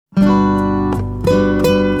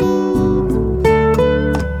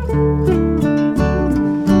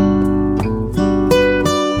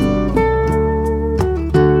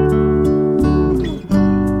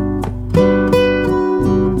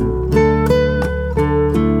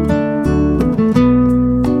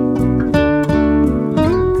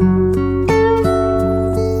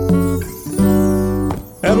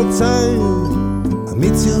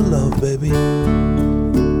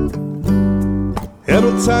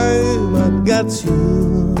time I got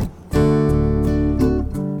you,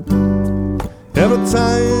 every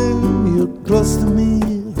time you're close to me,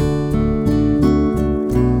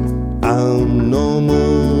 I'm no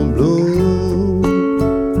more blue.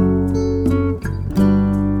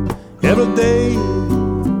 Every day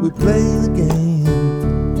we play the game,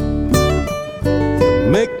 you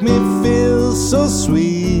make me feel so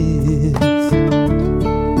sweet.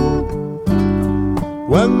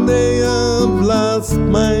 One day I've lost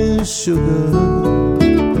my sugar,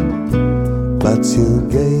 but you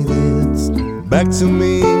gave it back to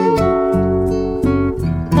me.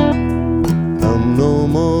 I'm no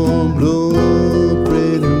more blue,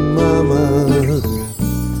 pretty mama.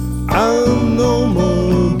 I'm no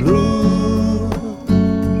more blue.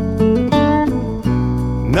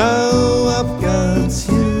 Now I've got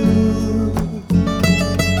you.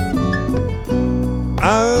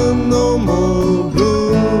 I'm no more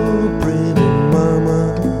blue, pretty mama.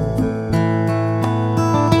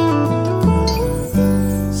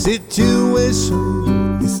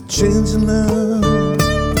 Situation is changing now.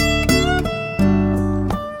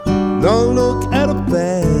 Don't look at the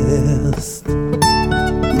past.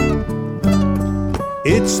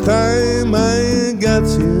 Each time I got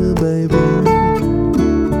you, baby,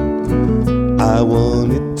 I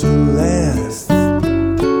want it to last.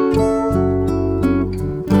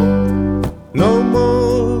 No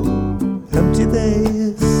more empty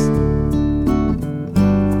days,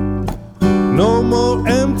 no more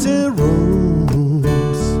empty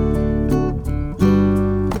rooms.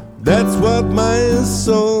 That's what my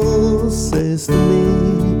soul says to me.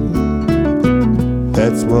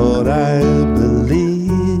 That's what I believe.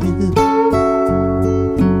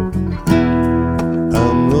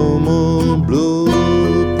 I'm no more blue,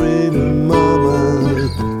 pretty mama.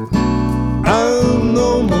 I'm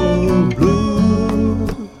no more blue.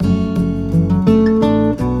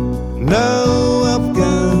 Now I've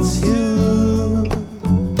got you.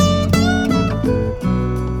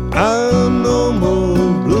 I'm no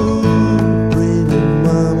more blue, pretty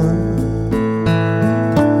mama.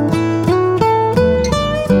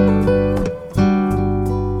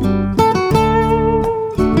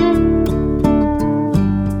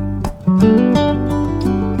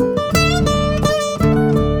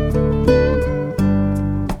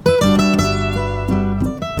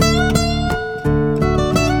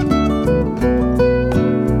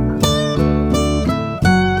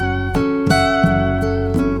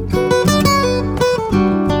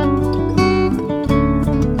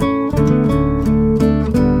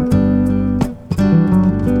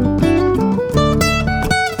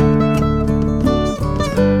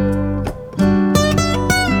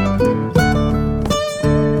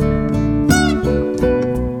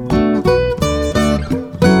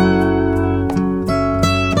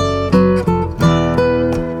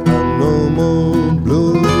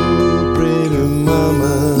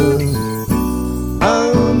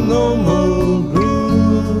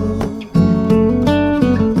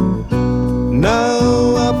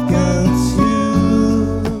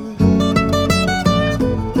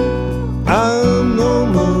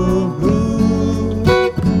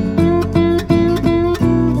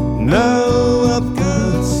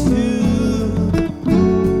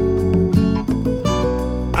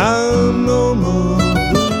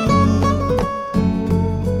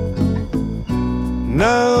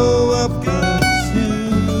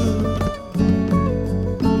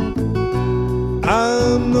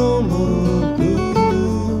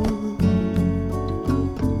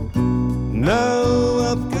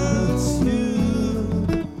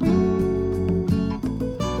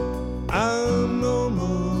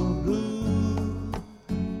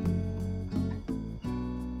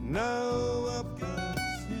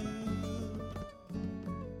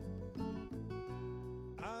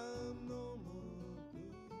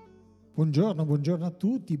 Buongiorno a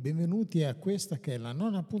tutti, benvenuti a questa che è la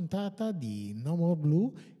nona puntata di No More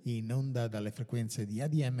Blue, in onda dalle frequenze di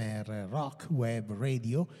ADMR Rock Web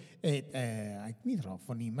Radio e ai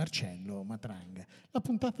microfoni Marcello Matranga. La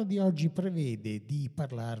puntata di oggi prevede di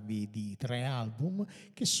parlarvi di 3 album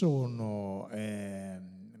che sono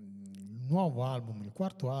nuovo album, il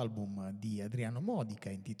quarto album di Adriano Modica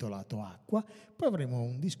intitolato Acqua, poi avremo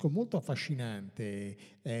un disco molto affascinante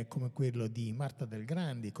come quello di Marta del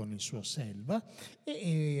Grandi con il suo Selva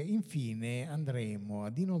e infine andremo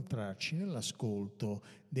ad inoltrarci nell'ascolto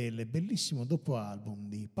del bellissimo dopo album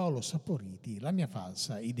di Paolo Saporiti, La mia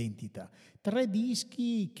falsa identità. 3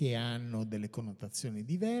 dischi che hanno delle connotazioni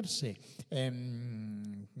diverse,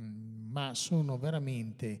 ma sono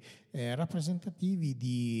veramente rappresentativi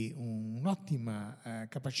di un'ottima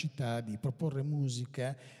capacità di proporre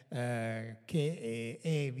musica che è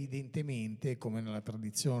evidentemente, come nella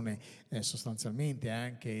tradizione sostanzialmente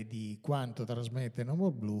anche di quanto trasmette No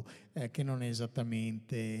More Blue, che non è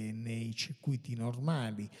esattamente nei circuiti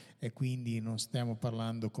normali, e quindi non stiamo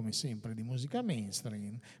parlando come sempre di musica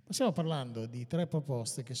mainstream, ma stiamo parlando di 3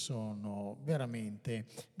 proposte che sono veramente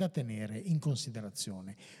da tenere in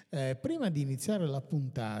considerazione. Prima di iniziare la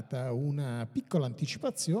puntata, una piccola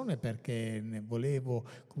anticipazione, perché ne volevo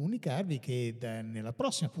comunicarvi che nella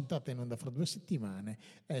prossima puntata, in onda fra 2 settimane,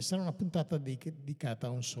 sarà una puntata dedicata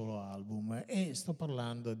a un solo album, e sto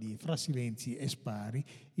parlando di Fra Silenzi e Spari,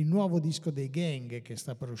 il nuovo disco dei Gang che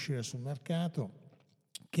sta per uscire sul mercato,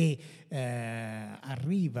 che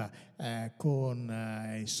arriva con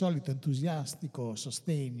il solito entusiastico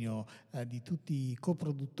sostegno di tutti i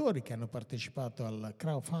coproduttori che hanno partecipato al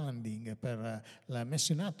crowdfunding per la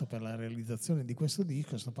messa in atto per la realizzazione di questo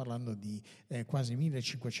disco. Sto parlando di quasi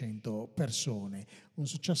 1500 persone, un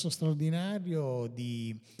successo straordinario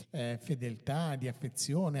di fedeltà, di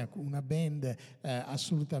affezione, una band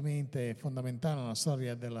assolutamente fondamentale nella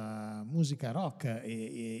storia della musica rock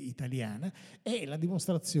italiana, e la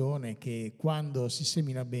dimostrazione che quando si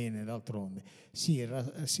semina bene, d'altronde si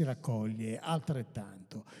raccoglie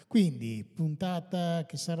altrettanto. Quindi puntata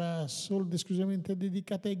che sarà solo ed esclusivamente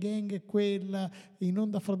dedicata ai Gang, quella in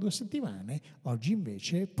onda fra 2 settimane. Oggi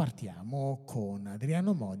invece partiamo con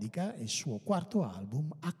Adriano Modica e il suo quarto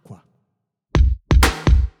album, Acqua.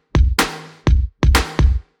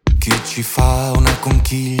 Chi ci fa una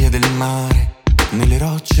conchiglia del mare nelle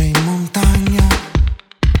rocce in montagna?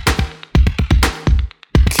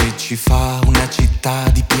 Chi ci fa una città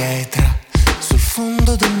di pietra sul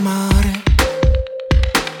fondo del mare?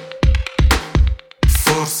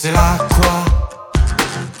 Forse l'acqua,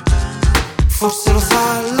 forse lo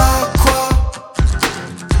sa l'acqua,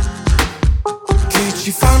 che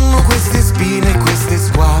ci fanno queste spine, queste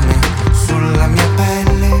squame sulla mia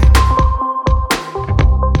pelle,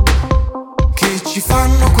 che ci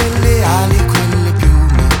fanno quelle ali e quelle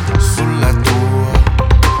piume sulla tua.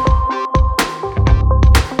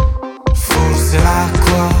 Forse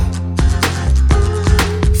l'acqua,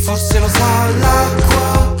 forse lo sa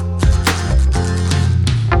l'acqua.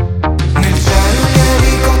 Nel cielo gli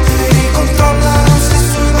elicotteri controllano se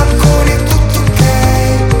sui balconi è tutto ok,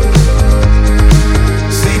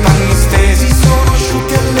 se i panni stesi sono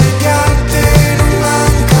asciutti alle piante non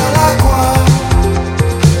manca l'acqua.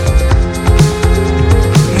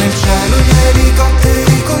 Nel cielo gli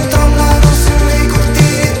elicotteri controllano se nei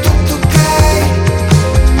cortili è tutto ok,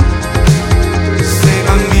 se i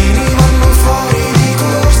bambini vanno fuori di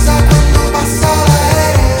corsa quando passa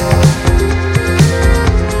l'aereo.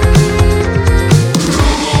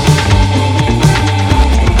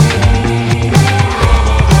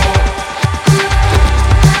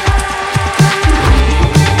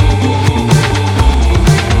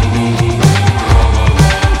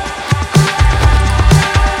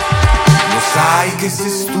 Lo sai che se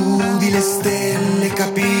studi le stelle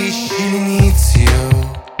capisci l'inizio.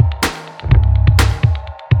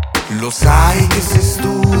 Lo sai che se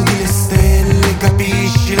studi le stelle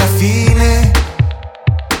capisci la fine.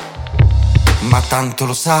 Ma tanto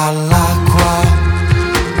lo sa l'acqua,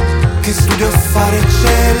 che studio a fare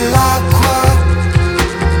c'è l'acqua.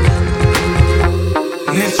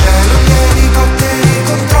 Nel cielo gli elicotteri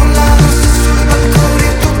controllano se sui balconi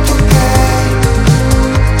è tutto ok,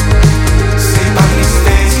 se i panni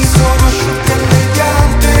stesi sono asciutti alle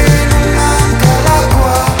piante non manca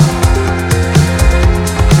l'acqua.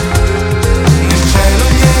 Nel cielo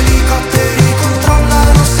gli elicotteri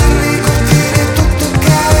controllano se nei cortili è tutto ok,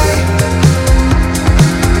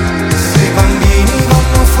 se i bambini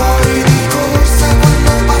vanno fuori di corsa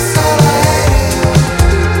quando passa l'aereo.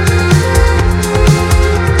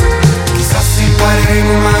 Chissà se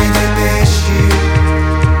impareremo mai dai pesci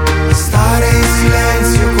a stare in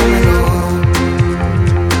silenzio come loro.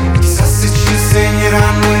 Chissà se ci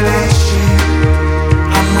insegneranno i pesci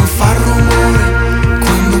a non far rumore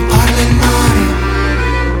quando parla il mare.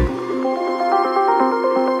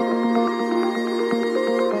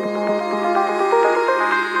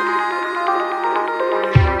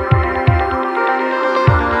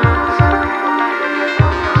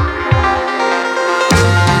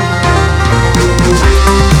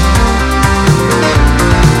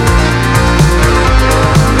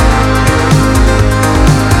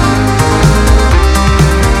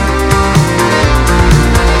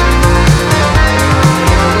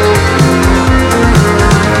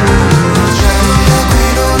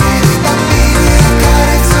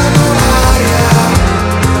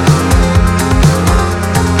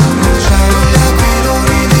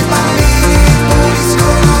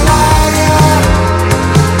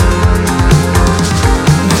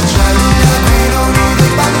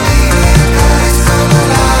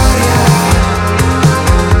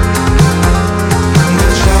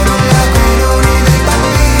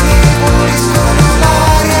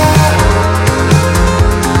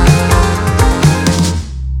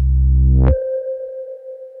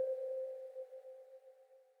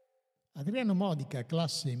 Adriano Modica,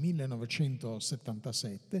 classe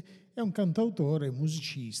 1977, è un cantautore,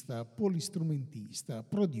 musicista, polistrumentista,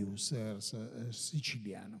 producer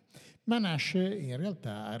siciliano, ma nasce in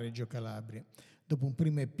realtà a Reggio Calabria. Dopo un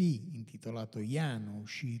primo EP intitolato Iano,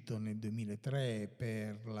 uscito nel 2003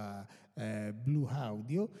 per la Blue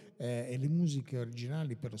Audio, e le musiche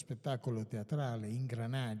originali per lo spettacolo teatrale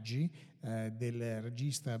Ingranaggi del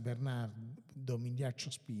regista Bernardo Migliaccio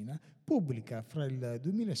Spina, pubblica fra il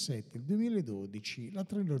 2007 e il 2012 la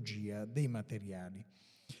trilogia dei materiali.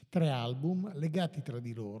 3 album legati tra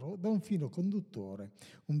di loro da un filo conduttore,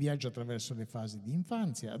 un viaggio attraverso le fasi di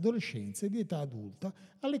infanzia, adolescenza e di età adulta,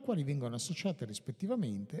 alle quali vengono associate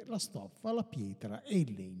rispettivamente la stoffa, la pietra e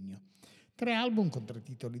il legno. 3 album con 3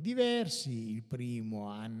 titoli diversi, il primo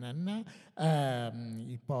Annanna,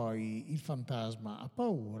 poi Il fantasma ha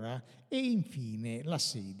paura e infine La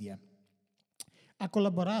sedia. Ha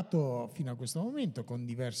collaborato fino a questo momento con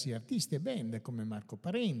diversi artisti e band come Marco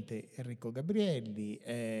Parente, Enrico Gabrielli,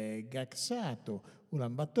 Gaxato,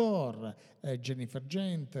 Ulan Bator, Jennifer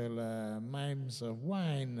Gentle, Mimes of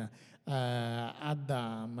Wine,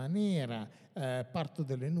 Adda Manera, Parto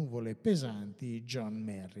delle nuvole pesanti, John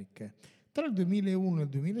Merrick. Tra il 2001 e il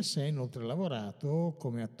 2006 inoltre ha lavorato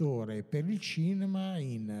come attore per il cinema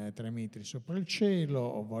in 3 metri sopra il cielo,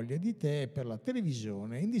 Ho voglia di te, per la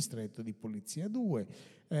televisione in Distretto di Polizia 2,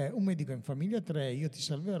 Un medico in famiglia 3, Io ti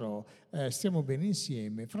salverò, Stiamo bene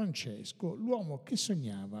insieme, Francesco, L'uomo che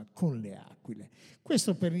sognava con le aquile.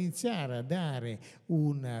 Questo per iniziare a dare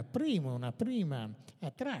una prima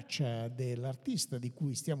traccia dell'artista di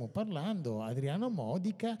cui stiamo parlando, Adriano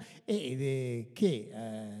Modica, e che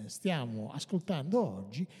stiamo ascoltando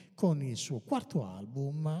oggi con il suo 4º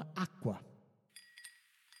album, Acqua.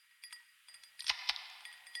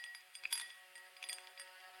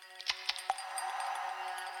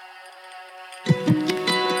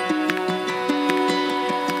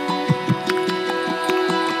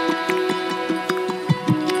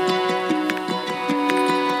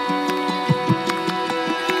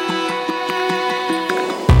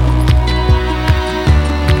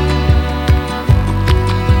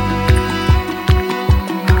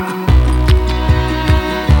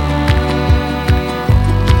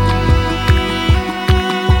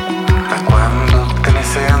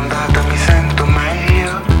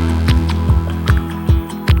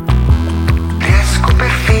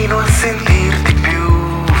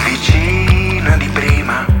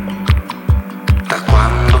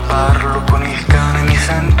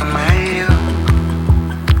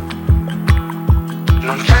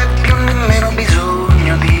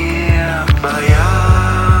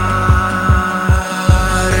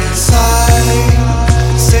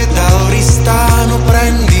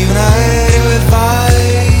 Prendi un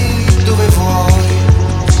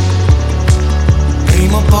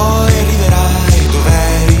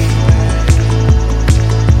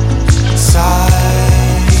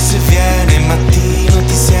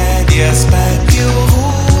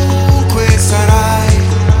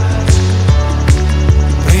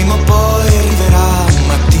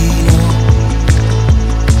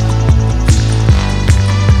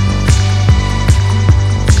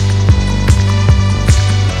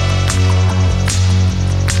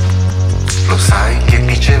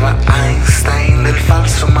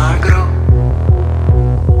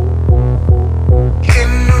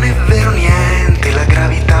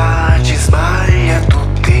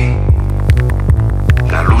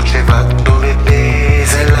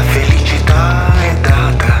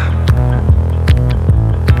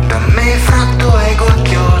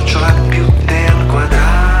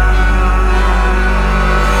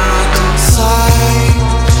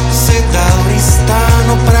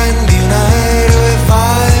aereo e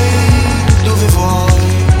vai dove vuoi.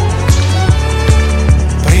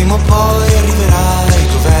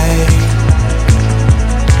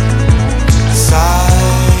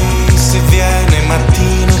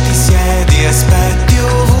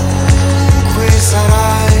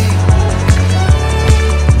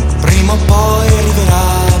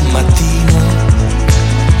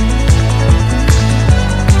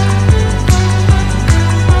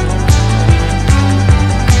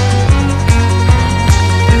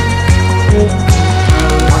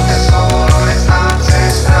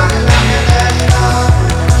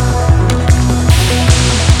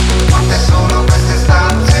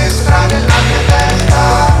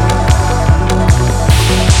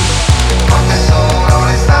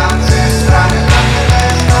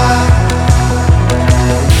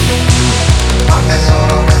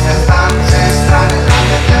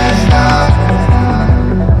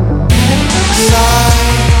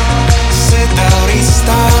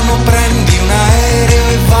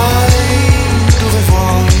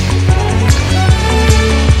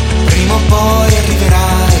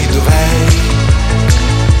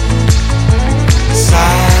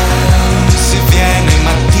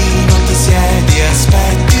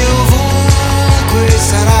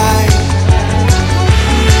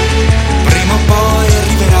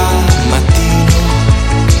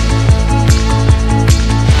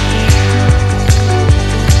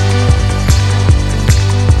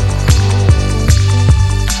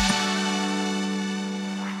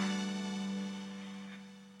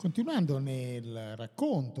 continuando nel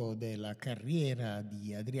racconto della carriera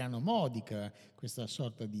di Adriano Modica, questa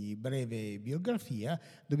sorta di breve biografia,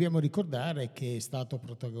 dobbiamo ricordare che è stato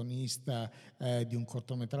protagonista di un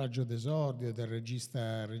cortometraggio d'esordio del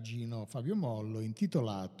regista reggino Fabio Mollo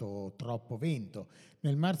intitolato Troppo vento.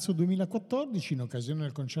 Nel marzo 2014, in occasione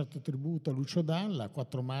del concerto tributo a Lucio Dalla,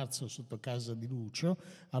 4 marzo sotto casa di Lucio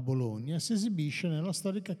a Bologna, si esibisce nella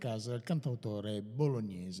storica casa del cantautore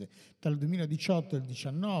bolognese. Dal 2018 al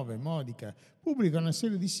 2019 Modica pubblica una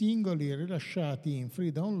serie di singoli rilasciati in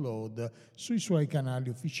free download sui suoi canali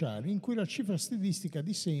ufficiali, in cui la cifra stilistica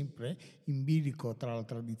di sempre, in bilico tra la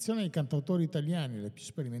tradizione dei cantautori italiani e le più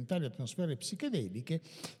sperimentali atmosfere psichedeliche,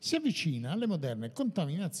 si avvicina alle moderne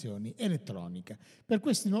contaminazioni elettroniche. Per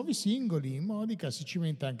questi nuovi singoli Modica si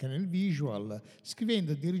cimenta anche nel visual,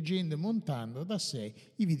 scrivendo, dirigendo e montando da sé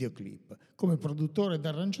i videoclip. Come produttore ed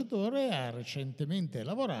arrangiatore ha recentemente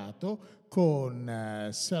lavorato con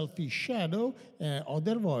Selfish Shadow,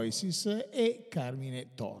 Other Voices e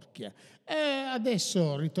Carmine Torchia.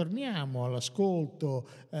 Adesso ritorniamo all'ascolto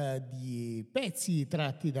di pezzi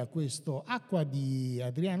tratti da questo Acqua di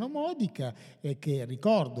Adriano Modica, che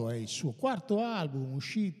ricordo è il suo quarto album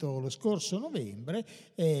uscito lo scorso novembre,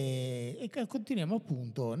 e continuiamo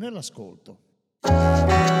appunto nell'ascolto.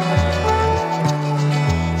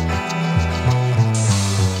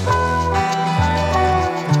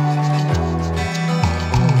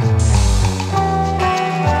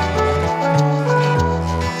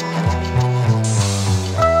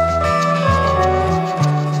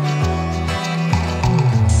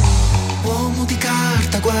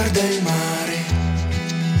 Guarda il mare,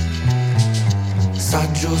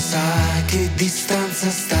 saggio sa che distanza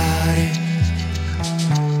stare.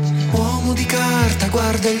 Uomo di carta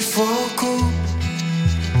guarda il fuoco,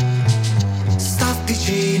 sta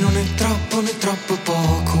vicino né troppo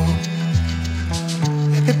poco.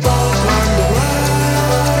 E poi quando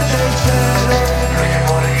guarda il cielo, lui si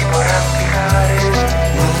vuole tipo arrampicare,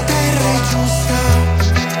 ma la terra è giusta.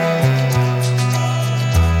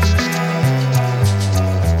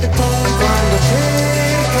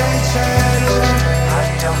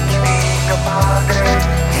 Agli occhi di mio padre,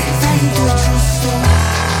 il vento è giusto.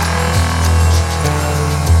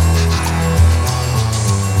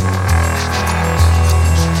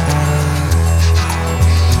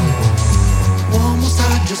 Uomo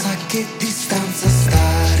saggio sa che distanza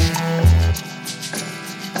stare.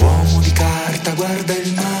 Uomo di carta guarda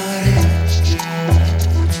il mare,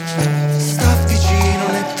 sta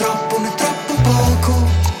vicino né troppo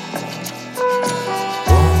poco.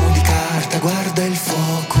 Guarda il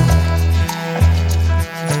fuoco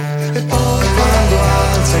e poi quando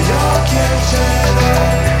alza gli occhi al cielo,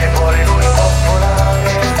 se vuole lui può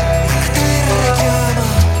volare, ma la terra chiama.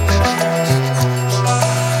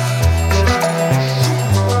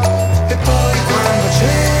 E poi quando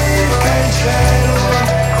cerca il cielo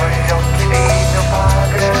con gli occhi di mio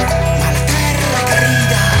padre, ma la terra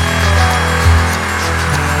grida.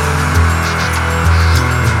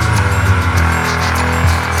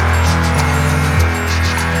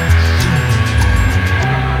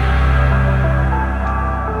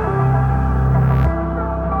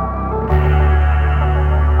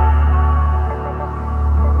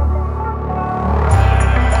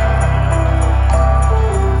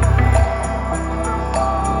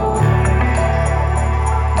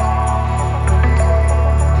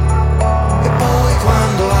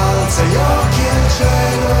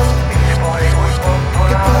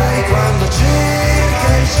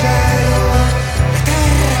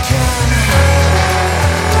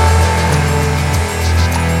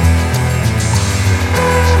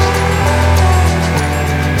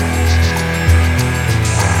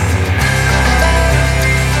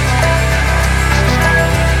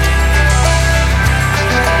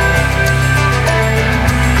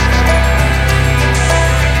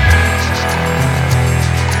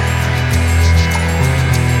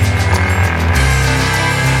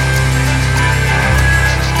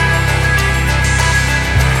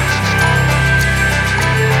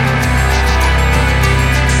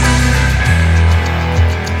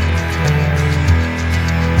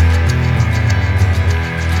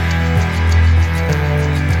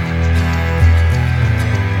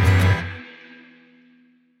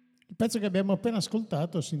 Il pezzo che abbiamo appena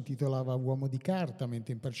ascoltato si intitolava Uomo di carta,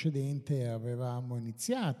 mentre in precedente avevamo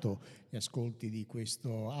iniziato gli ascolti di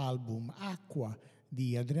questo album Acqua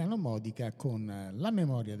di Adriano Modica con La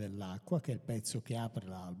memoria dell'acqua, che è il pezzo che apre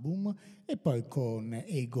l'album, e poi con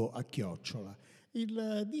Ego a chiocciola.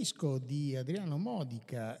 Il disco di Adriano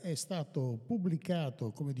Modica è stato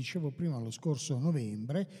pubblicato, come dicevo prima, lo scorso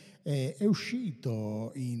novembre, è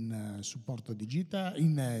uscito in supporto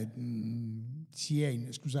digitale, sia in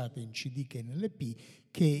CD che in LP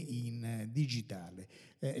che in digitale.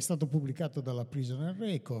 È stato pubblicato dalla Prisoner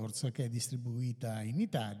Records, che è distribuita in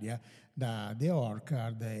Italia da The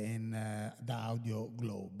Orchard e da Audio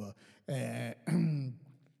Globe.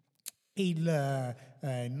 Il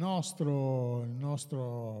nostro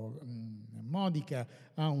Modica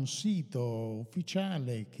ha un sito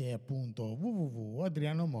ufficiale che è appunto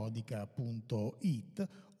www.adrianomodica.it,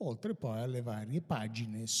 oltre poi alle varie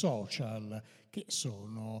pagine social che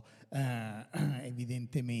sono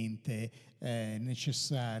evidentemente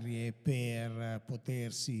necessarie per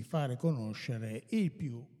potersi fare conoscere il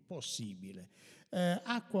più possibile.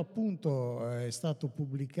 Acqua appunto è stato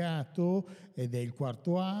pubblicato ed è il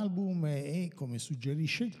quarto album e come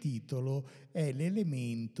suggerisce il titolo è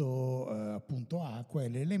l'elemento, appunto Acqua è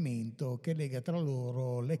l'elemento che lega tra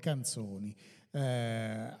loro le canzoni.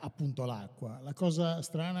 Appunto l'acqua. La cosa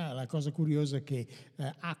strana, la cosa curiosa è che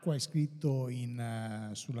Acqua è scritto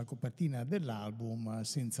sulla copertina dell'album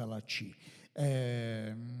senza la C.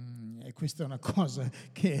 E questa è una cosa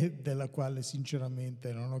della quale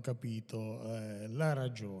sinceramente non ho capito la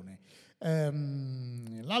ragione.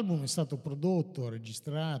 L'album è stato prodotto,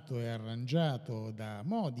 registrato e arrangiato da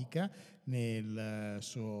Modica nel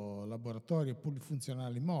suo laboratorio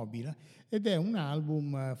polifunzionale mobile ed è un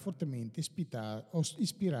album fortemente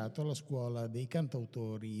ispirato alla scuola dei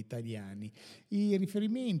cantautori italiani. I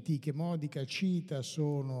riferimenti che Modica cita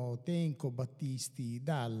sono Tenco, Battisti,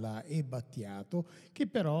 Dalla e Battiato, che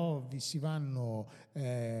però si vanno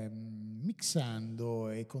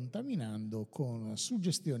mixando e contaminando con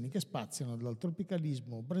suggestioni che spaziano dal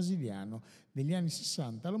tropicalismo brasiliano degli anni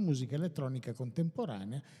 60 alla musica elettronica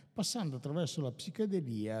contemporanea, passando attraverso la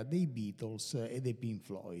psichedelia dei Beatles e dei Pink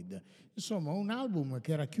Floyd. Insomma, un album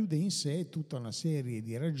che racchiude in sé tutta una serie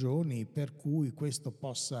di ragioni per cui questo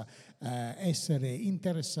possa essere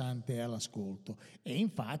interessante all'ascolto. E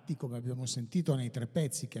infatti, come abbiamo sentito nei 3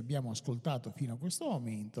 pezzi che abbiamo ascoltato fino a questo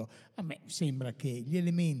momento, a me sembra che gli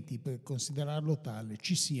elementi per considerarlo tale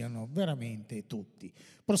ci siano veramente tutti.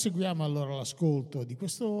 Proseguiamo allora l'ascolto di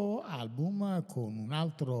questo album con un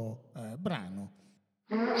altro brano.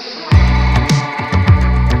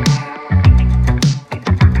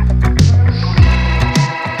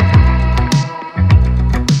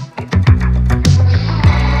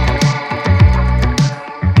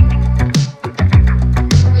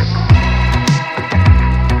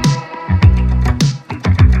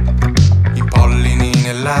 I pollini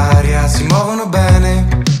nell'aria si muovono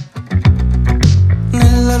bene,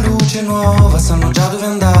 nella luce nuova sanno già dove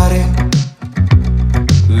andare.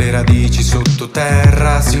 Le radici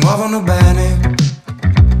sottoterra si muovono bene,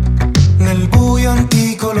 nel buio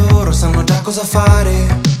antico loro sanno già cosa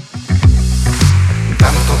fare.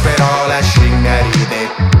 Tanto però la scimmia ride,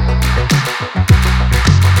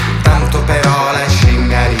 tanto però la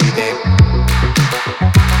scimmia ride.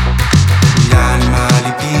 Gli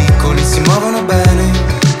animali piccoli si muovono bene,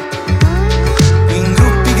 in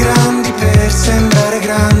gruppi grandi per sembrare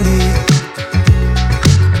grandi.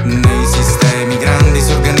 Nei sistemi grandi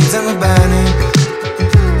si organizzano bene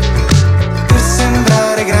per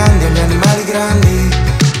sembrare grandi agli animali grandi.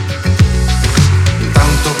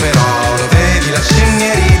 Tanto però lo vedi, la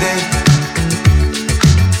scimmia ride,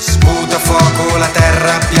 sputa fuoco, la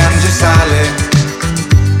terra piange e sale.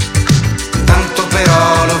 Tanto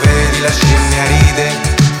però lo vedi, la scimmia ride,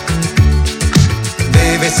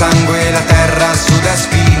 beve sangue, la terra suda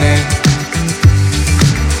spine.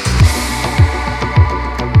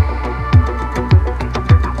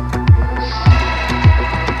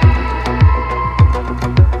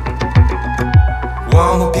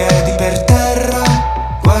 Uomo piedi per terra,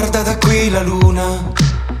 guarda da qui la luna,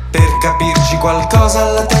 per capirci qualcosa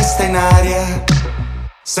alla testa in aria.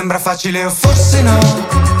 Sembra facile o forse no,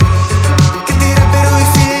 che direbbero i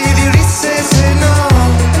figli di Ulisse se no.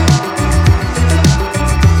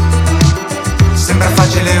 Sembra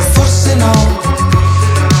facile o forse no,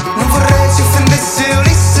 non vorrei si offendesse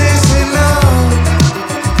Ulisse se no.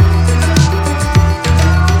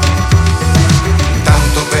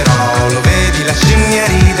 Tanto però lo vedi, la scimmia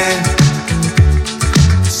ride,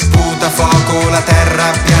 sputa fuoco, la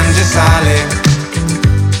terra piange e sale.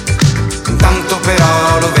 Tanto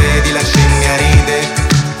però lo vedi, la scimmia ride,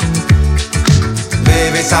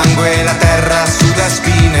 beve sangue, la terra suda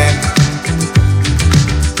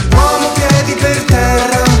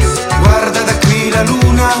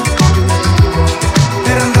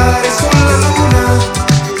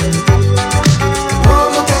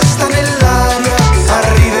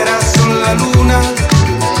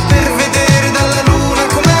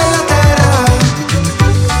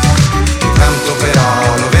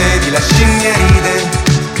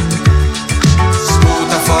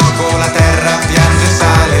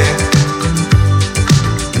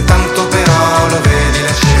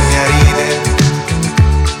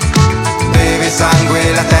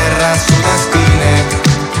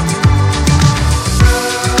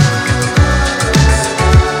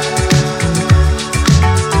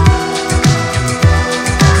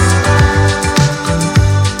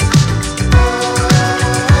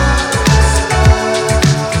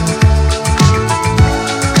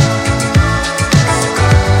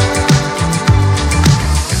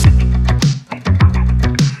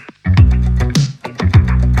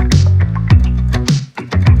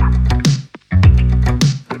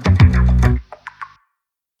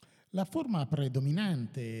tema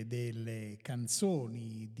predominante delle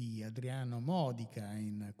canzoni di Adriano Modica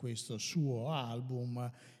in questo suo album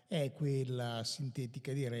è quella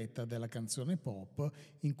sintetica diretta della canzone pop,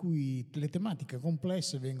 in cui le tematiche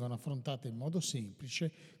complesse vengono affrontate in modo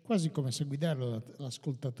semplice, quasi come se guidare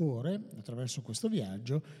l'ascoltatore attraverso questo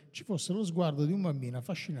viaggio ci fosse lo sguardo di un bambino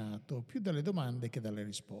affascinato più dalle domande che dalle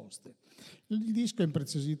risposte. Il disco è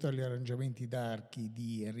impreziosito dagli arrangiamenti d'archi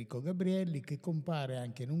di Enrico Gabrielli, che compare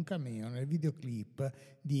anche in un cameo nel videoclip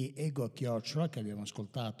di Ego a Chiocciola che abbiamo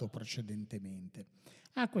ascoltato precedentemente.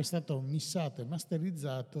 Acqua è stato missato e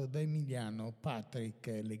masterizzato da Emiliano Patrick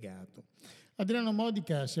Legato. Adriano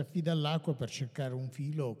Modica si affida all'acqua per cercare un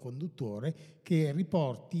filo conduttore che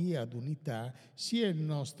riporti ad unità sia il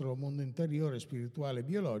nostro mondo interiore, spirituale e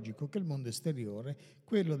biologico che il mondo esteriore,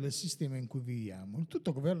 quello del sistema in cui viviamo, il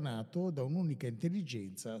tutto governato da un'unica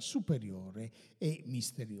intelligenza superiore e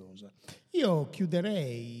misteriosa. Io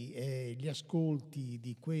chiuderei gli ascolti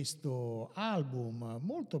di questo album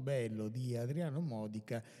molto bello di Adriano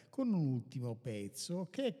Modica con un ultimo pezzo,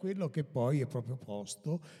 che è quello che poi è proprio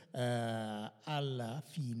posto alla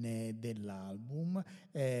fine dell'album,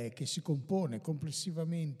 che si compone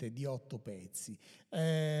complessivamente di 8 pezzi.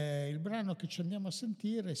 Il brano che ci andiamo a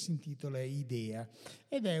sentire si intitola Idea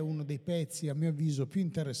ed è uno dei pezzi, a mio avviso, più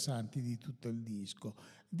interessanti di tutto il disco.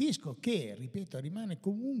 Disco che, ripeto, rimane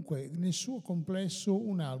comunque nel suo complesso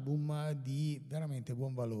un album di veramente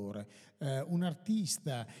buon valore. Un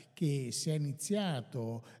artista che si è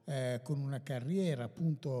iniziato con una carriera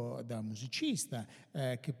appunto da musicista,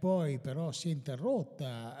 che poi però si è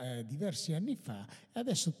interrotta diversi anni fa e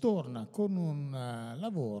adesso torna con un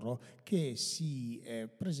lavoro che si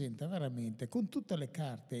presenta veramente con tutte le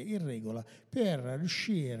carte in regola per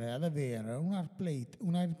riuscire ad avere un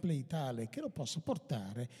airplay tale che lo possa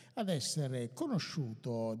portare ad essere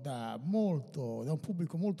conosciuto da un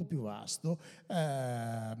pubblico molto più vasto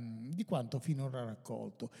di quanto finora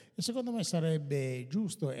raccolto. E secondo me sarebbe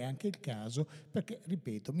giusto e anche il caso, perché,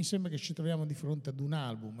 ripeto, mi sembra che ci troviamo di fronte ad un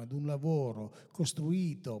album, ad un lavoro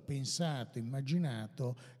costruito, pensato,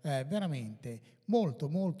 immaginato, veramente molto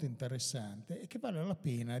molto interessante e che vale la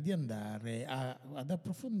pena di andare ad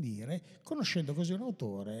approfondire, conoscendo così un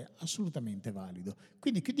autore assolutamente valido.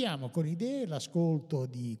 Quindi chiudiamo con Idee, l'ascolto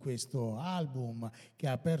di questo album che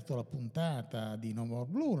ha aperto la puntata di No More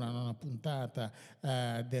Blue, la nona puntata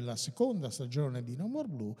della seconda stagione di No More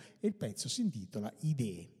Blue, e il pezzo si intitola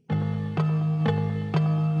Idee.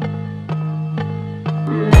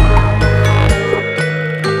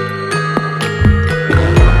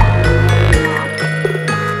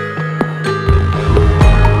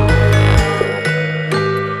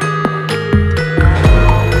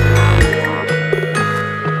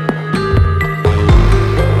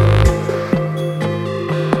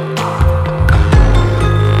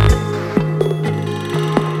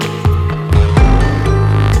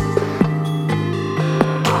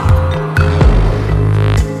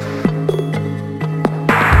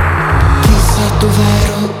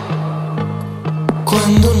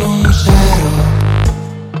 Quando non c'ero,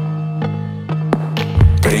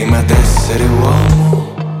 prima d'essere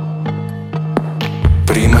uomo,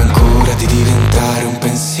 prima ancora di diventare un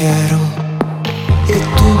pensiero. E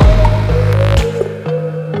tu,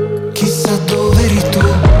 chissà dove eri tu,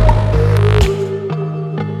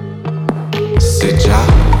 se già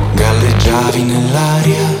galleggiavi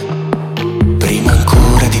nell'aria, prima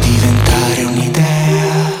ancora di diventare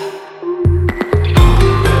un'idea.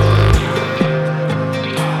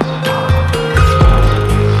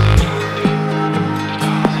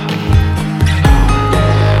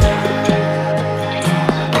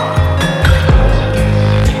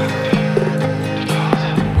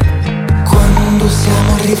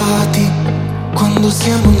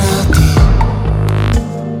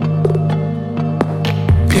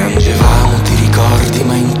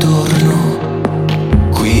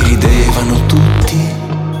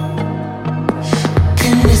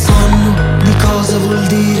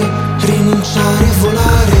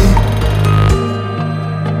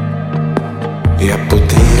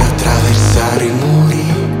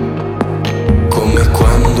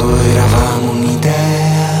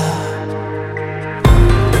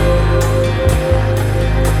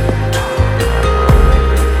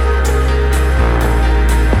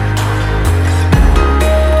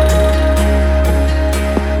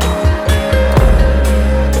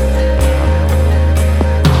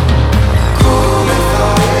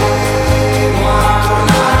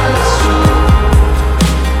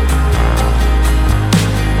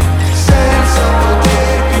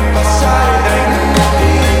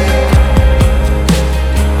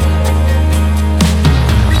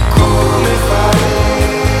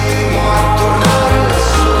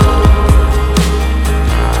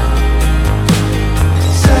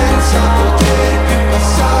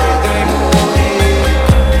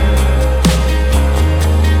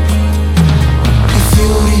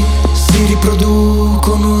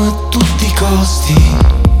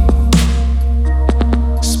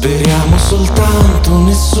 lasciato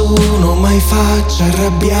nessuno, mai faccia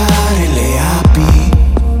arrabbiare le api.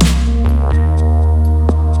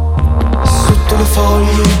 Sotto le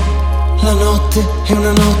foglie la notte è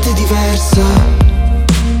una notte diversa,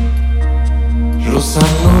 lo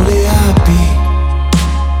sanno le api.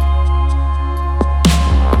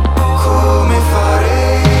 Come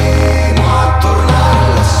faremo a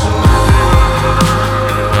tornare lassù?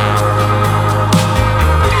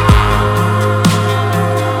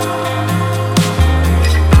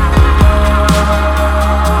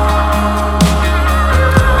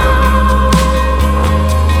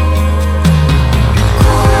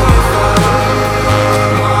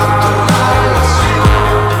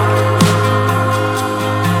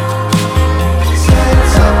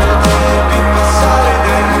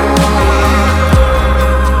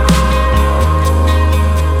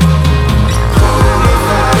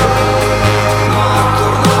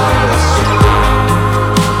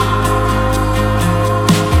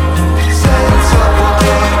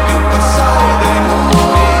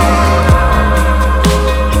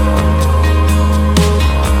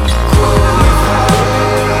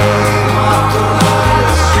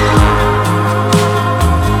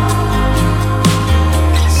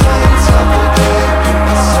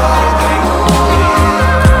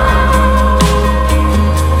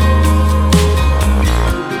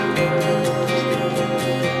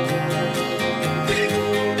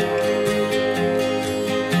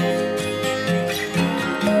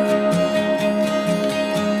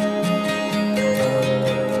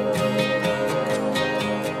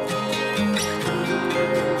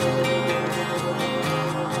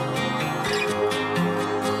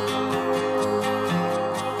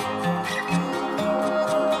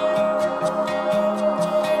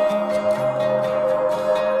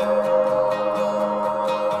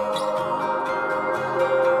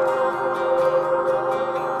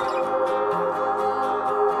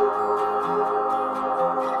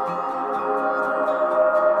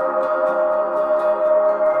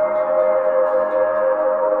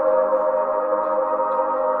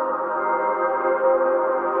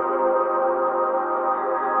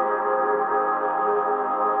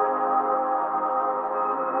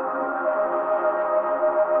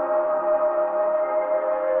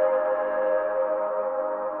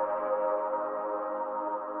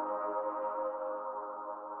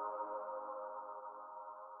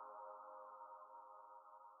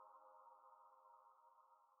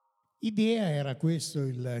 Idea era questo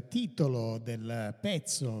il titolo del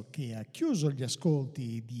pezzo che ha chiuso gli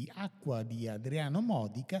ascolti di Acqua di Adriano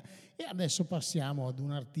Modica, e adesso passiamo ad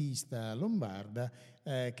un'artista lombarda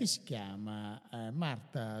che si chiama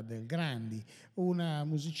Marta del Grandi, una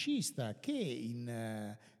musicista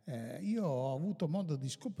che io ho avuto modo di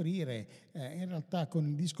scoprire in realtà con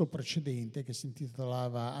il disco precedente che si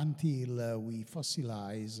intitolava Until We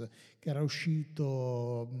Fossilize, che era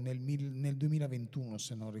uscito nel 2021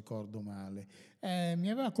 se non ricordo male. Mi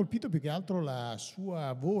aveva colpito più che altro la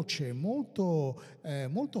sua voce molto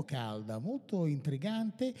calda, molto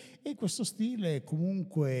intrigante, e questo stile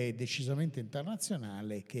comunque decisamente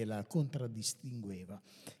internazionale che la contraddistingueva.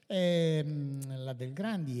 La Del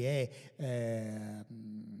Grandi è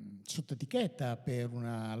sotto etichetta per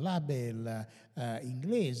una label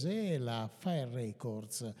inglese, la Fire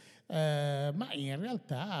Records, ma in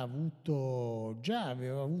realtà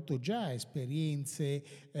aveva avuto già esperienze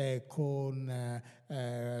con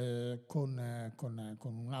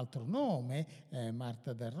un altro nome,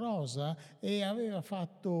 Marta del Rosa, e aveva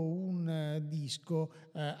fatto un disco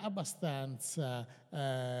abbastanza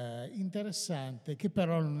interessante, che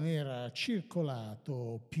però non era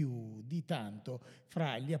circolato più di tanto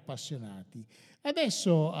fra gli appassionati.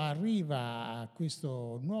 Adesso arriva a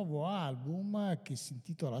questo nuovo album che si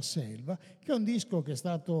intitola Selva, che è un disco che è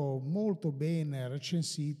stato molto ben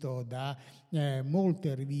recensito da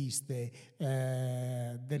molte riviste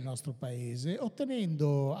del nostro paese,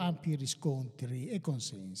 ottenendo ampi riscontri e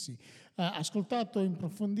consensi. Ascoltato in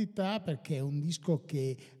profondità perché è un disco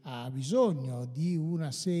che ha bisogno di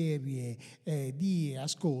una serie di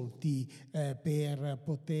ascolti per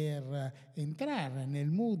poter entrare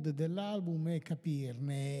nel mood dell'album e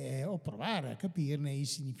capirne o provare a capirne i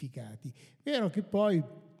significati. Vero che poi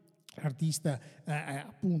l'artista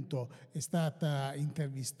appunto è stata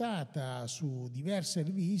intervistata su diverse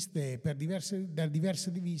riviste, da diverse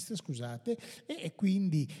riviste, scusate, e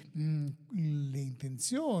quindi le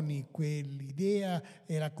intenzioni, l'idea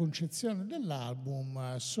e la concezione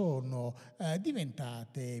dell'album sono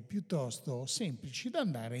diventate piuttosto semplici da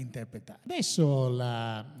andare a interpretare. Adesso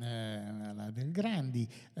la Del Grandi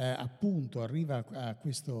appunto arriva a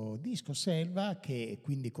questo disco Selva, che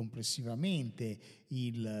quindi complessivamente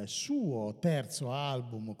il suo terzo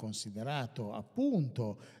album, considerato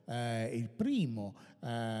appunto il primo,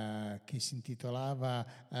 che si intitolava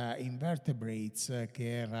Invertebrates,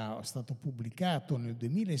 che era stato pubblicato nel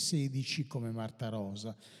 2016 come Marta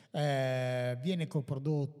Rosa. Viene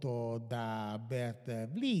coprodotto da Bert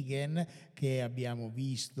Vliegen, che abbiamo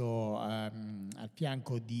visto al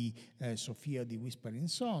fianco di Sofia di Whispering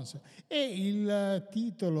Sons, e il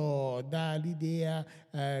titolo dà l'idea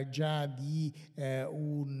già di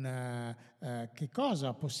che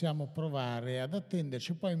cosa possiamo provare ad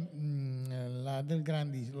attenderci. Poi la Del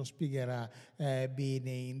Grandi lo spiegherà bene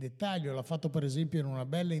in dettaglio. L'ha fatto per esempio in una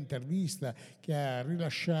bella intervista che ha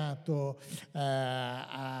rilasciato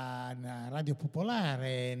a Radio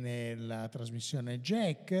Popolare nella trasmissione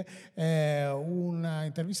Jack, una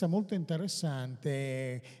intervista molto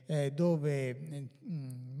interessante dove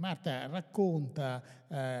Marta racconta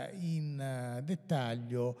in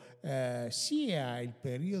dettaglio sia il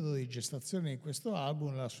periodo di gestazione di questo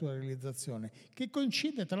album e la sua realizzazione, che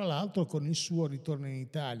coincide tra l'altro con il suo ritorno in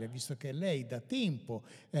Italia, visto che lei da tempo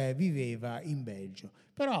viveva in Belgio.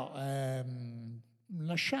 Però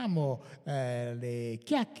lasciamo le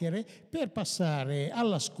chiacchiere per passare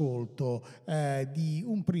all'ascolto di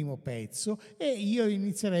un primo pezzo, e io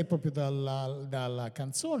inizierei proprio dalla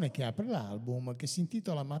canzone che apre l'album, che si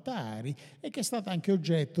intitola Matahari e che è stata anche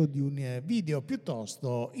oggetto di un video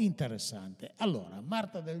piuttosto interessante. Allora,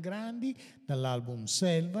 Marta Del Grandi dall'album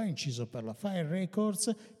Selva, inciso per la Fire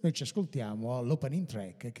Records. Noi ci ascoltiamo l'opening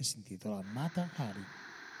track che si intitola Matahari.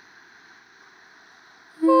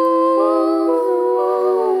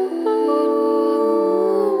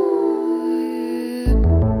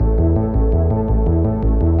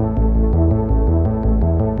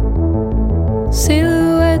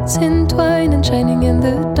 Silhouettes entwined and shining in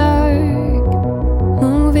the dark,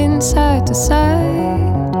 moving side to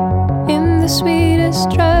side in the sweetest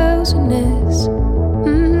drowsiness.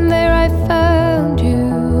 There I found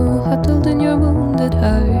you, huddled in your wounded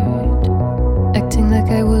heart, acting like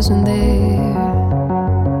I wasn't there,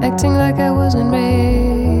 acting like I wasn't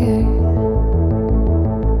rare.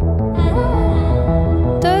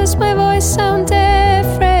 Does my voice sound different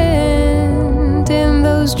in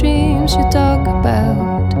those dreams you talk about?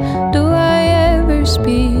 Do I ever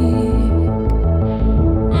speak?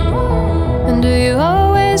 And do you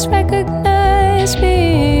always recognize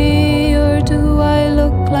me? Or do I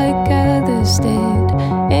look like others did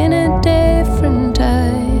in a different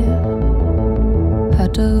time?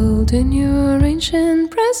 Huddled in your ancient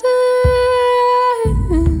present,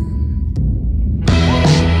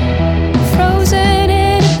 frozen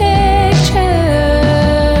in a picture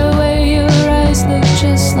where your eyes look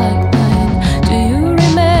just like mine. Do you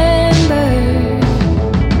remember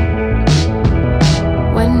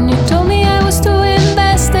when you told me I was too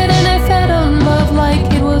invested and I fed on love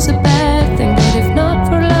like it was a bad thing? But if not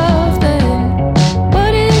for love, then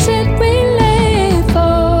what is it we live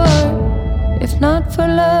for? If not for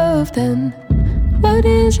love, then what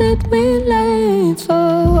is it we live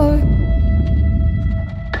for?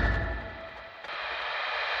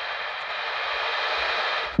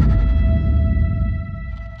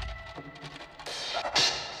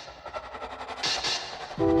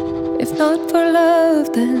 If not for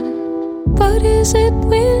love, then what is it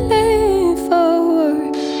we live for?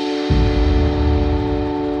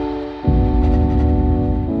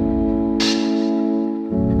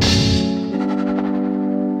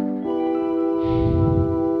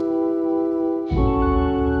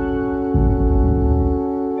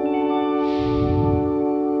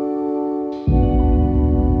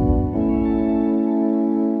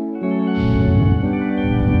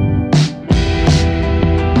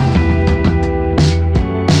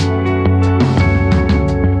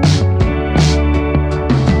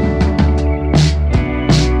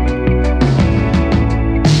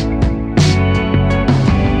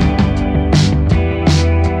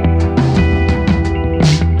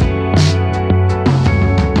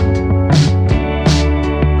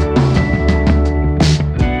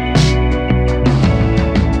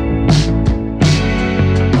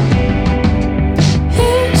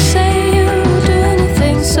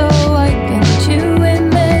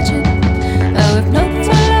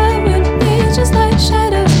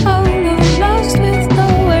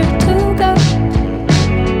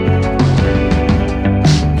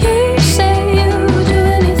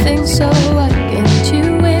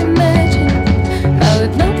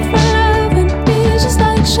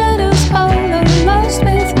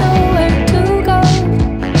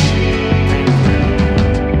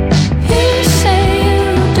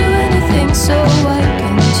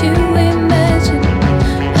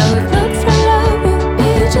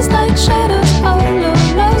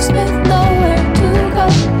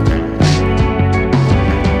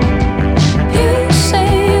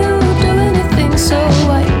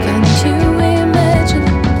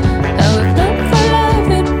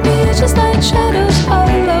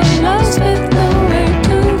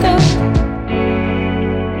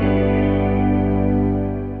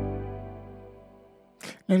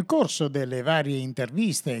 Nel corso delle varie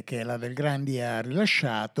interviste che la Del Grandi ha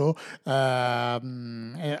rilasciato, ha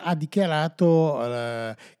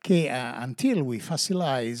dichiarato che Until We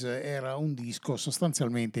Fossilize era un disco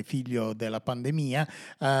sostanzialmente figlio della pandemia,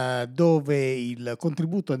 dove il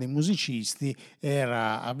contributo dei musicisti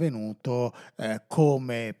era avvenuto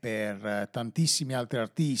come per tantissimi altri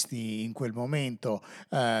artisti in quel momento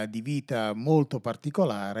di vita molto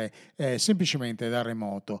particolare, semplicemente da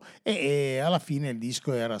remoto, e alla fine il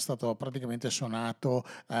disco era stato praticamente suonato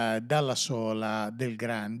dalla sola Del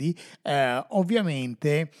Grandi,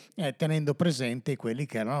 ovviamente tenendo presente quelli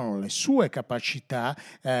che erano le sue capacità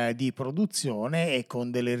di produzione e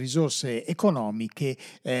con delle risorse economiche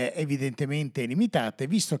evidentemente limitate,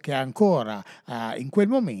 visto che ancora in quel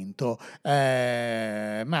momento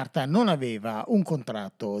Marta non aveva un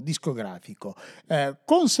contratto discografico.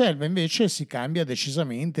 Con Selva invece si cambia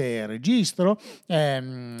decisamente registro.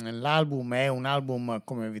 L'album è un album,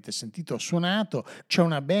 come avete sentito, suonato, c'è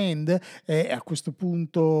una band, e a questo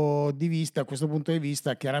punto di vista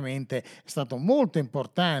chiaramente è stato molto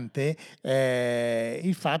importante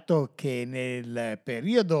il fatto che nel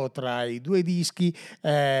periodo tra i due dischi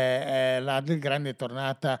la Del Grande è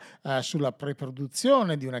tornata sulla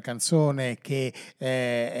preproduzione di una canzone che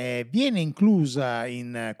viene inclusa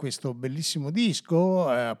in questo bellissimo disco,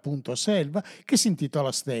 appunto Selva, che si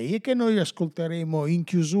intitola Stay, e che noi ascolteremo in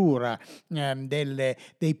chiusura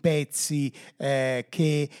dei pezzi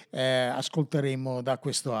che ascolteremo da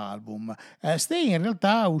questo album. Stay in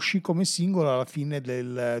realtà uscì come singolo alla fine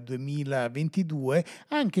del 2022,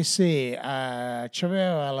 anche se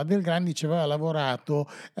la Del Grandi ci aveva lavorato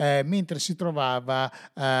mentre si trovava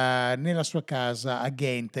nella sua casa a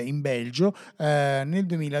Ghent in Belgio nel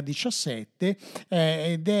 2017,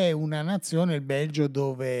 ed è una nazione, il Belgio,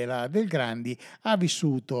 dove la Del Grandi ha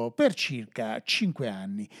vissuto per circa 5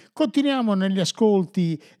 anni. Continuiamo negli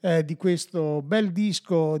ascolti di questo bel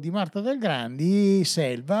disco di Marta Del Grandi,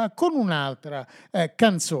 Selva, con un'altra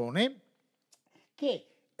canzone che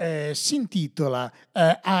si intitola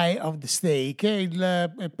Eye of the Stay, che è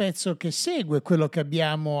il pezzo che segue quello che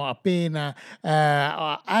abbiamo appena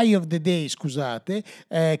Eye of the Day, scusate,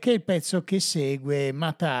 che è il pezzo che segue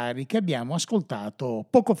Matari, che abbiamo ascoltato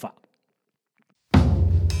poco fa.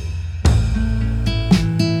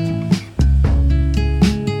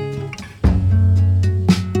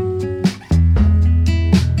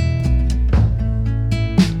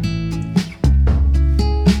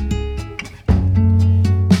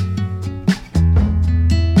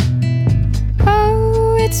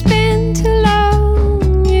 It's been too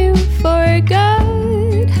long, you forgot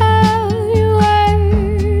how you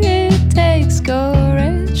were. It takes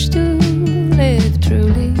courage to live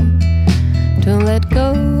truly, to let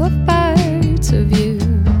go of parts of you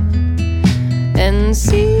and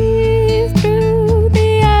see through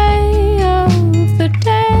the eye of the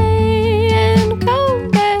day and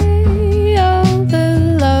convey all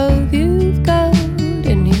the love you've got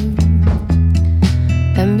in you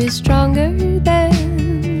and be stronger than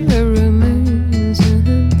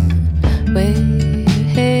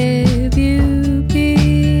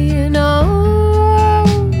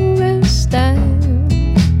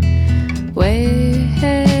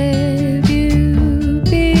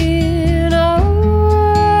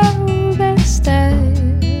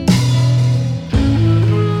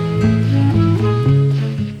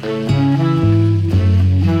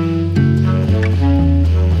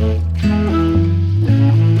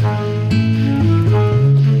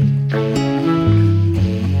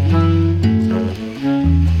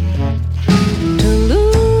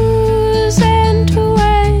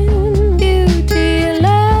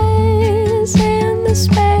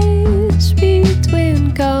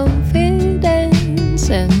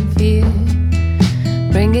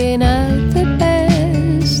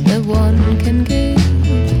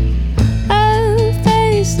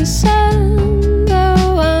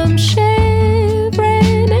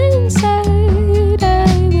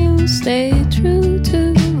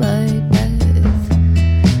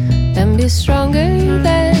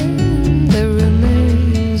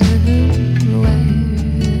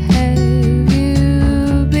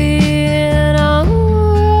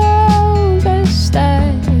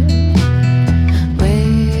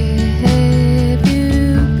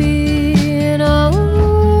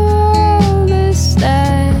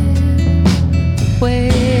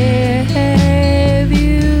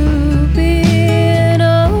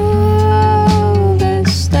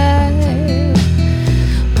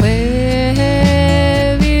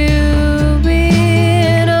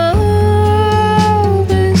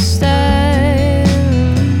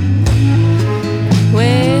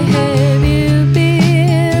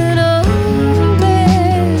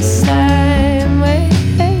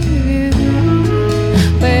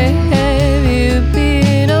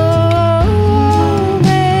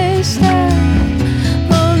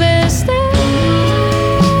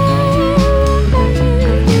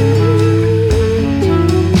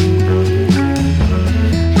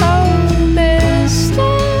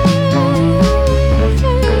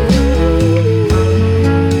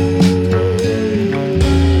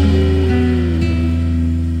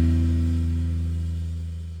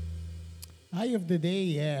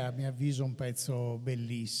un pezzo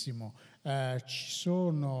bellissimo.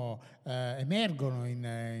 Emergono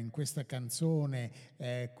in questa canzone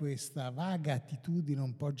questa vaga attitudine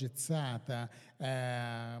un po' gezzata,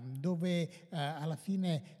 dove alla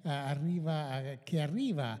fine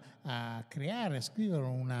arriva a creare, a scrivere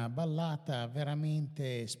una ballata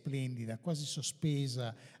veramente splendida, quasi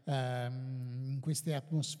sospesa in queste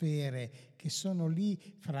atmosfere che sono lì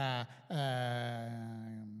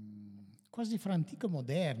quasi fra antico e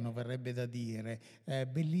moderno, verrebbe da dire.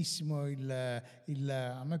 Bellissimo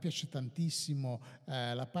a me piace tantissimo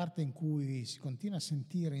la parte in cui si continua a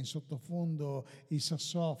sentire in sottofondo il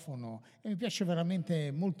sassofono, e mi piace veramente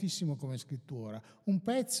moltissimo come scrittura. Un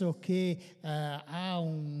pezzo che ha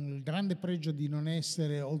un grande pregio di non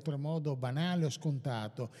essere oltremodo banale o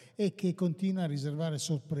scontato, e che continua a riservare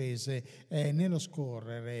sorprese nello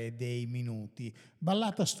scorrere dei minuti.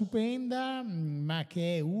 Ballata stupenda, ma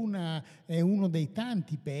che è uno dei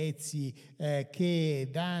tanti pezzi che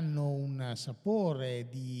danno un sapore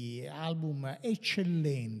di album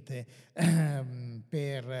eccellente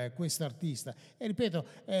per quest'artista. E ripeto,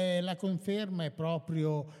 la conferma è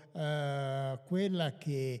proprio quella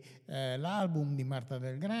che l'album di Marta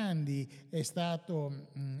del Grandi è stato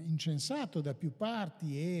incensato da più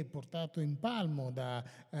parti e portato in palmo da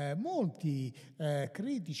molti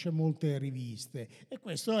critici e molte riviste, e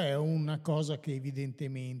questo è una cosa che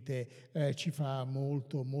evidentemente ci fa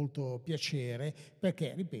molto molto piacere,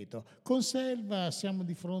 perché ripeto, conserva, siamo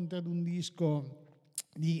di fronte ad un disco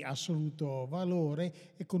di assoluto valore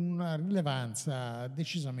e con una rilevanza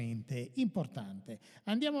decisamente importante.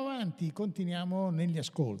 Andiamo avanti, continuiamo negli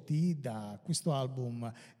ascolti da questo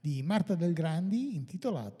album di Marta del Grandi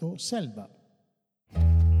intitolato Selva.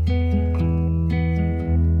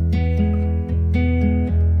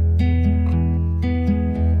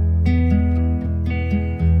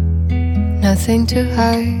 Nothing to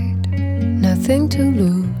hide, nothing to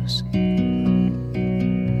lose.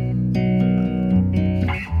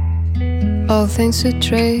 All things to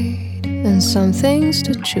trade and some things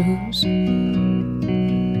to choose.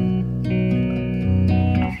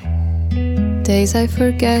 Days I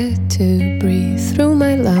forget to breathe through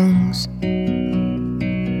my lungs.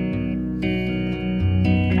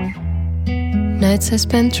 Nights I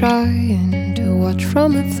spend trying to watch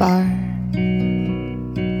from afar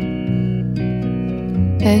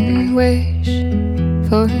and wish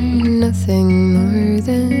for nothing more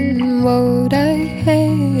than what I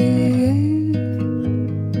have.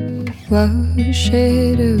 Wash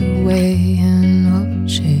it away and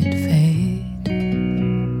watch it fade.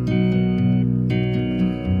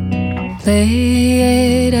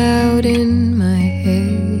 Lay it out in my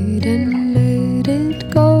head and let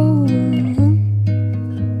it go.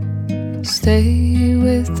 Stay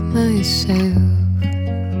with myself.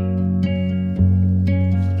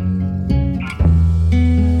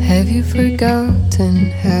 Have you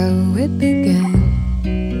forgotten how it began?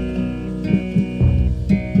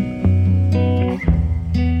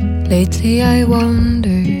 Lately I wonder,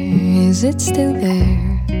 is it still there?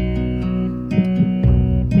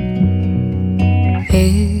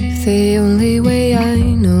 If the only way I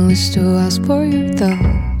know is to ask for your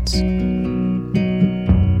thoughts,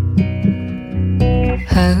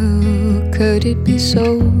 how could it be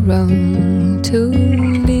so wrong to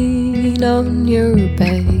lean on your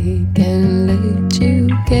back and let you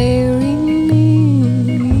carry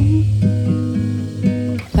me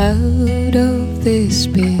out of this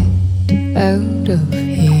pit, out of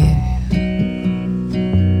here,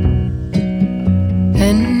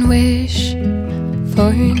 and wish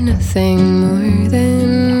for nothing more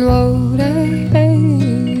than what I have.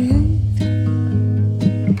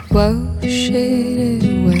 Wash it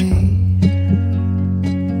away.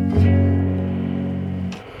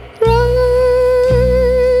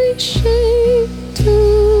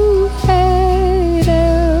 Two halves,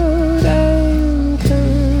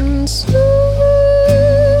 one.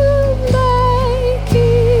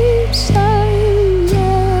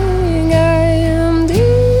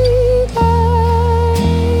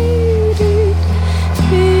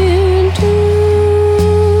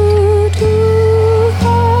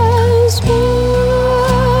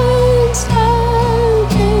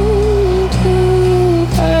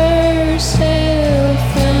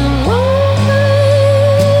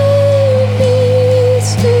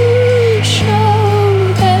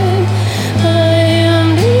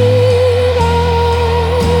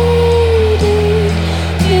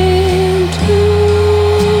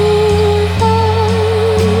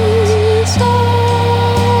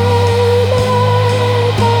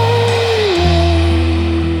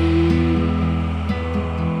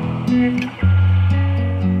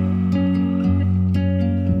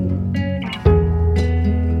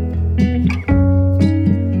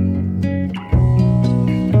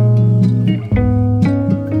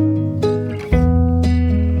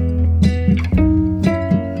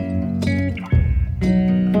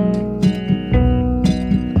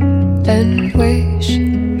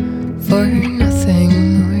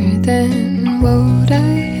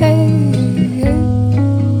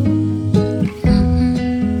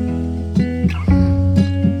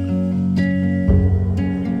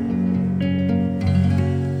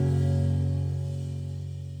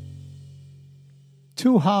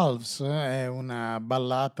 Two Halves è una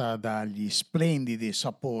ballata dagli splendidi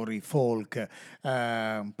sapori folk,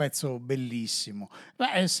 un pezzo bellissimo.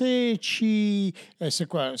 Beh, se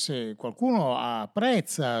qualcuno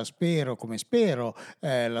apprezza, spero,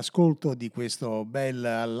 l'ascolto di questo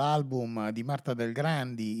bell'album di Marta del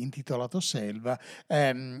Grandi intitolato Selva,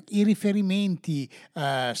 i riferimenti,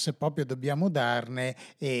 se proprio dobbiamo darne,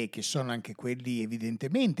 e che sono anche quelli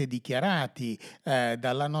evidentemente dichiarati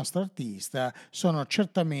dalla nostra artista, sono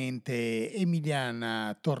certamente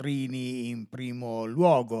Emiliana Torrini in primo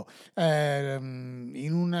luogo. In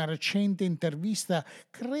una recente intervista,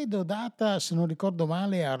 credo data, se non ricordo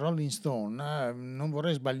male, a Rolling Stone, non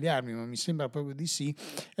vorrei sbagliarmi, ma mi sembra proprio di sì,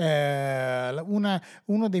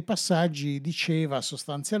 uno dei passaggi diceva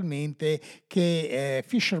sostanzialmente che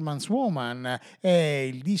Fisherman's Woman è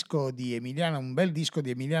il disco di Emiliana, un bel disco di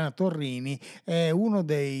Emiliana Torrini, è uno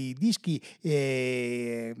dei dischi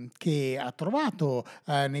che ha trovato,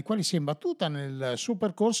 nei quali si è imbattuta nel suo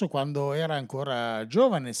percorso quando era ancora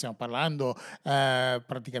giovane. Stiamo parlando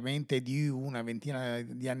praticamente di una ventina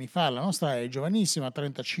di anni fa. La nostra è giovanissima,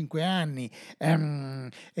 35 anni,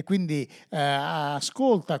 e quindi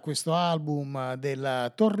ascolta questo album della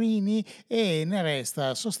Torrini e ne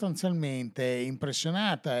resta sostanzialmente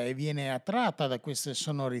impressionata e viene attratta da queste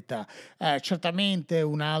sonorità. Certamente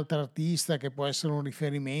un'altra artista che può essere un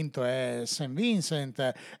riferimento è St.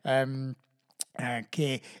 Vincent,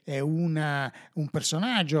 che è un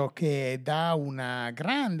personaggio che dà una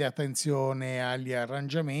grande attenzione agli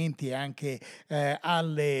arrangiamenti e anche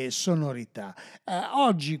alle sonorità.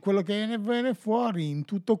 Oggi quello che viene fuori in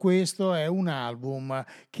tutto questo è un album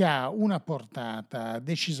che ha una portata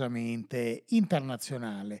decisamente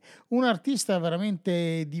internazionale, un artista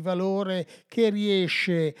veramente di valore che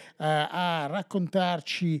riesce a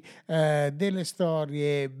raccontarci delle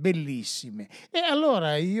storie bellissime. E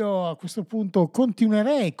allora io a questo punto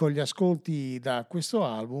continuerei con gli ascolti da questo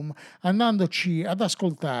album, andandoci ad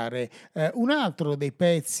ascoltare un altro dei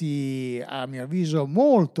pezzi, a mio avviso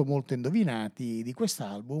molto molto indovinati di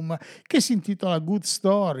quest'album, che si intitola Good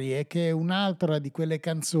Story, e che è un'altra di quelle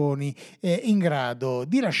canzoni in grado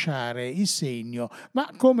di lasciare il segno, ma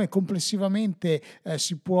come complessivamente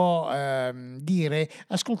si può dire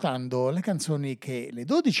ascoltando le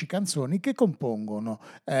 12 canzoni che compongono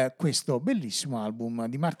questo bellissimo album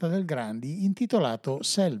di Marta del Grandi intitolato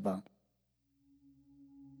Selva.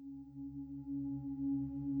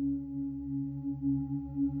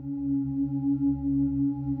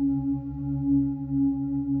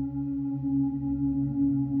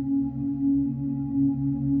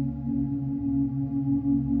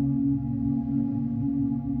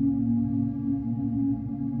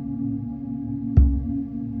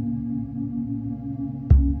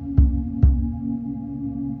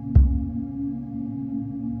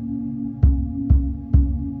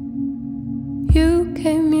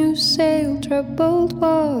 You sailed troubled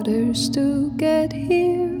waters to get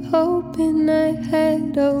here, hoping I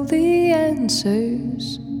had all the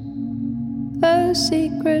answers. A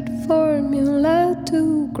secret formula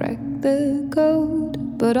to crack the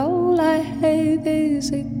code, but all I have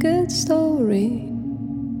is a good story.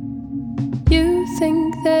 You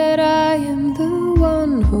think that I am the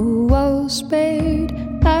one who was spared.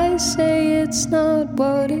 I say it's not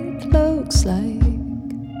what it looks like.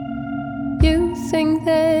 You think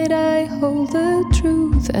that I hold the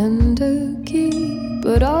truth and the key,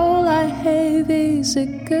 but all I have is a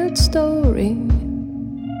good story.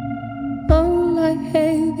 All I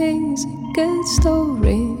have is a good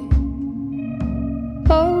story.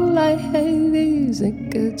 All I have is a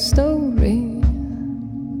good story.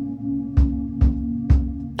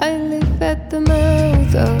 I live at the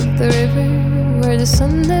mouth of the river, where the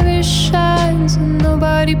sun never shines and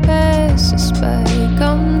nobody passes by,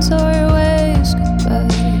 comes or waves goodbye.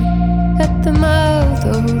 At the mouth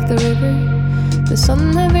of the river, the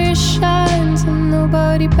sun never shines and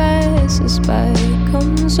nobody passes by,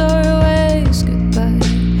 comes or waves goodbye.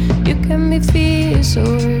 You can be fierce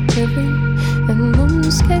or clever, and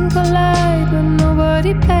moons can collide when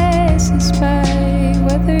nobody passes by.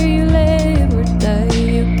 Whether you live or die,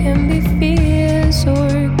 you can be fierce or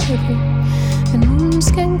clever, and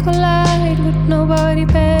moons can collide when nobody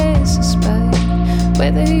passes by.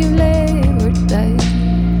 Whether you live or die.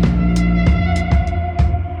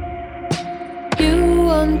 You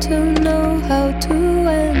want to know how to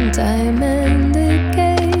end time and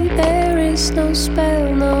decay. There is no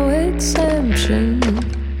spell, no exemption.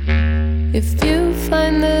 If you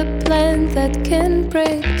find a plant that can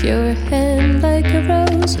break your hand like a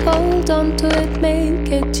rose, hold on to it, make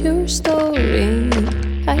it your story.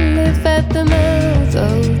 I live at the mouth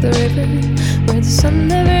of the river, where the sun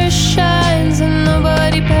never shines and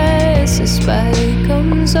nobody passes by,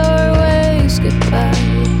 comes our ways goodbye.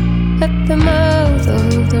 At the mouth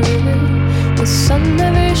of the river, the sun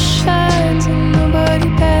never shines and nobody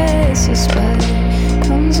passes by,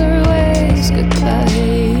 comes our ways goodbye.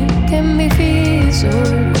 You can be fierce or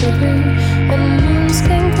river, and moons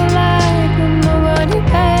can collide when nobody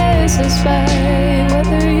passes by.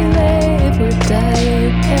 Whether you live or die, you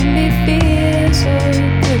can be fierce or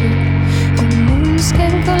river, and moons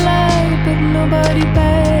can collide but nobody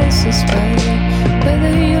passes by.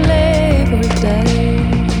 Whether you live or die.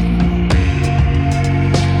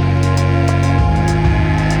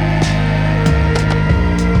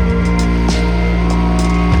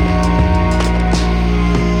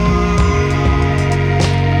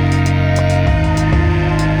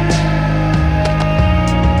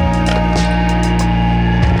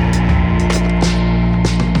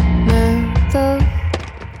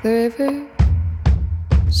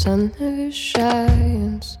 Sun never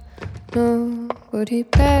shines, nobody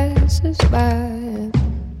passes by.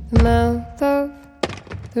 At the mouth of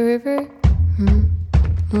the river,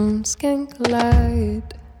 moons can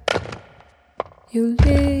collide. You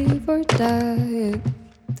live or die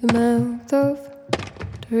at the mouth of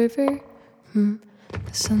the river. The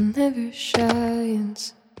sun never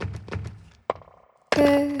shines,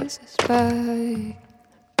 passes by,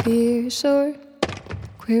 pierce or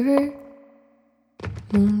quiver.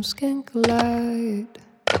 Moons can collide,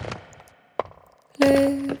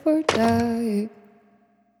 live or die.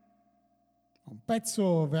 Un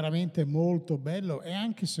pezzo veramente molto bello e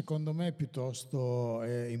anche secondo me piuttosto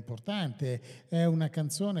importante. È una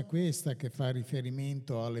canzone questa che fa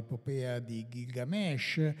riferimento all'epopea di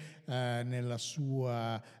Gilgamesh nella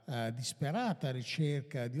sua disperata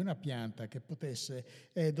ricerca di una pianta che potesse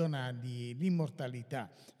donargli l'immortalità,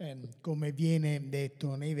 come viene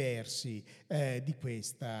detto nei versi di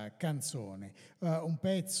questa canzone. Un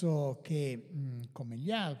pezzo che, come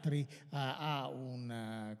gli altri,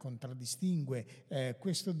 contraddistingue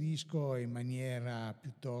questo disco in maniera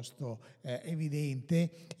piuttosto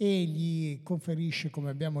evidente e gli conferisce, come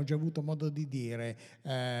abbiamo già avuto modo di dire,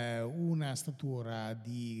 una statura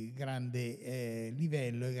di grande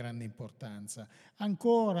livello e grande importanza.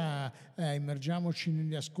 Ancora immergiamoci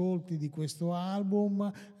negli ascolti di questo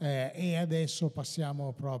album e adesso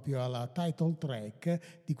passiamo proprio alla title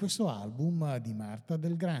track di questo album di Marta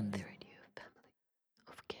del Grandi.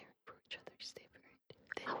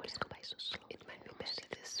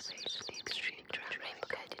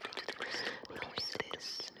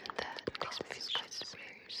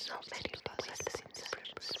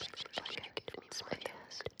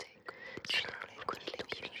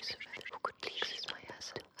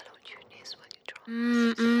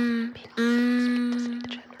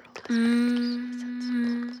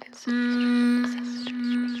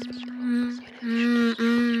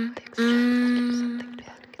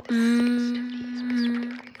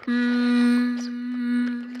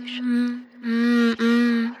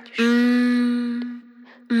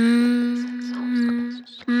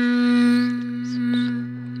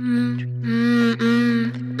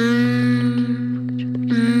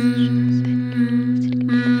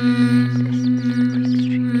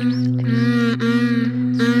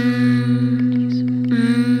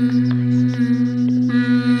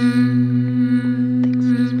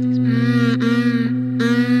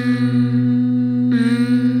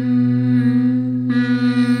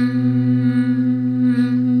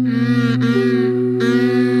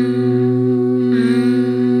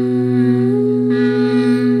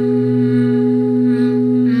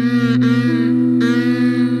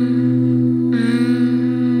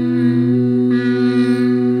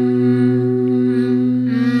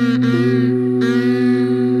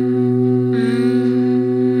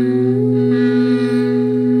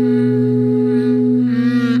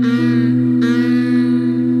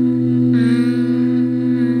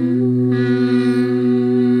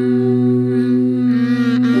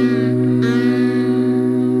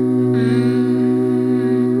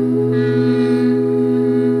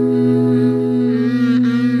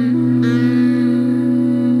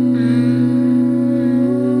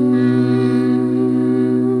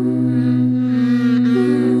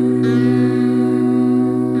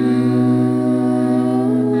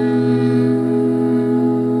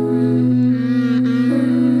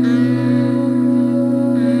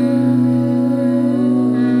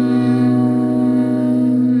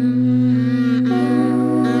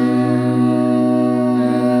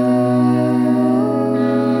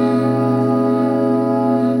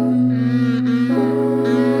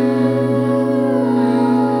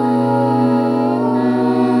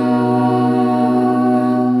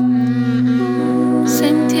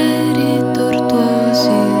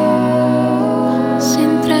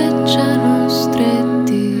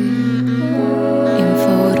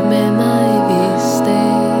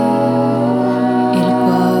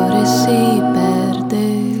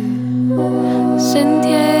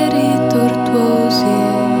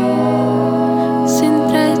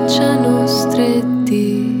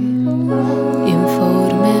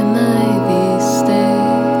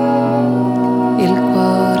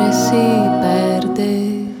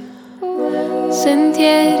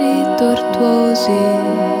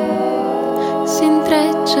 si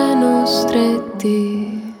intrecciano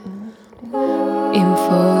stretti in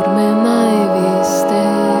forme mai viste,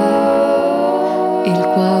 il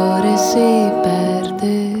cuore si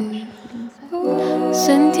perde,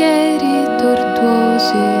 sentieri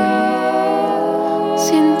tortuosi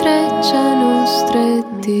si intrecciano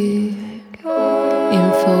stretti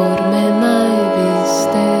in forme mai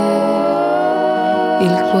viste,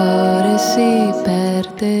 il cuore si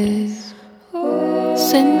perde,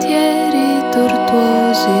 sentieri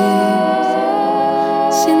tortuosi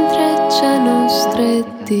si intrecciano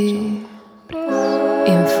stretti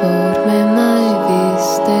in forme mai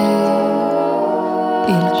viste,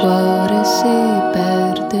 il cuore si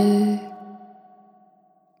perde.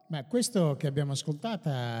 Ma questo che abbiamo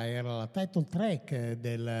ascoltata era la title track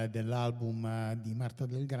dell'album di Marta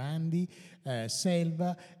del Grandi,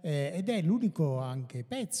 Selva, ed è l'unico anche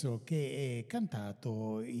pezzo che è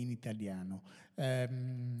cantato in italiano.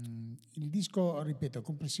 Il disco, ripeto,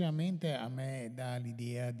 complessivamente a me dà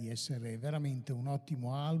l'idea di essere veramente un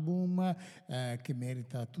ottimo album che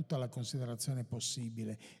merita tutta la considerazione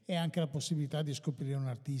possibile e anche la possibilità di scoprire un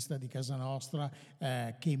artista di casa nostra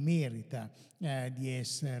che merita di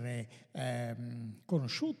essere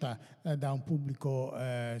conosciuta da un pubblico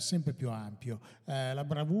sempre più ampio. La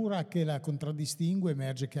bravura che la contraddistingue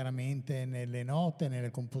emerge chiaramente nelle note, nelle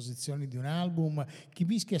composizioni di un album che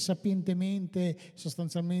mischia sapientemente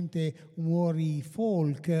sostanzialmente umori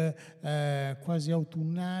folk quasi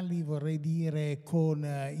autunnali, vorrei dire, con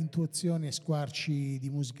intuizioni e squarci di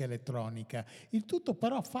musica elettronica. Il tutto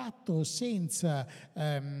però fatto senza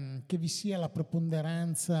che vi sia la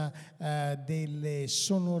preponderanza delle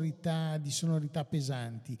sonorità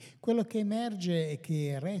pesanti. Quello che emerge e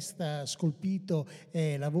che resta scolpito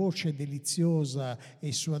è la voce deliziosa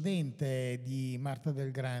e suadente di Marta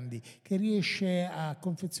del Grandi, che riesce a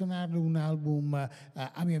confezionarle un album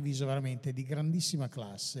a mio avviso veramente di grandissima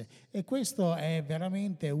classe, e questo è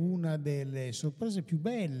veramente una delle sorprese più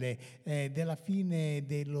belle della fine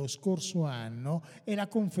dello scorso anno e la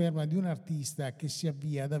conferma di un artista che si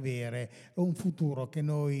avvia ad avere un futuro che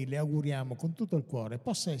noi le auguriamo con tutto il cuore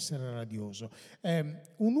possa essere radioso.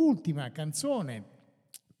 Un'ultima canzone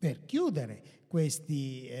per chiudere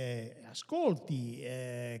questi ascolti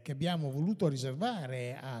che abbiamo voluto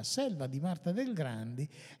riservare a Selva di Marta del Grandi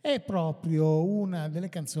è proprio una delle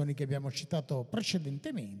canzoni che abbiamo citato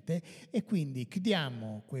precedentemente, e quindi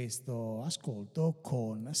chiudiamo questo ascolto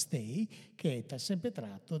con Stay, che è sempre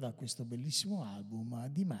tratto da questo bellissimo album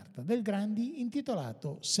di Marta del Grandi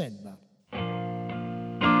intitolato Selva.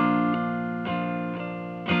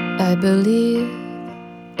 I believe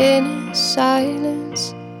in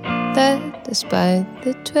silence, that despite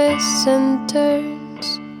the twists and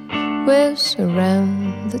turns, we'll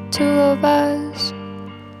surround the two of us,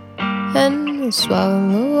 and we'll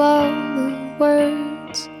swallow all the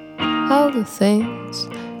words, all the things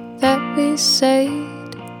that we said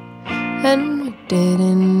and we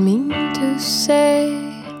didn't mean to say,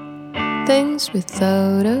 things we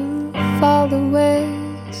thought of all the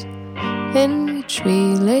ways in which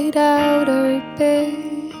we laid out our bed.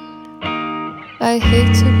 I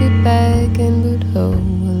hate to be begging, but oh,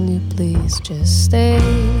 will you please just stay?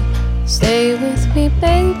 Stay with me,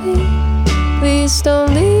 baby. Please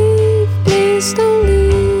don't leave, please don't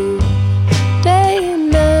leave. Day and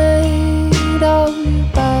night, all your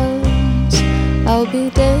bounds, I'll be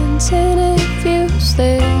dancing if you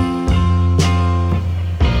stay.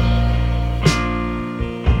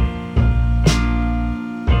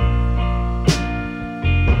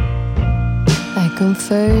 I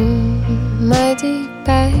confirm my deep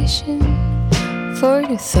passion for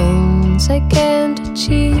the things I can't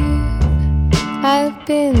achieve. I've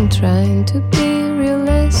been trying to be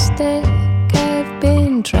realistic, I've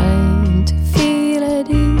been trying to feel at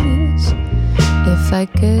ease. If I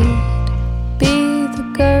could be the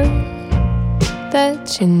girl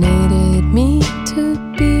that you needed me to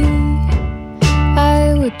be,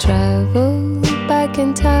 I would travel back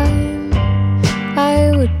in time,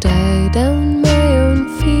 I would die down my own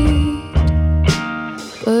feet.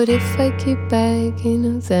 But if I keep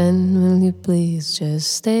begging, then will you please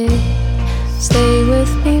just stay? Stay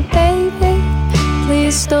with me, baby.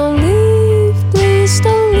 Please don't leave, please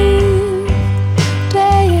don't leave.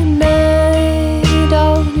 Day and night,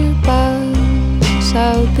 all your bounds,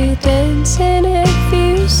 I'll be dancing if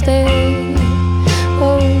you stay.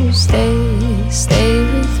 Oh, stay, stay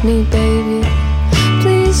with me, baby.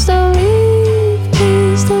 Please don't leave,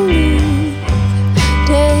 please don't leave.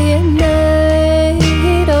 Day and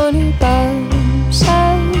night, on your bounds,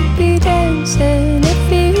 I'll be dancing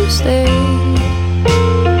if you stay.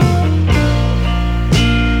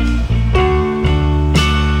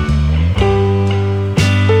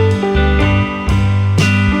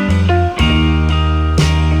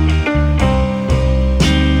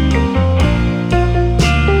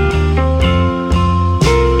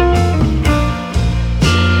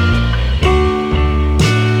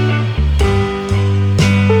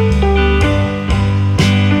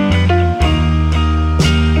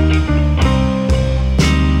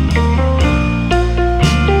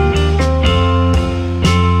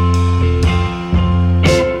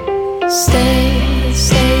 Stay,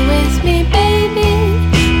 stay with me, baby.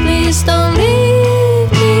 Please don't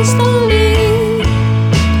leave, please don't leave.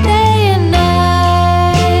 Day and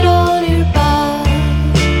night on your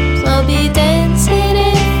bars, I'll be dancing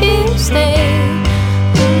if you stay.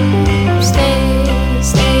 Stay,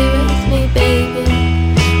 stay with me, baby.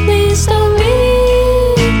 Please don't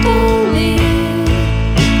leave, don't leave.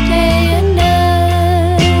 Day and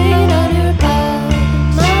night on your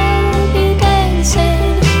bars, I'll be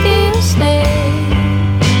dancing if you stay.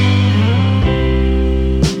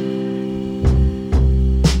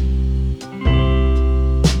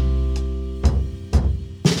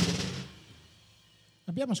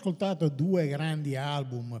 Abbiamo ascoltato due grandi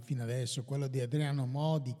album fino adesso, quello di Adriano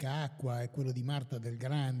Modica, Acqua, e quello di Marta del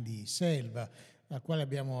Grandi, Selva, dal quale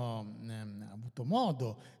abbiamo avuto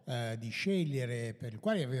modo di scegliere, per il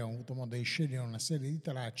quale avevamo avuto modo di scegliere una serie di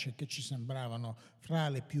tracce che ci sembravano fra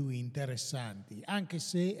le più interessanti, anche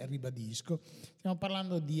se, ribadisco, stiamo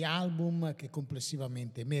parlando di album che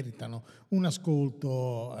complessivamente meritano un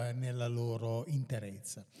ascolto nella loro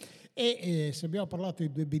interezza. E se abbiamo parlato di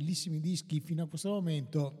due bellissimi dischi fino a questo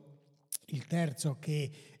momento, il terzo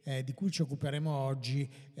di cui ci occuperemo oggi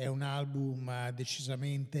è un album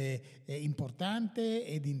decisamente importante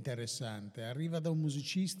ed interessante. Arriva da un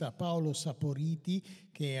musicista, Paolo Saporiti,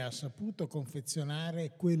 che ha saputo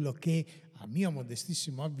confezionare quello che, a mio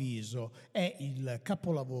modestissimo avviso, è il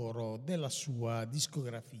capolavoro della sua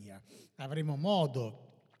discografia. Avremo modo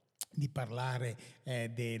di parlare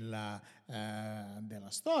della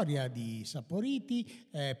storia di Saporiti,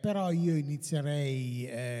 però io inizierei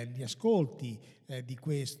gli ascolti di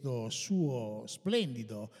questo suo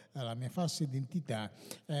splendido La mia falsa identità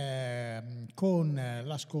con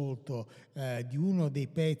l'ascolto di uno dei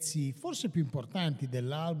pezzi forse più importanti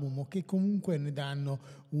dell'album, o che comunque ne danno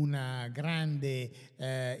una grande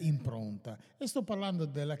impronta, e sto parlando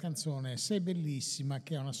della canzone Sei bellissima,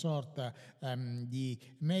 che è una sorta di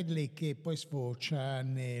medley che poi sfocia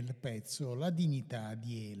nel pezzo La dignità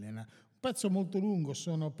di Elena. Un pezzo molto lungo,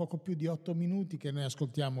 sono poco più di 8 minuti, che noi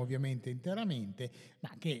ascoltiamo ovviamente interamente,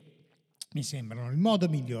 ma che mi sembrano il modo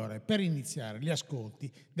migliore per iniziare gli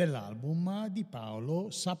ascolti dell'album di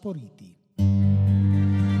Paolo Saporiti.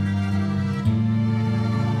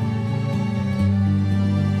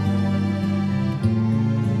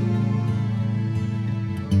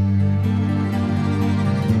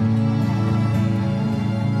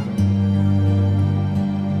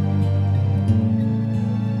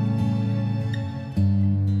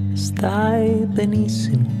 Stai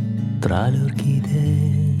benissimo tra le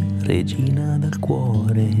orchidee, regina dal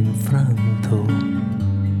cuore infranto.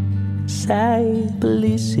 Sei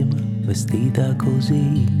bellissima, vestita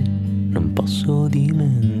così, non posso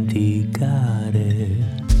dimenticare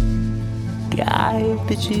che hai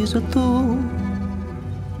deciso tu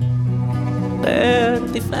per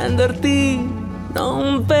difenderti.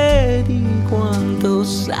 Non vedi quanto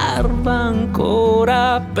serva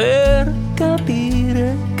ancora per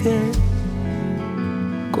capire che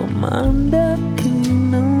comanda chi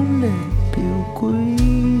non è più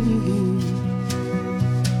qui.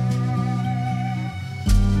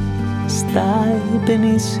 Stai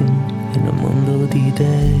benissimo in un mondo di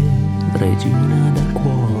te, regina dal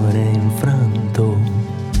cuore infranto.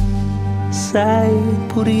 Sei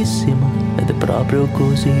purissima ed è proprio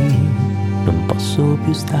così, non posso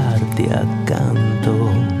più starti accanto.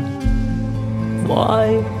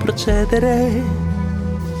 Vuoi procedere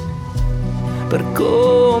per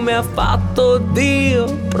come ha fatto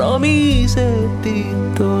Dio? Promise di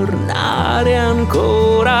tornare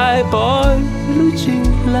ancora e poi lui ci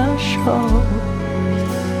lasciò.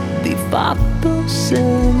 Di fatto se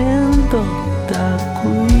ne andò da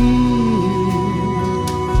qui.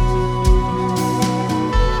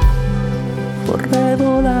 Vorrei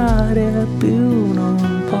volare più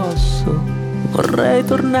non posso, vorrei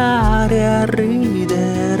tornare a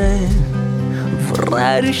ridere,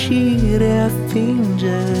 vorrei riuscire a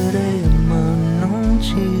fingere, ma non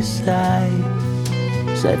ci sei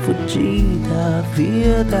fuggita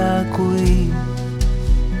via da qui.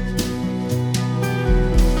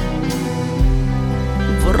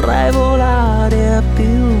 Vorrei volare più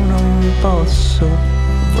non posso,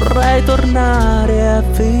 vorrei tornare a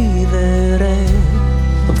vivere,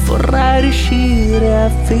 vorrei riuscire a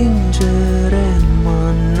fingere,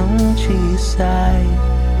 ma non ci sei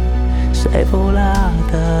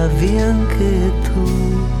volata via anche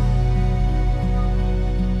tu.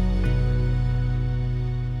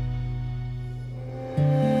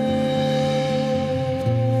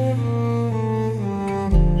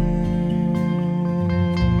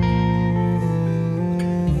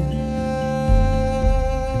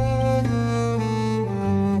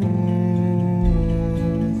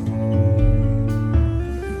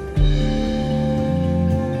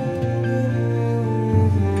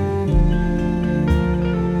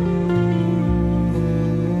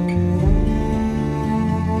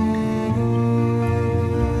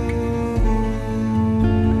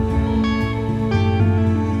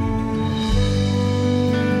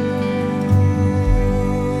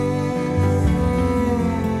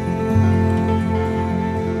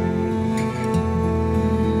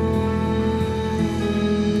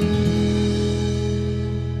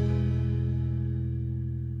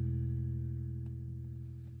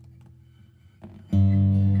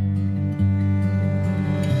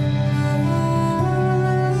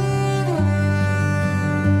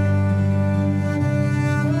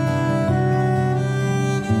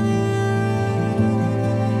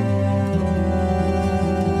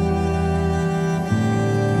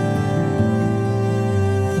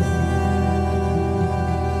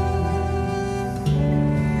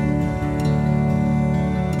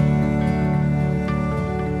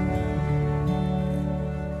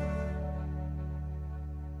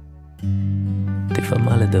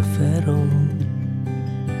 davvero?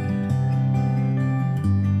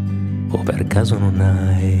 O per caso non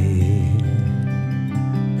hai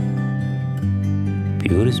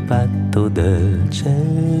più rispetto del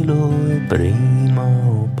cielo e prima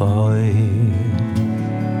o poi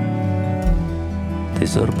ti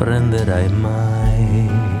sorprenderai mai,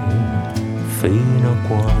 fino a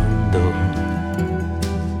quando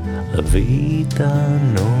la vita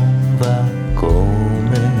non va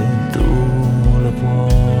come tu la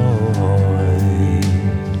vuoi.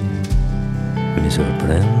 Mi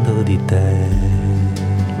sorprendo di te,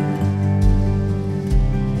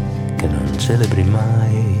 che non celebri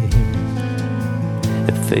mai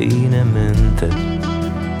e finemente,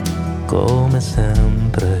 come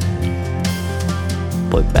sempre,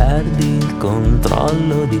 poi perdi il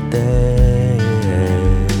controllo di te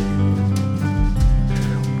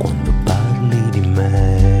quando parli di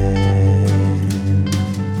me.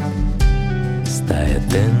 Stai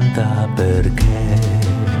attenta perché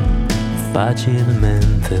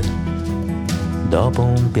facilmente dopo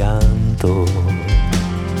un pianto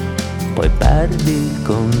poi perdi il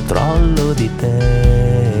controllo di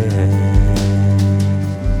te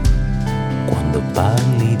quando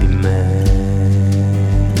parli di me.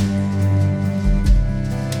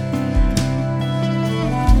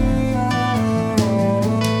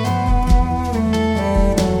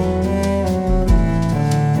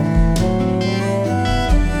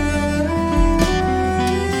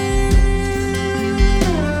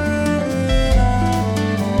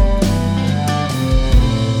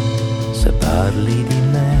 Parli di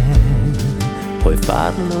me, puoi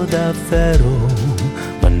farlo davvero,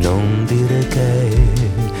 ma non dire che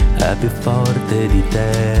è più forte di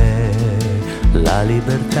te. La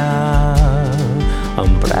libertà ha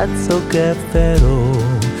un prezzo che è vero,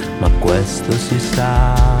 ma questo si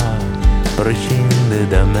sa, prescinde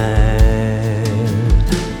da me.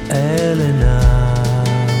 Elena,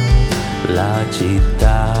 la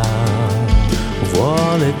città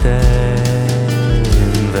vuole te.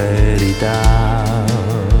 Verità,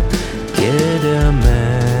 chiede a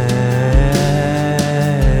me.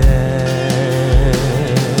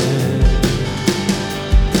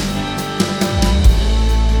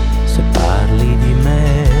 Se parli di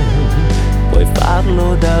me, puoi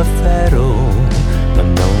farlo davvero, ma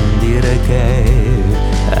non dire che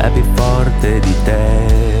è più forte di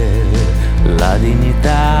te. La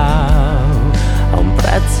dignità ha un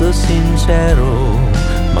prezzo sincero,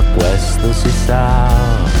 ma questo si sa,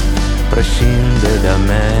 prescinde da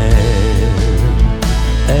me.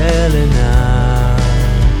 Elena,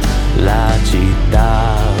 la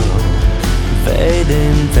città vede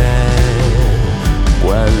in te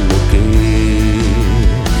quello che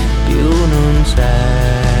più non c'è.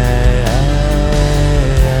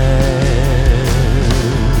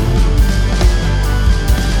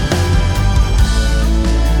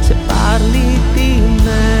 Se parli di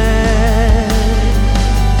me,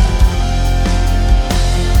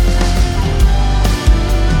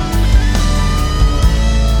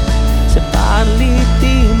 parli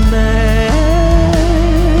di me.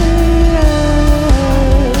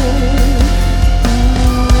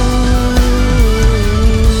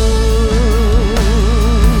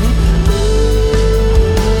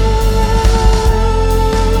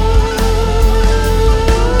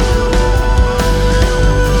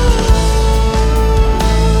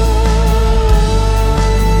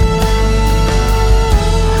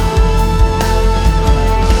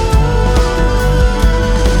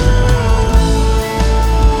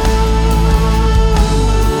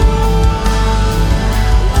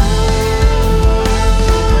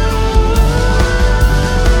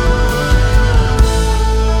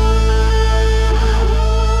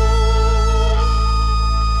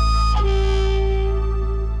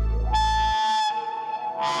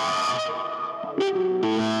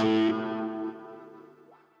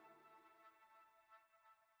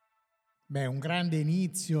 Beh, un grande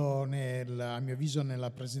inizio a mio avviso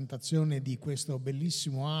nella presentazione di questo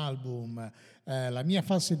bellissimo album, La mia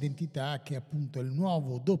falsa identità, che è appunto il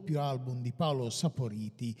nuovo doppio album di Paolo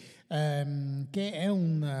Saporiti, che è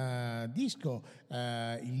un disco,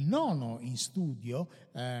 il nono in studio,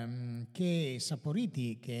 che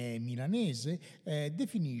Saporiti, che è milanese,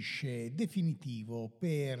 definisce definitivo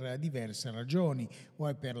per diverse ragioni, o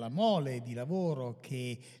è per la mole di lavoro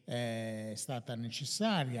che è stata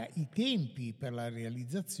necessaria, i tempi per la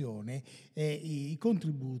realizzazione e i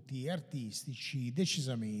contributi artistici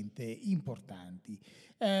decisamente importanti.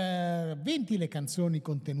 20 le canzoni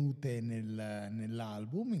contenute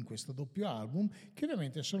nell'album, in questo doppio album, che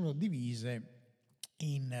ovviamente sono divise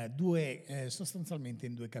sostanzialmente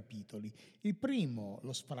in due capitoli. Il primo,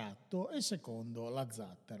 lo sfratto, e il secondo, la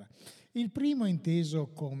zattera. Il primo è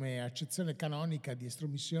inteso come accezione canonica di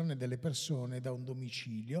estromissione delle persone da un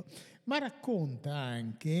domicilio, ma racconta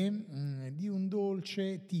anche di un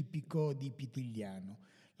dolce tipico di Pitigliano.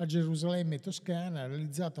 La Gerusalemme toscana,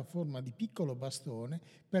 realizzata a forma di piccolo bastone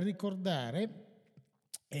per ricordare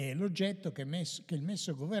l'oggetto che il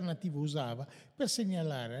messo governativo usava per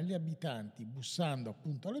segnalare agli abitanti, bussando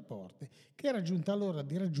appunto alle porte, che era giunta l'ora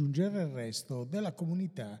di raggiungere il resto della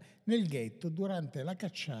comunità nel ghetto durante la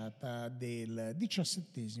cacciata del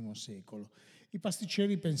XVII secolo. I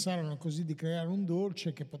pasticceri pensarono così di creare un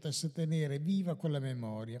dolce che potesse tenere viva quella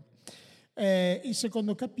memoria. Il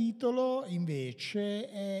secondo capitolo invece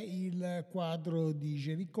è il quadro di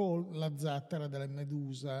Géricault, La zattera della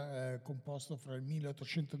Medusa, composto fra il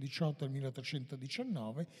 1818 e il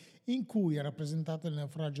 1819, in cui è rappresentato il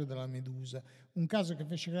naufragio della Medusa, un caso che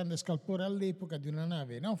fece grande scalpore all'epoca di una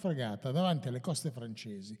nave naufragata davanti alle coste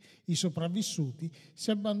francesi. I sopravvissuti si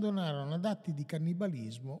abbandonarono ad atti di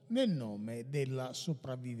cannibalismo nel nome della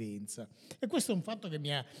sopravvivenza. E questo è un fatto che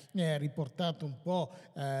mi ha riportato un po'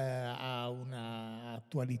 a una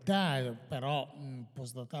attualità, però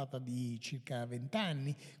postdatata di circa 20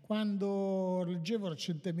 anni, quando leggevo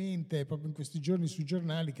recentemente, proprio in questi giorni sui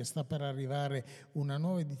giornali, che sta per arrivare una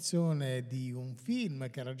nuova edizione di un film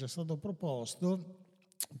che era già stato proposto,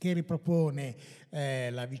 che ripropone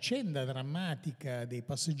la vicenda drammatica dei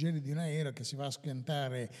passeggeri di un aereo che si va a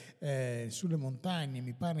schiantare sulle montagne,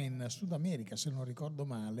 mi pare in Sud America se non ricordo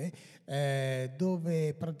male,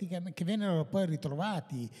 dove praticamente che vennero poi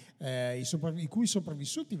ritrovati, i cui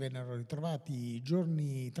sopravvissuti vennero ritrovati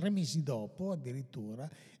 3 mesi dopo addirittura,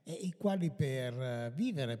 e i quali per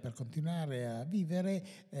continuare a vivere,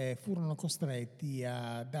 furono costretti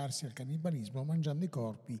a darsi al cannibalismo mangiando i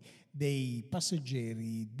corpi dei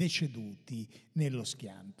passeggeri deceduti nello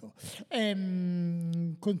schianto.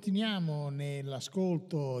 Continuiamo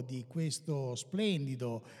nell'ascolto di questo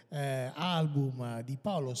splendido album di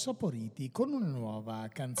Paolo Saporiti con una nuova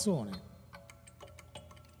canzone.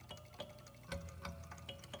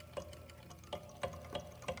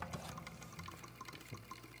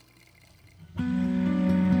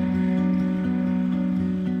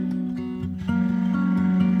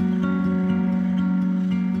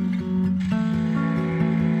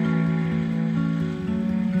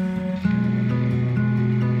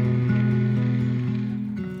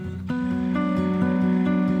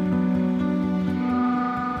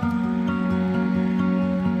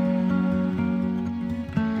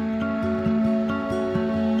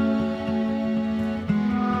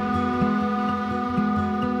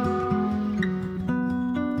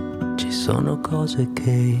 Sono cose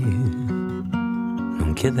che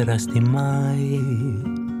non chiederesti mai,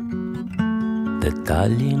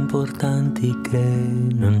 dettagli importanti che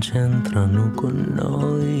non c'entrano con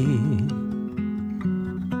noi.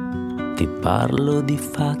 Ti parlo di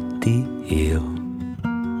fatti io,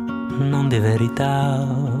 non di verità,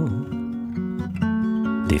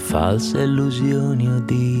 di false illusioni o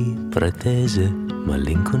di pretese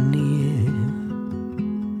malinconie.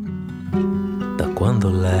 Da quando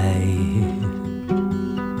lei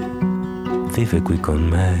vive qui con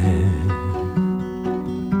me,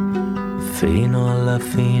 fino alla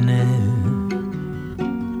fine,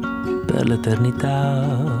 per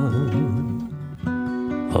l'eternità,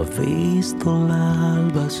 ho visto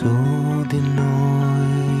l'alba su di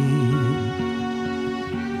noi,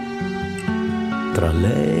 tra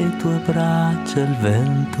le tue braccia il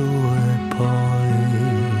vento e poi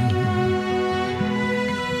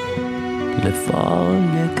le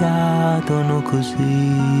foglie cadono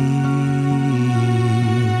così,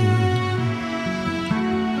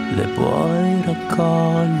 le puoi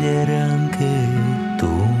raccogliere anche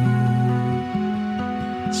tu,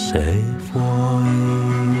 se vuoi.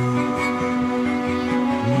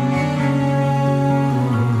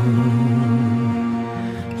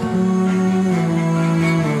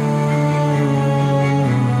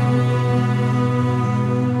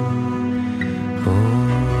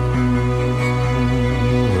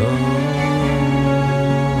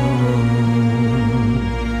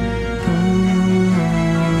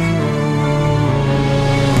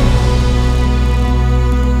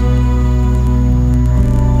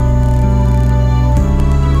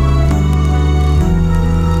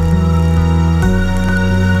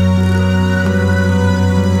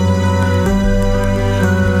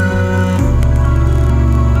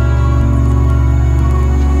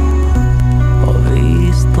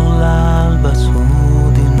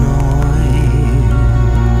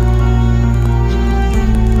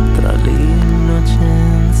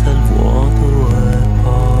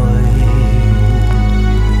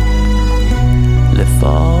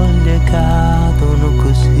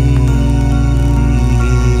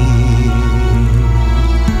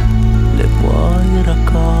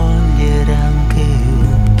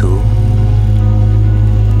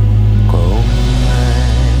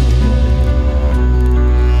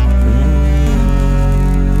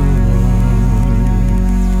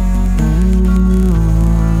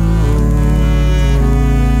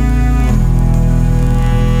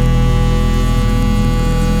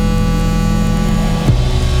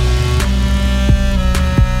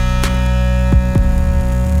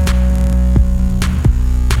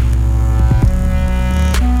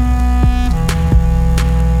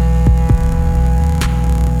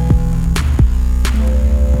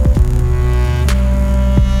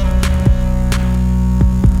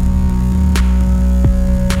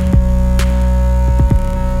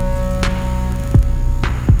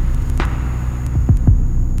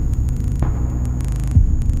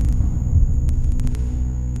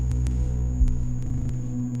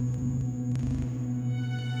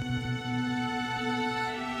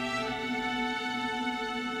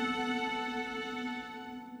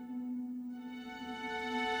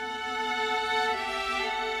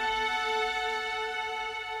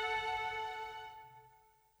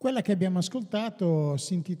 Quella che abbiamo ascoltato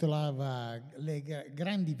si intitolava Le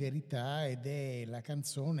grandi verità ed è la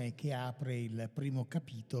canzone che apre il primo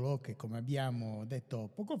capitolo che, come abbiamo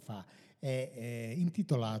detto poco fa, è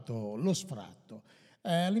intitolato Lo sfratto.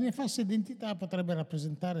 Le mie false identità potrebbe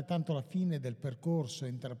rappresentare tanto la fine del percorso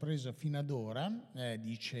intrapreso fino ad ora,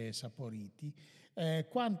 dice Saporiti,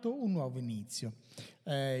 quanto un nuovo inizio.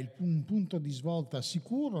 Un punto di svolta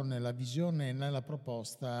sicuro nella visione e nella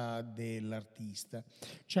proposta dell'artista.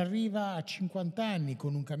 Ci arriva a 50 anni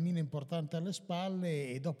con un cammino importante alle spalle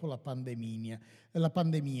e dopo la pandemia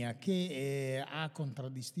che ha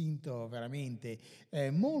contraddistinto veramente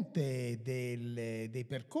molte dei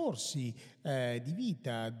percorsi di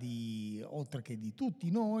vita oltre che di tutti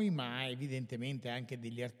noi, ma evidentemente anche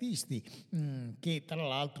degli artisti che tra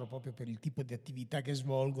l'altro proprio per il tipo di attività che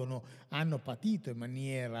svolgono hanno patito in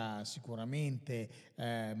maniera sicuramente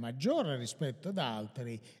maggiore rispetto ad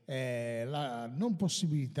altri la non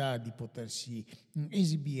possibilità di potersi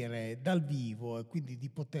esibire dal vivo e quindi di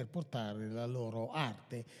poter portare la loro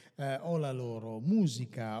arte o la loro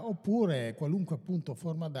musica oppure qualunque appunto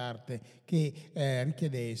forma d'arte che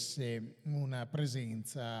richiedesse una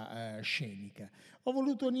presenza scenica. Ho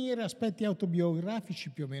voluto unire aspetti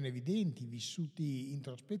autobiografici più o meno evidenti, vissuti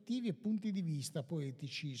introspettivi e punti di vista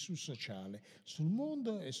poetici sul sociale, sul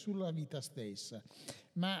mondo e sulla vita stessa.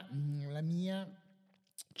 Ma la mia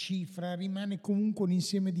cifra rimane comunque un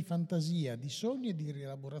insieme di fantasia, di sogni e di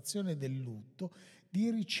rielaborazione del lutto,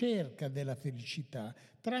 di ricerca della felicità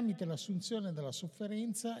tramite l'assunzione della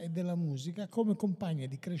sofferenza e della musica come compagna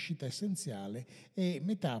di crescita essenziale e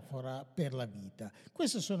metafora per la vita.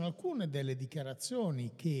 Queste sono alcune delle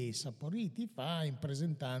dichiarazioni che Saporiti fa in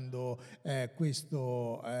presentando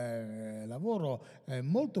questo lavoro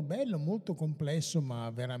molto bello, molto complesso, ma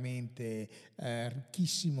veramente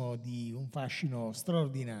ricchissimo di un fascino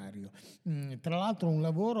straordinario. Tra l'altro un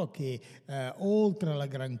lavoro che oltre alla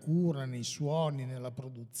gran cura nei suoni, nella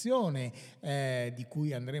produzione di cui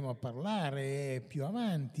andremo a parlare più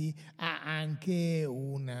avanti, ha anche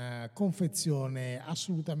una confezione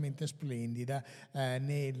assolutamente splendida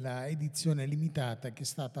nella edizione limitata che è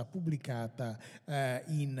stata pubblicata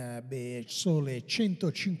in sole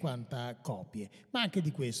 150 copie. Ma anche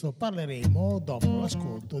di questo parleremo dopo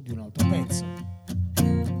l'ascolto di un altro pezzo.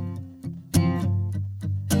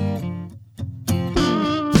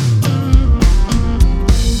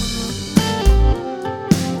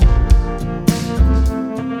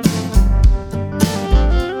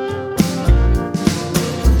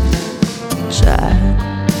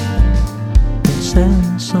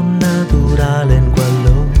 Senso naturale in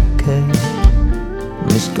quello che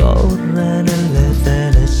mi scorre nelle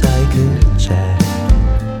vene, sai che c'è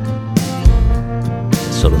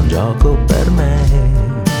solo un gioco per me.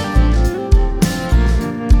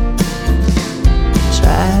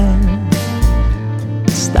 C'è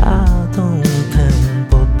stato un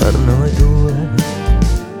tempo per noi due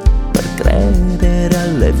per credere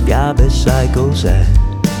alle fiabe, sai cos'è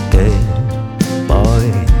che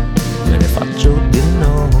poi me ne faccio di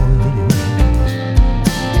noi.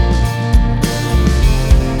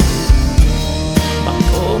 Ma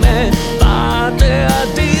come fate a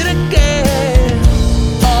dire che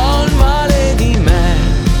ho il male di me,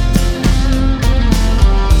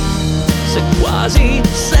 se quasi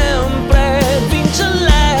sempre vince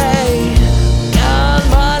lei che ha il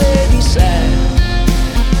male di sé?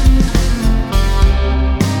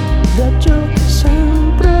 Viaggio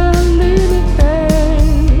sempre al limite,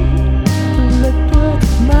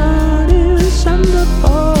 sangue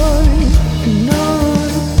poi noi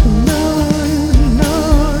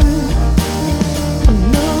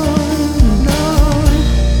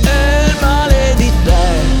e il male di te.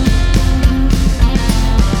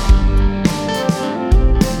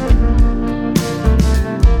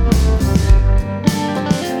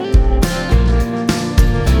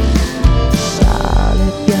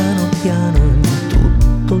 Sale piano piano in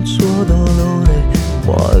tutto il suo dolore,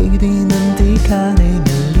 puoi dimenticare i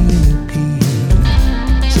miei limiti.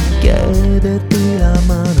 Chiederti la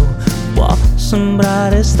mano può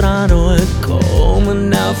sembrare strano, è come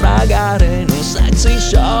naufragare in un sexy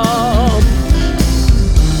shop.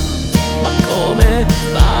 Ma come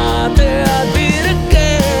fate a dire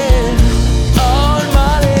che ho il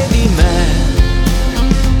male di me,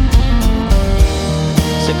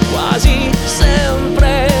 se quasi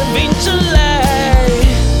sempre vince lei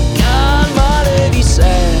che ha il male di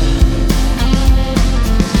sé?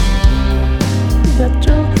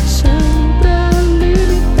 Viaggio sempre al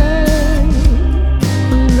limite,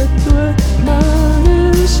 le tue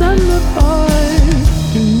mani sanno poi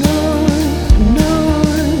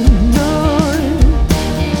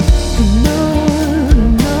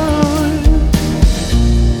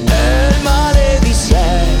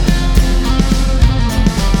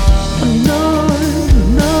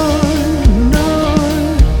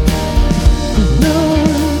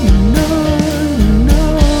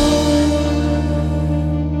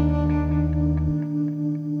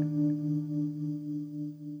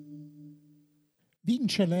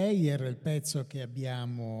Vince lei era il pezzo che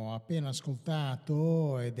abbiamo appena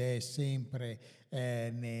ascoltato ed è sempre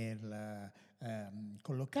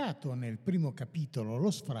collocato nel primo capitolo,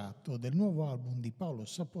 Lo sfratto, del nuovo album di Paolo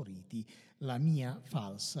Saporiti, La mia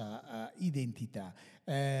falsa identità.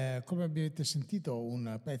 Come avete sentito,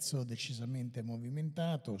 un pezzo decisamente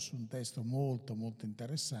movimentato su un testo molto molto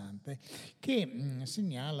interessante che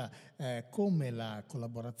segnala come la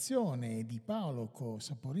collaborazione di Paolo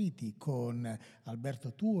Saporiti con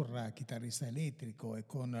Alberto Turra, chitarrista elettrico, e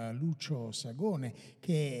con Lucio Sagone,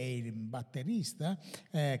 che è il batterista,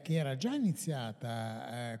 che era già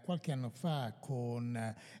iniziata qualche anno fa con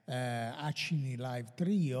Acini Live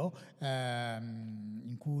Trio,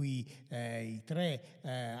 in cui i tre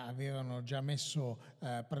avevano già messo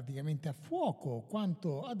praticamente a fuoco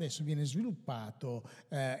quanto adesso viene sviluppato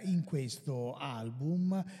in questo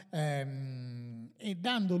album, e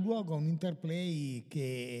dando luogo a un interplay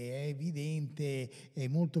che è evidente, è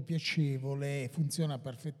molto piacevole, funziona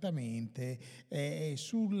perfettente,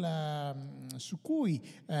 su cui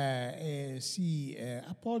si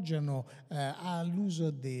appoggiano all'uso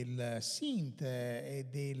del synth e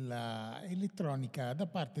della elettronica da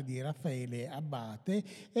parte di Raffaele Abbate,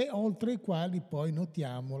 e oltre ai quali poi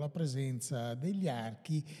notiamo la presenza degli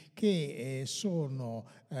archi che sono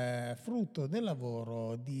frutto del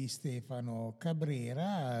lavoro di Stefano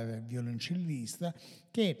Cabrera, violoncellista,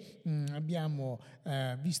 che abbiamo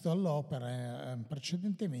visto all'opera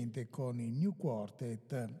precedentemente con il New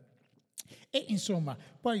Quartet. E insomma,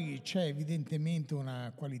 poi c'è evidentemente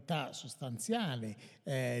una qualità sostanziale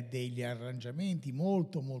degli arrangiamenti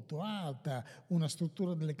molto molto alta, una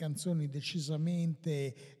struttura delle canzoni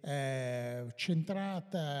decisamente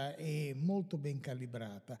centrata e molto ben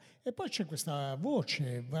calibrata. E poi c'è questa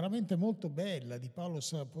voce veramente molto bella di Paolo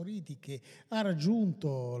Saporiti, che ha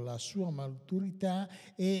raggiunto la sua maturità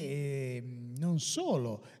e non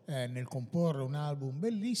solo nel comporre un album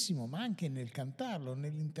bellissimo, ma anche nel cantarlo,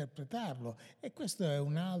 nell'interpretarlo. E questo è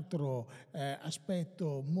un altro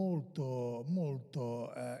aspetto molto molto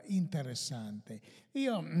interessante.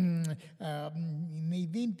 Io nelle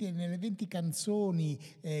 20 canzoni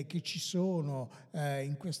che ci sono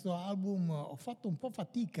in questo album ho fatto un po'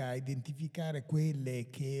 fatica a identificare quelle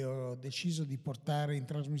che ho deciso di portare in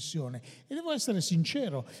trasmissione, e devo essere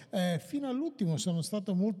sincero, fino all'ultimo sono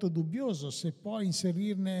stato molto dubbioso se poi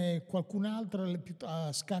inserirne qualcun'altra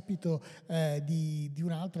a scapito di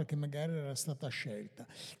un'altra che magari era stata scelta.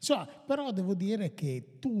 Insomma, però devo dire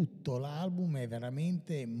che tutto l'album è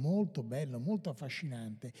veramente molto bello, molto affascinante.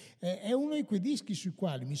 È uno di quei dischi sui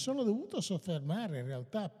quali mi sono dovuto soffermare in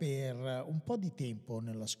realtà per un po' di tempo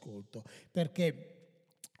nell'ascolto, perché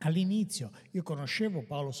all'inizio io conoscevo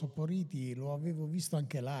Paolo Saporiti, lo avevo visto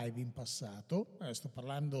anche live in passato, sto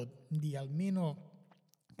parlando di almeno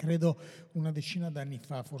credo una decina d'anni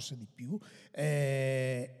fa, forse di più,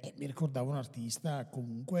 e mi ricordavo un artista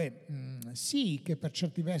comunque sì, che per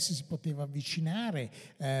certi versi si poteva avvicinare,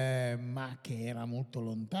 ma che era molto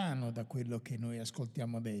lontano da quello che noi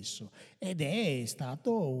ascoltiamo adesso, ed è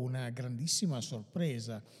stato una grandissima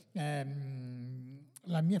sorpresa.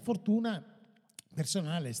 La mia fortuna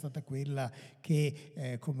personale è stata quella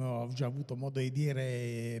che, come ho già avuto modo di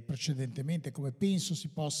dire precedentemente, come penso si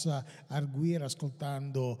possa arguire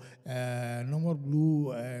ascoltando No More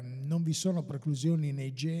Blue, non vi sono preclusioni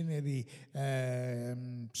nei generi,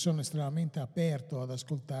 sono estremamente aperto ad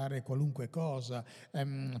ascoltare qualunque cosa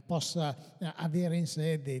possa avere in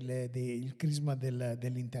sé il crisma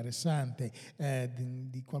dell'interessante,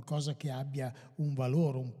 di qualcosa che abbia un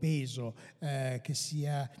valore, un peso, che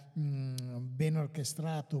sia ben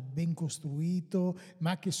orchestrato, ben costruito,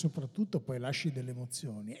 ma che soprattutto poi lasci delle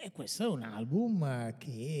emozioni. E questo è un album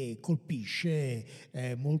che colpisce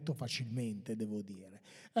molto facilmente, devo dire.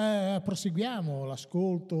 Proseguiamo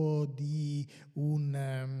l'ascolto di un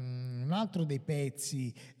altro dei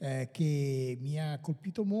pezzi che mi ha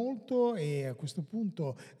colpito molto, e a questo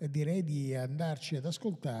punto direi di andarci ad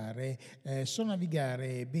ascoltare So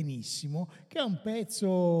navigare benissimo, che è un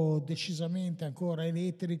pezzo decisamente ancora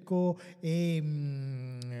elettrico e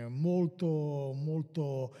molto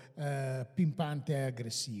molto pimpante e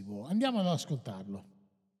aggressivo. Andiamo ad ascoltarlo.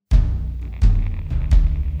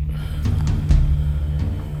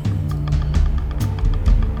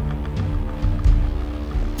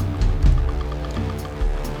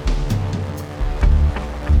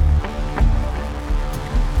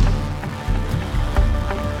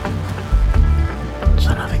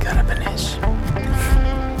 So navigare benissimo.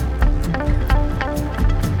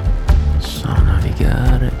 So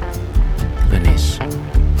navigare benissimo.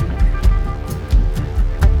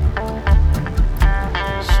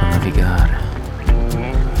 So navigare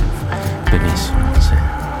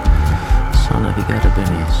navigare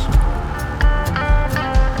benissimo.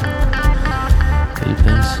 Il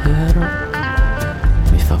pensiero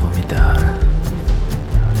mi fa vomitare.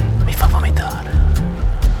 Mi fa vomitare.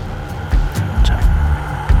 Già.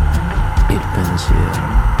 Il pensiero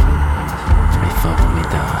mi fa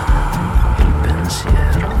vomitare. Il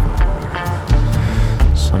pensiero.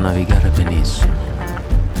 So navigare benissimo.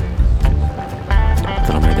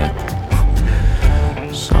 Te l'ho mai detto.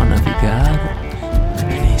 So navigare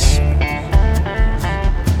benissimo.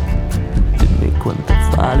 Dimmi quanto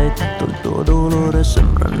vale tutto il tuo dolore.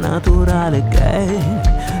 Sembra naturale che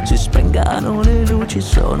si spengano le luci.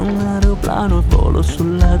 Sono un aeroplano e volo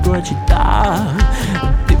sulla tua città.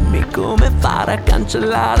 Dimmi come fare a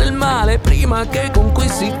cancellare il male prima che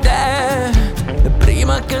conquisti te.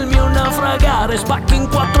 Prima che il mio naufragare spacchi in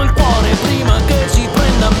quattro il cuore. Prima che si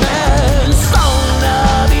prenda a me. So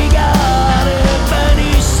navigare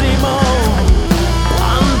benissimo.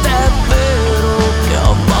 Quant'è vero che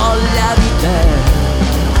ho voglia di te.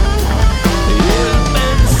 Il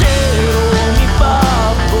pensiero mi fa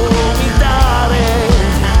vomitare.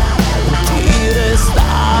 Di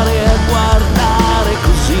restare a guardare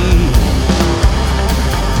così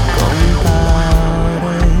compare.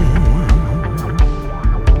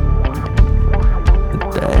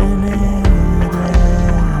 Tenere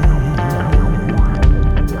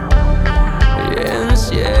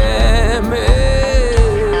insieme le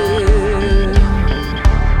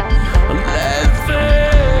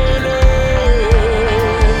vele.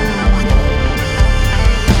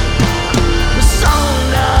 So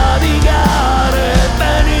navigare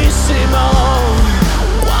benissimo.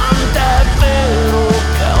 Quant'è vero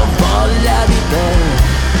che ho voglia di te.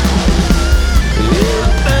 Il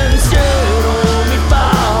pensiero mi fa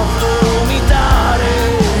vomitare.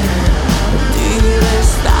 Di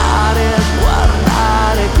restare a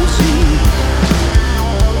guardare così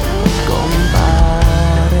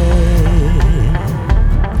compare.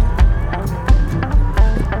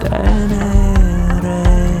 Tenere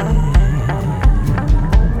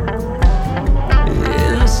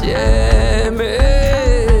insieme le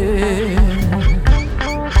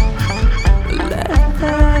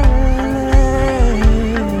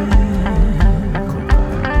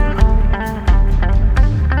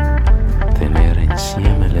tenere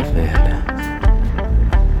insieme le vele.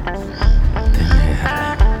 Tenere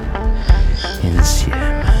insieme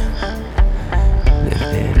le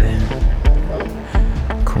vele.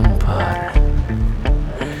 Compare.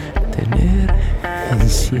 Tenere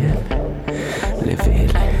insieme le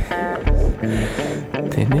vele.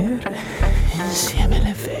 Tenere insieme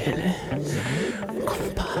le vele.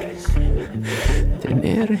 Compare.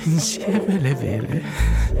 Tenere insieme le vele.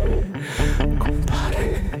 Compare.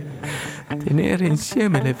 Tenere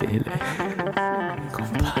insieme le vele.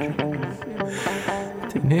 Compare.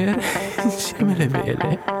 Tenere insieme le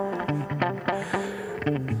vele.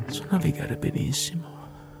 So navigare benissimo.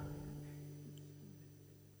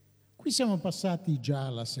 Qui siamo passati già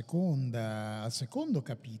al secondo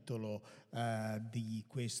capitolo di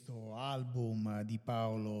questo album di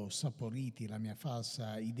Paolo Saporiti, La mia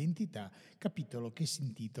falsa identità, capitolo che si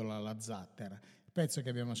intitola La zattera. Il pezzo che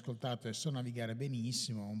abbiamo ascoltato è So navigare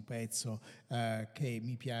benissimo, un pezzo che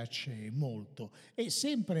mi piace molto. E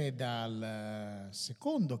sempre dal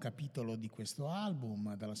secondo capitolo di questo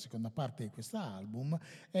album, dalla seconda parte di questo album,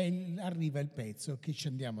 arriva il pezzo che ci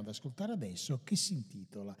andiamo ad ascoltare adesso, che si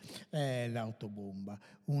intitola L'autobomba.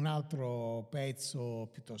 Un altro pezzo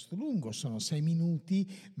piuttosto lungo, sono 6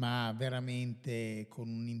 minuti, ma veramente con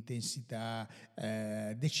un'intensità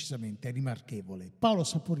decisamente rimarchevole. Paolo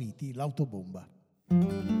Saporiti, L'autobomba.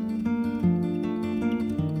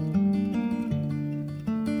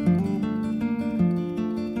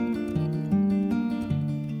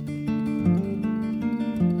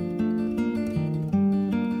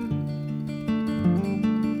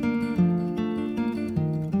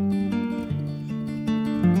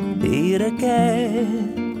 Dire che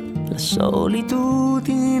la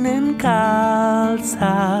solitudine incalza,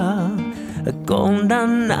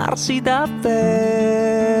 condannarsi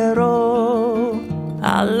davvero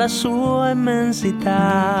alla sua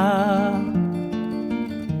immensità.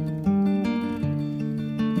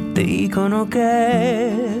 Dicono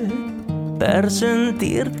che per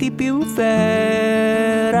sentirti più vera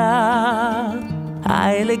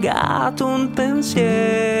hai legato un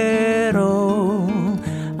pensiero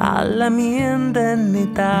alla mia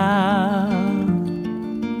indennità.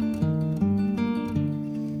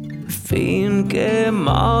 Finché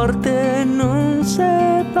morte non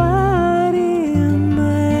separi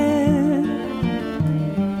me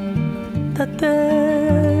da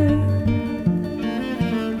te,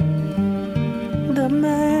 da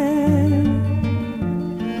me.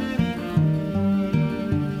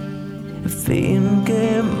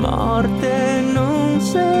 finché morte non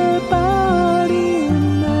separi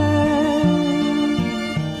me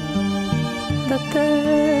da te.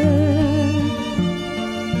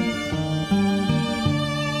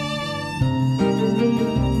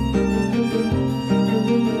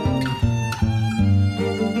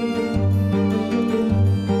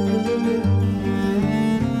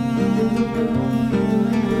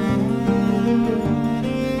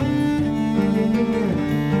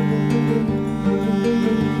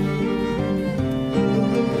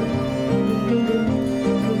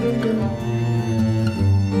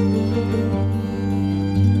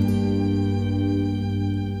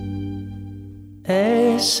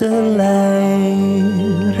 E se lei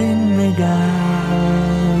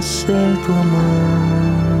rinnegasse il tuo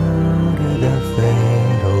amore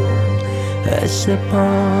davvero, e se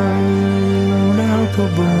poi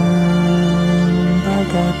un'autobomba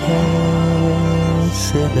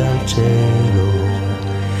cadesse dal cielo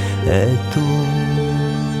e tu,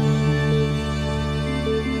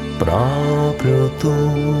 proprio tu,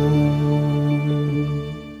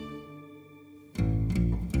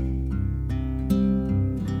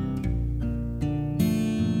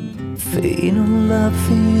 fino alla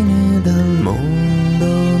fine del mondo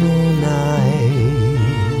non hai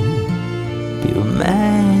più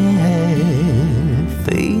me,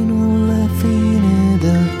 fino alla fine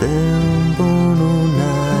del tempo non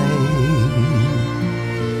hai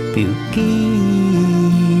più chi,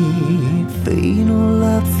 fino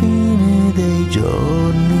alla fine dei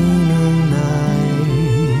giorni non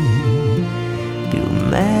hai più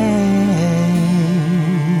me.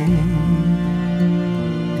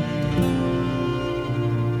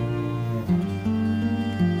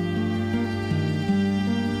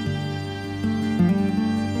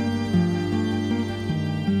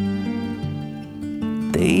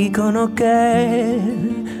 Dicono che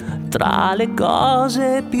tra le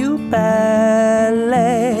cose più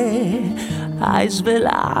belle hai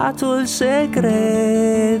svelato il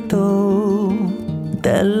segreto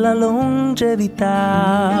della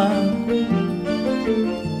longevità.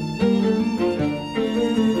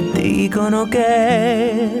 Dicono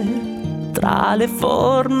che tra le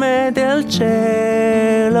forme del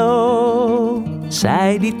cielo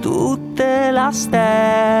sei di tutte la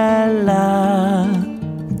stella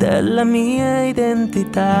della mia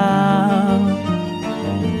identità,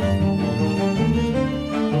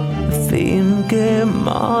 finché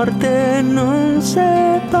morte non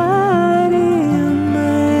separi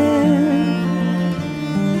me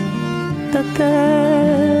da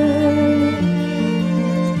te,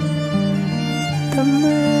 da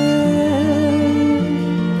me,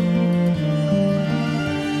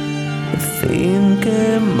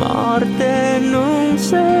 finché morte non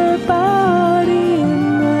separi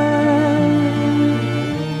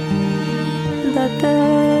da te.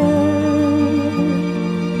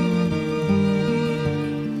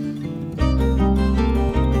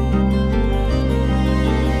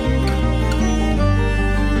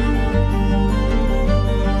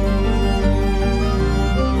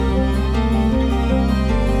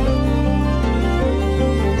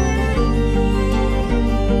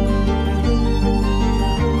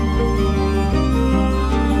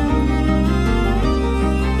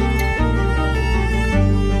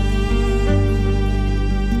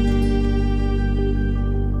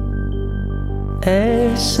 E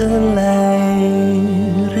se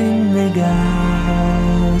lei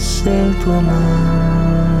rinnegasse il tuo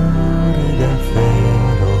amore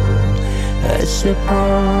davvero, e se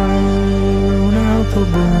poi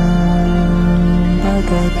un'autobomba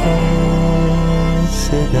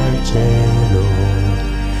cadesse dal cielo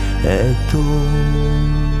e tu,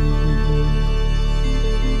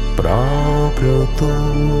 proprio tu,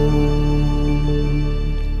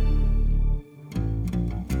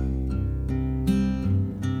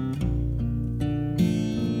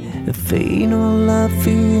 fino alla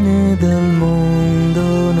fine del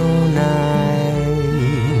mondo non hai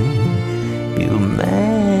più me,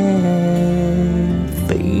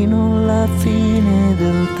 fino alla fine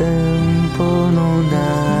del tempo non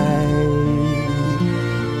hai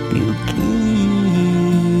più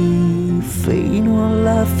chi, fino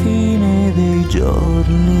alla fine dei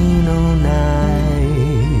giorni non hai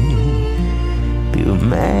più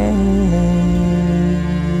me.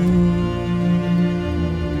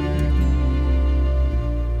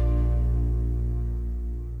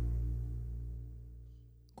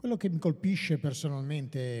 Quello che mi colpisce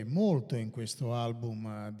personalmente molto in questo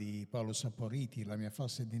album di Paolo Saporiti, La mia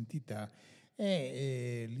falsa identità,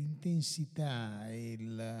 è l'intensità e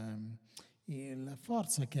la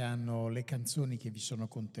forza che hanno le canzoni che vi sono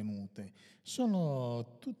contenute.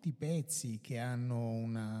 Sono tutti pezzi che hanno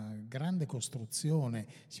una grande costruzione,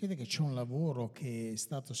 si vede che c'è un lavoro che è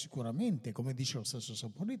stato sicuramente, come dice lo stesso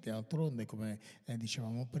Saporiti, d'altronde come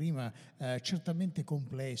dicevamo prima, certamente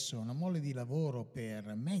complesso, una mole di lavoro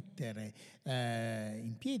per mettere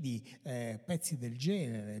in piedi pezzi del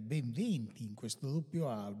genere, ben 20 in questo doppio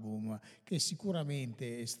album, che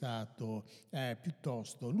sicuramente è stato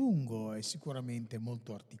piuttosto lungo e sicuramente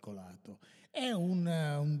molto articolato. È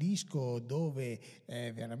un disco dove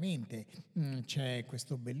veramente c'è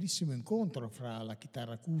questo bellissimo incontro fra la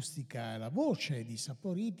chitarra acustica e la voce di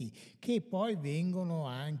Saporiti, che poi vengono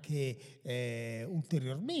anche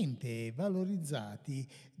ulteriormente valorizzati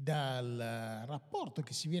dal rapporto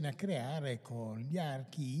che si viene a creare con gli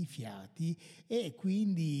archi, i fiati, e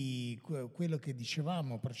quindi quello che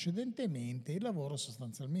dicevamo precedentemente, il lavoro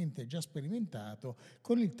sostanzialmente già sperimentato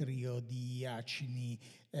con il trio di Acini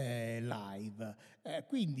live.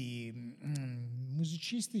 Quindi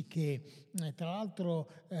musicisti che tra l'altro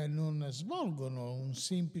non svolgono un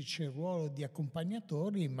semplice ruolo di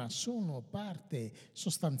accompagnatori, ma sono parte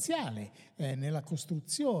sostanziale nella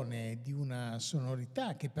costruzione di una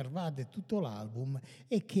sonorità che pervade tutto l'album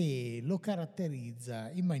e che lo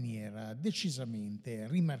caratterizza in maniera decisamente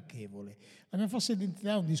rimarchevole. La mia falsa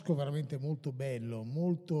identità è un disco veramente molto bello,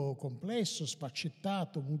 molto complesso,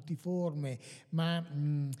 sfaccettato, multiforme, ma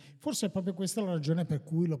forse è proprio questa la ragione per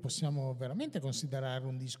cui lo possiamo veramente considerare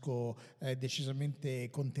un disco decisamente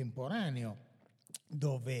contemporaneo,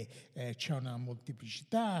 dove c'è una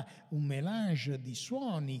molteplicità, un mélange di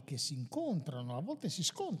suoni che si incontrano, a volte si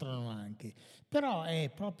scontrano anche, però è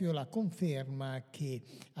proprio la conferma che,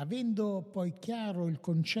 avendo poi chiaro il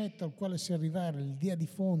concetto al quale si arrivare, l'idea di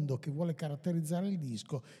fondo che vuole caratterizzare il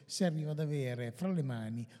disco, si arriva ad avere fra le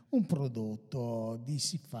mani un prodotto di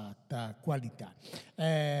siffatta qualità.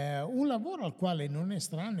 Un lavoro al quale non è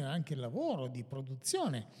estraneo anche il lavoro di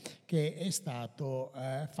produzione che è stato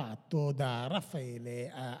fatto da Raffaele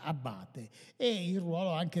Abbate, e il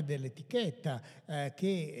ruolo anche dell'etichetta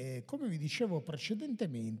che, come vi dicevo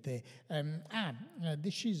precedentemente, ha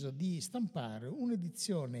deciso di stampare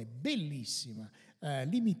un'edizione bellissima,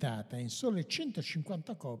 limitata in sole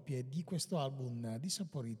 150 copie di questo album di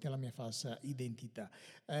Saporiti, La mia falsa identità.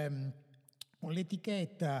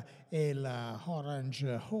 L'etichetta è la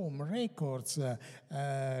Orange Home Records,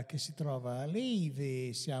 che si trova a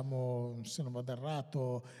Leive. Siamo, se non vado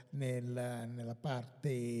errato, nella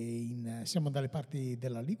parte siamo dalle parti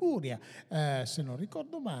della Liguria, se non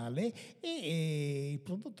ricordo male, e il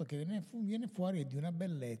prodotto che viene fuori è di una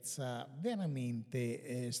bellezza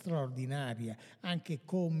veramente straordinaria, anche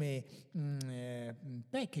come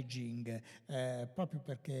packaging, proprio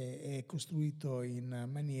perché è costruito in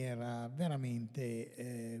maniera veramente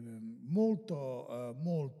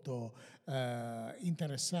molto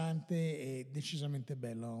interessante e decisamente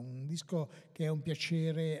bello. Un disco che è un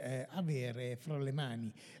piacere avere fra le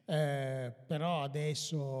mani, però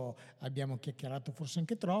adesso abbiamo chiacchierato forse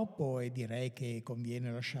anche troppo e direi che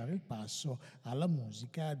conviene lasciare il passo alla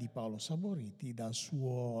musica di Paolo Saporiti dal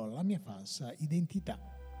suo La mia falsa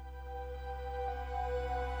identità.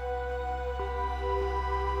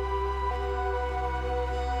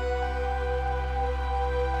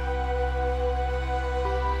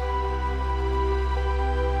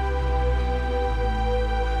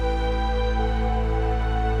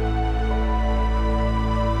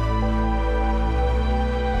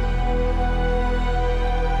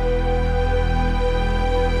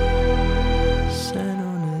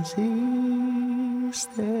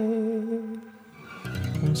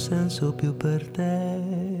 Più per te,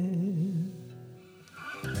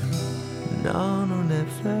 no, non è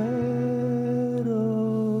vero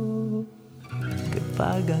che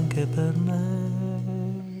paga anche per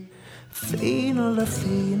me. Fino alla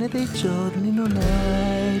fine dei giorni non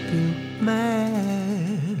hai più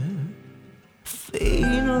me,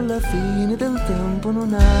 fino alla fine del tempo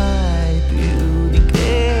non hai più di che.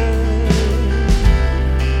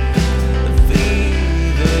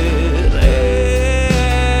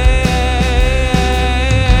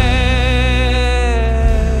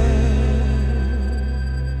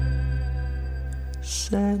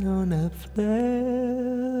 Se non è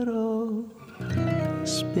vero,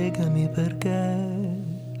 spiegami perché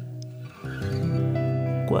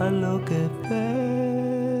quello che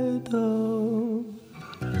vedo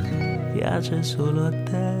piace solo a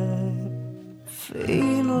te.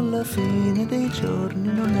 Fino alla fine dei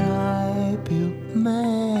giorni non hai più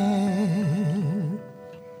me,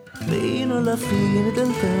 fino alla fine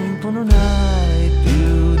del tempo non hai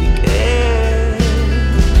più di che.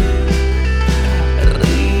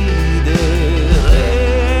 Ridere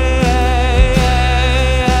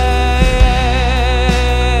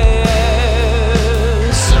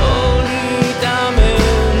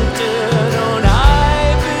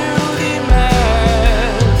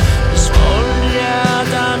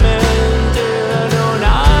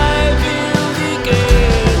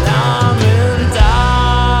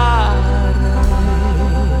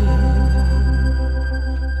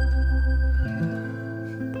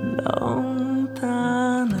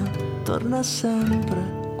torna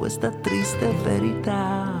sempre questa triste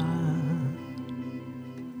verità.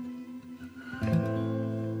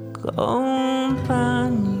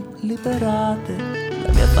 Compagni, liberate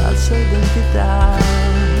la mia falsa identità,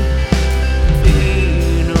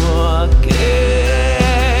 fino a che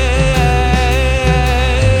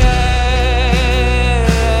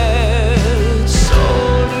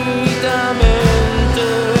solitamente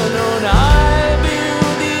non hai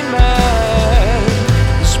più di me,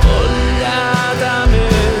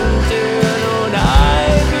 spogliatamente non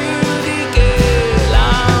hai più di che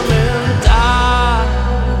lamentare.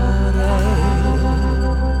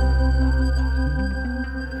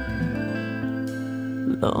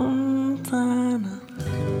 Lontana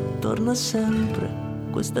torna sempre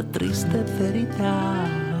questa triste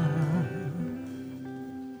verità.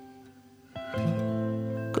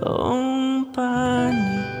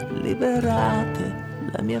 Compagni, liberate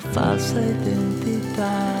la mia falsa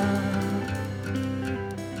identità.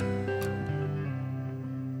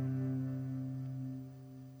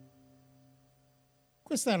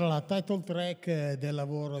 Questa era la title track del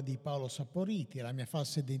lavoro di Paolo Saporiti, La mia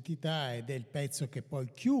falsa identità, ed è il pezzo che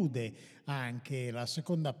poi chiude anche la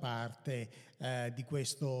seconda parte di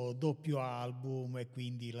questo doppio album, e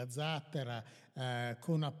quindi la zattera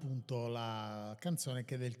con appunto la canzone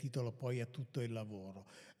che dà il titolo poi a tutto il lavoro.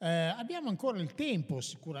 Abbiamo ancora il tempo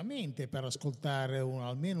sicuramente per ascoltare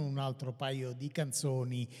almeno un altro paio di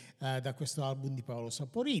canzoni da questo album di Paolo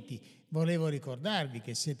Saporiti. Volevo ricordarvi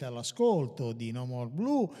che siete all'ascolto di No More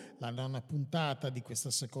Blue, la nona puntata di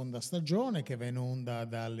questa seconda stagione che va in onda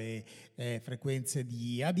dalle frequenze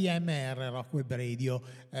di ADMR Rock Web Radio.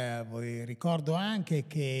 Vi ricordo anche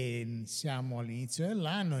che siamo all'inizio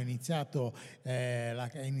dell'anno, è iniziata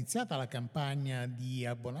la campagna di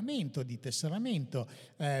abbonamento, di tesseramento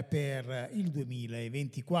per il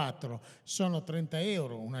 2024. Sono 30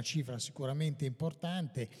 euro, una cifra sicuramente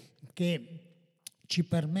importante che ci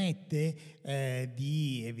permette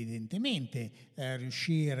di evidentemente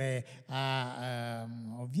riuscire a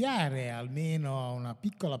ovviare almeno a una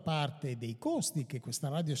piccola parte dei costi che questa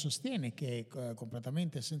radio sostiene, che è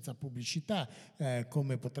completamente senza pubblicità,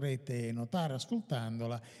 come potrete notare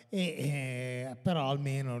ascoltandola, e però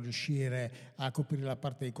almeno riuscire a coprire la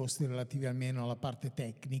parte dei costi relativi almeno alla parte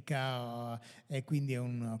tecnica, e quindi è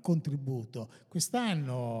un contributo.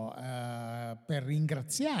 Quest'anno per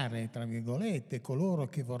ringraziare, tra virgolette, coloro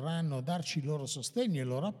che vorranno darci il loro sostegno e il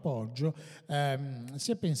loro appoggio,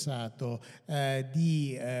 si è pensato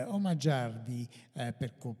di omaggiarvi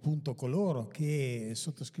per appunto coloro che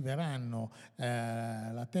sottoscriveranno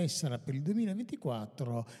la tessera per il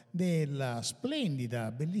 2024 della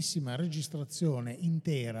splendida, bellissima registrazione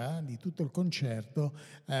intera di tutto il concerto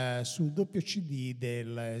sul doppio CD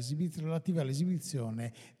relativa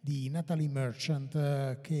all'esibizione di Natalie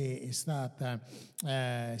Merchant, che è stata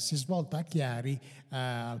si è svolta a Chiari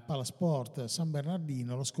al Palasport San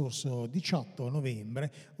Bernardino lo scorso 18 novembre,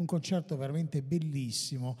 un concerto veramente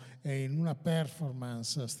bellissimo, in una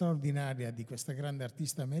performance straordinaria di questa grande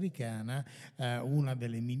artista americana, una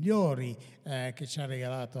delle migliori, che ci ha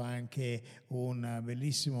regalato anche un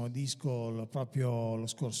bellissimo disco proprio lo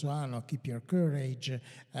scorso anno, Keep Your Courage,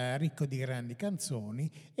 ricco di grandi canzoni,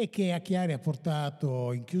 e che a Chiari ha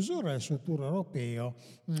portato in chiusura del suo tour europeo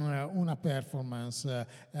una performance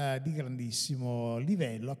di grandissimo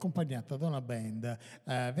livello, accompagnata da una band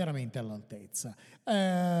veramente all'altezza.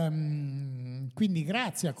 Quindi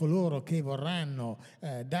grazie a coloro che vorranno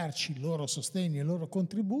darci il loro sostegno e il loro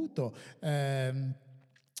contributo.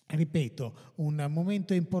 Ripeto, un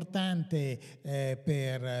momento importante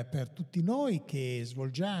per tutti noi che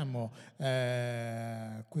svolgiamo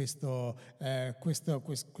questa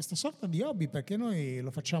sorta di hobby, perché noi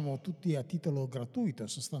lo facciamo tutti a titolo gratuito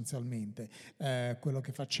sostanzialmente. Quello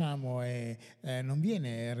che facciamo non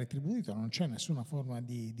viene retribuito, non c'è nessuna forma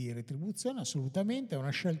di retribuzione, assolutamente, è una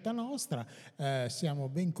scelta nostra, siamo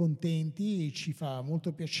ben contenti, ci fa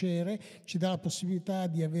molto piacere, ci dà la possibilità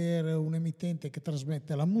di avere un emittente che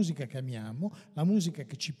trasmette la musica che amiamo, la musica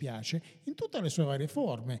che ci piace in tutte le sue varie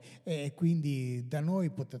forme, e quindi da noi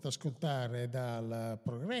potete ascoltare dal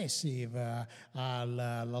progressive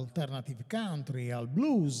all'alternative country, al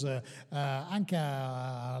blues, anche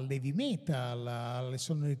all'heavy metal, alle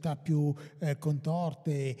sonorità più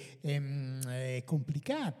contorte e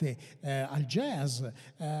complicate, al jazz.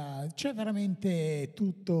 C'è veramente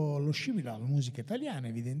tutto lo scibile alla musica italiana,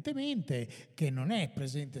 evidentemente, che non è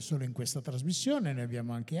presente solo in questa trasmissione. Noi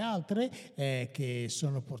abbiamo anche anche altre che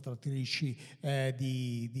sono portatrici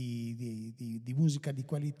di musica di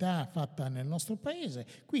qualità fatta nel nostro paese.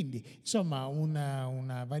 Quindi insomma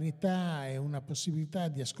una varietà e una possibilità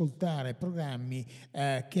di ascoltare programmi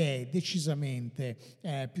che è decisamente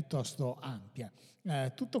piuttosto ampia.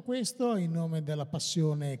 Tutto questo in nome della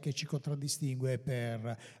passione che ci contraddistingue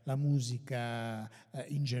per la musica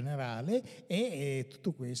in generale e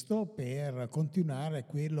tutto questo per continuare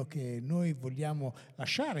quello che noi vogliamo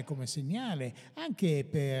lasciare come segnale anche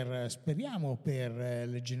speriamo per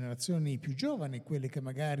le generazioni più giovani, quelle che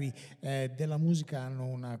magari della musica hanno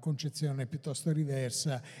una concezione piuttosto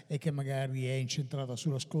diversa e che magari è incentrata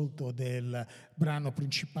sull'ascolto del brano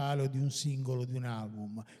principale o di un singolo di un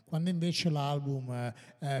album, quando invece l'album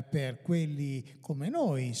per quelli come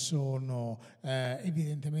noi sono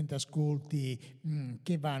evidentemente ascolti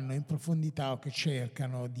che vanno in profondità o che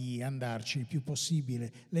cercano di andarci il più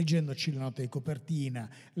possibile, leggendoci le note di copertina,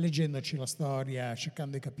 leggendoci la storia,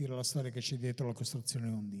 cercando di capire la storia che c'è dietro la costruzione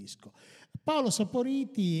di un disco. Paolo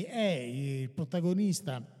Saporiti è il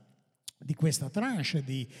protagonista di questa tranche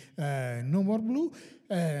di No More Blue,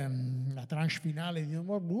 la tranche finale di No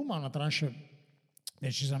More Blue, ma una tranche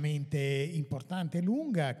decisamente importante e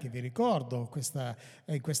lunga, che vi ricordo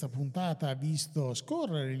in questa puntata ha visto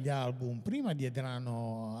scorrere gli album prima di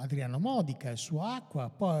ADRIANO Modica, il suo Acqua,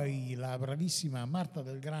 poi la bravissima Marta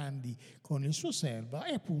del Grandi con il suo Selva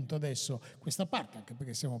e appunto adesso questa parte, anche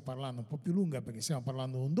perché stiamo parlando un po' più lunga perché stiamo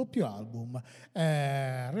parlando di un doppio album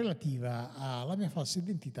relativa alla mia falsa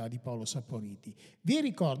identità di Paolo Saporiti. Vi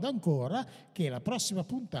ricordo ancora che la prossima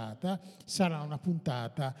puntata sarà una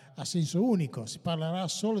puntata a senso unico, si parlerà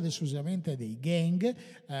solo ed esclusivamente dei Gang,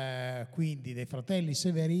 quindi dei fratelli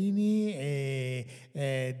Severini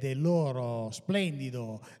e del loro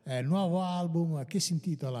splendido nuovo album che si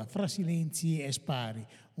intitola Fra silenzi e spari,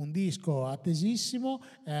 un disco attesissimo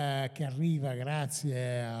che arriva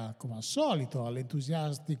grazie come al solito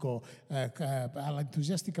all'entusiastica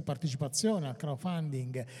partecipazione al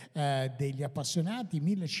crowdfunding degli appassionati.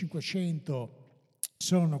 1500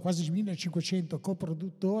 sono quasi 1500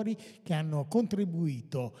 coproduttori che hanno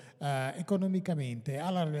contribuito economicamente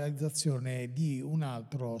alla realizzazione di un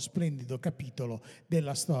altro splendido capitolo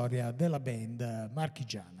della storia della band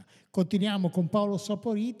marchigiana. Continuiamo con Paolo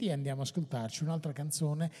Saporiti e andiamo a ascoltarci un'altra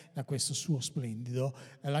canzone da questo suo splendido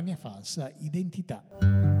La mia falsa identità.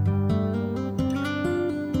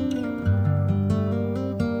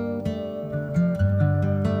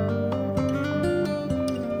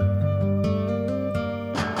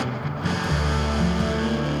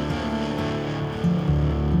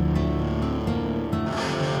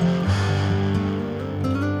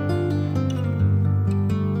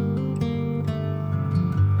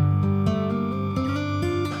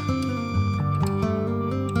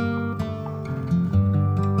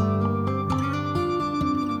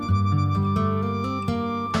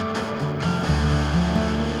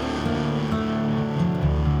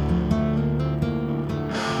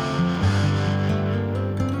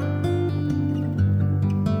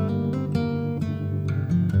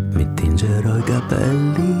 Tingerò i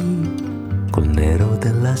capelli col nero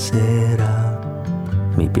della sera,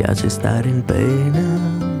 mi piace stare in pena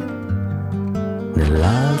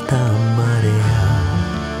nell'alta marea,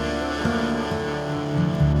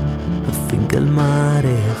 affinché il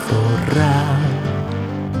mare vorrà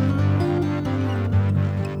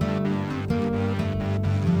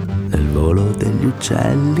nel volo degli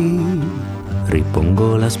uccelli,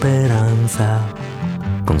 ripongo la speranza,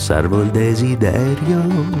 conservo il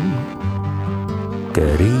desiderio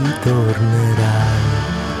che ritornerai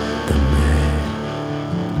da me,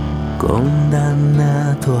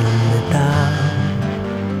 condannato a metà.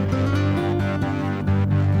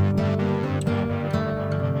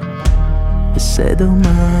 E se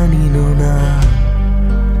domani non ha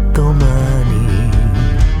domani,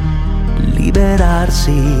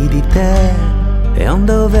 liberarsi di te è un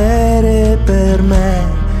dovere per me,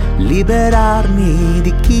 liberarmi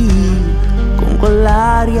di chi con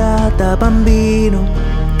quell'aria da bambino,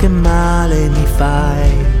 che male mi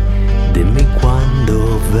fai, dimmi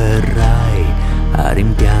quando verrai a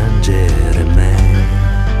rimpiangere me.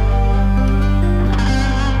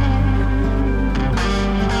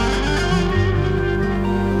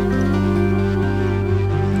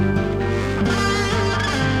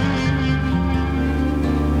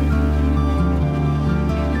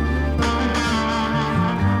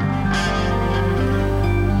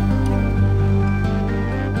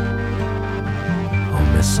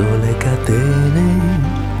 Le catene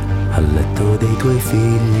al letto dei tuoi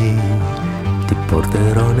figli, ti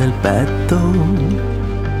porterò nel petto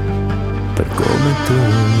per come tu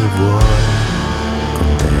mi vuoi,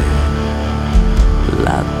 con te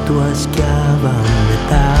tua schiava a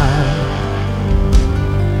metà.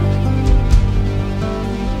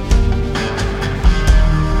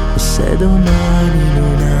 Se domani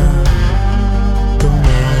non ha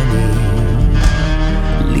domani,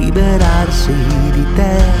 liberarsi di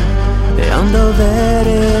te è un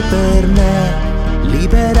dovere per me,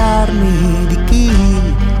 liberarmi di chi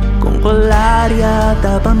con quell'aria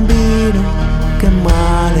da bambino che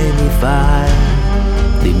male mi fai.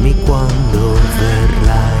 Dimmi quando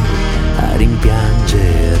verrai a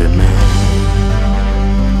rimpiangere me.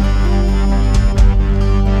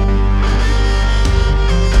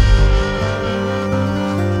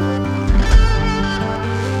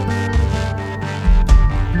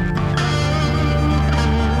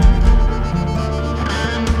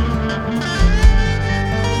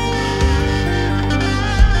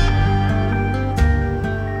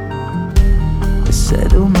 Se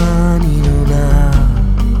domani non ha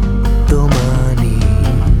domani,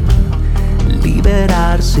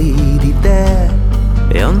 liberarsi di te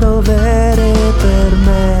è un dovere per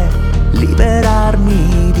me,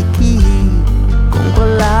 liberarmi di chi con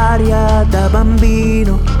quell'aria da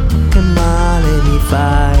bambino che male mi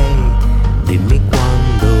fai. Dimmi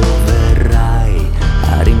quando verrai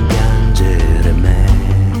a rimpiangere me.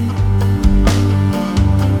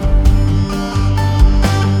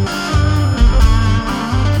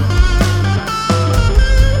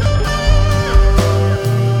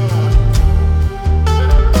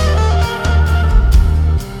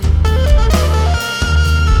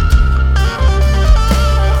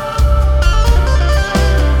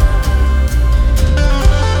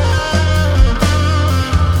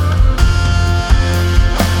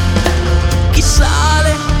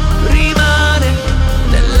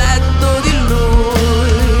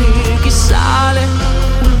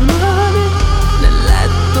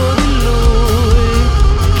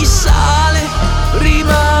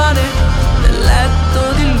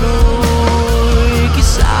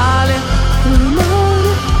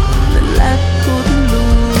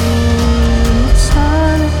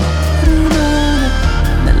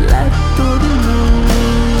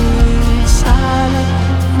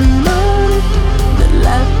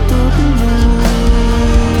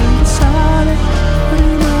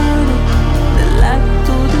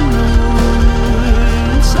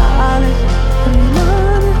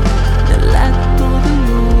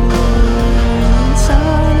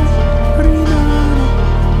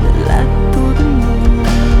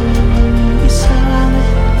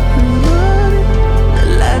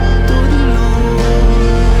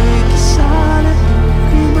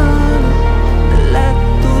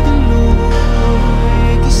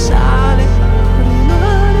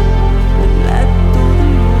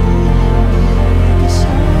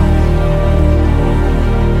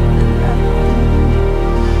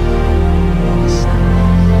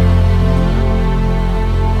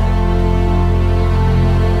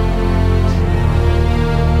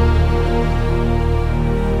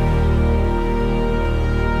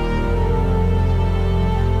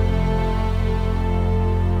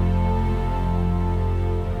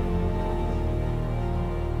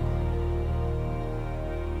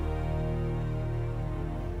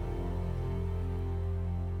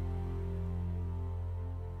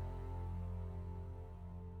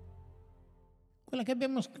 Quella che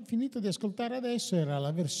abbiamo finito di ascoltare adesso era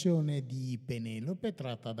la versione di Penelope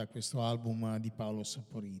tratta da questo album di Paolo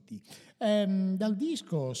Saporiti. Dal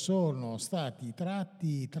disco sono stati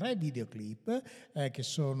tratti 3 videoclip che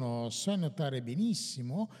sono Sai notare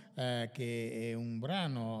benissimo, che è un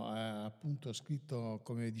brano appunto scritto,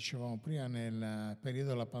 come dicevamo prima, nel periodo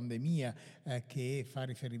della pandemia, che fa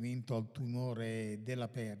riferimento al tumore della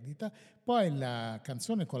perdita. Poi la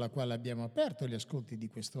canzone con la quale abbiamo aperto gli ascolti di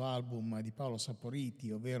questo album di Paolo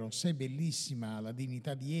Saporiti, ovvero Sei bellissima, la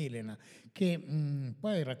dignità di Elena, che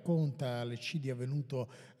poi racconta l'eccidio avvenuto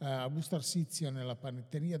a Bustarsizio nella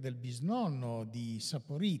panetteria del bisnonno di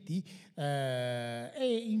Saporiti,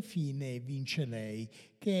 e infine Vince lei,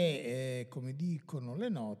 che è, come dicono le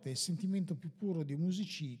note, il sentimento più puro di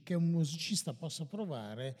che un musicista possa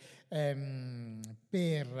provare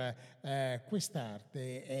per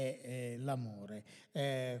quest'arte è l'amore.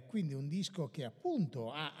 Quindi un disco che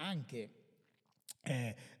appunto ha anche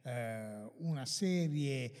una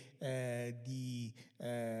serie di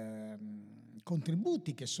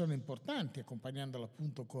contributi che sono importanti, accompagnandolo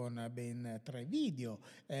appunto con ben 3 video,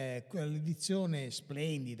 l'edizione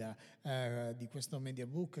splendida di questo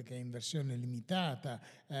mediabook che è in versione limitata,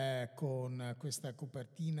 con questa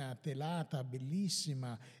copertina telata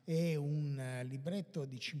bellissima e un libretto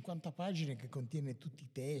di 50 pagine che contiene tutti i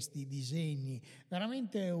testi, i disegni,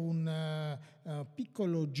 veramente un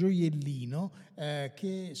piccolo gioiellino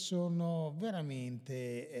che sono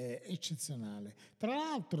veramente eccezionale. Tra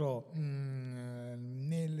l'altro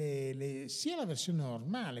sia la versione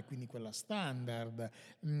normale, quindi quella standard,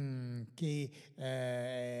 che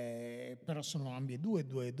però sono ambedue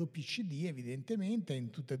due doppi CD evidentemente in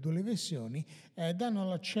tutte e 2 le versioni, danno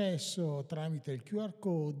l'accesso tramite il QR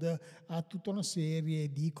code a tutta una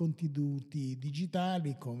serie di contenuti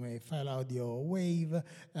digitali come file audio WAV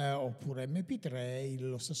oppure MP3,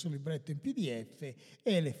 lo stesso libretto in PDF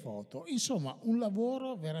e le foto. Insomma, un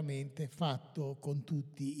lavoro veramente fatto con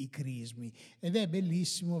tutti i crismi, ed è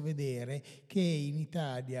bellissimo vedere che in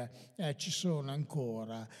Italia ci sono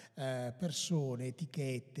ancora persone,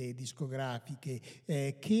 etichette discografiche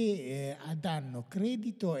che danno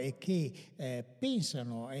credito e che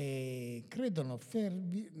pensano e credono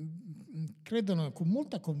con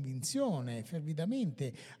molta convinzione,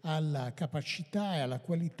 fervidamente, alla capacità e alla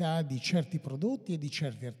qualità di certi prodotti e di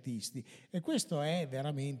certi artisti, e questo è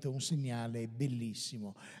veramente un segnale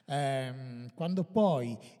bellissimo. Quando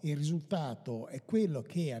poi il risultato è quello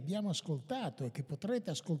che abbiamo ascoltato e che potrete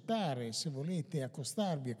ascoltare se volete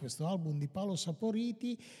accostarvi a questo album di Paolo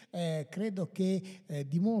Saporiti, credo che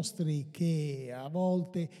dimostri che a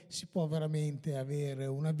volte si può veramente avere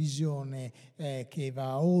una visione che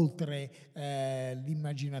va oltre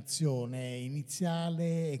l'immaginazione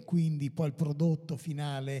iniziale, e quindi poi il prodotto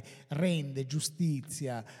finale rende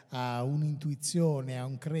giustizia a un'intuizione, a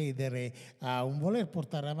un credere, a un voler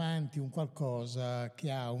portare avanti un qualcosa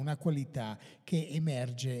che ha una qualità che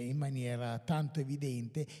emerge in maniera tanto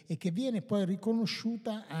evidente e che viene poi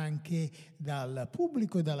riconosciuta anche dal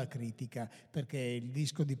pubblico e dalla critica, perché il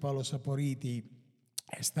disco di Paolo Saporiti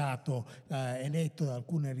è stato eletto da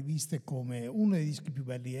alcune riviste come uno dei dischi più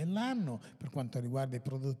belli dell'anno per quanto riguarda i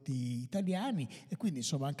prodotti italiani, e quindi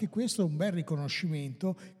insomma anche questo è un bel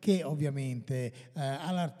riconoscimento che ovviamente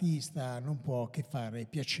all'artista non può che fare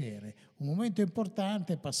piacere. Un momento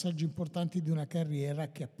importante, passaggi importanti di una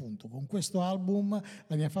carriera che appunto con questo album,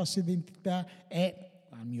 la mia falsa identità, è,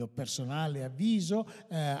 a mio personale avviso,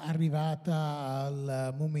 arrivata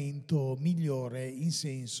al momento migliore in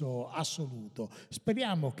senso assoluto.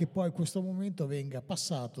 Speriamo che poi questo momento venga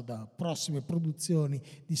passato da prossime produzioni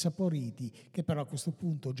di Saporiti, che però a questo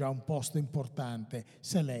punto già un posto importante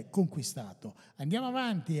se l'è conquistato. Andiamo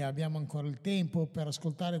avanti, abbiamo ancora il tempo per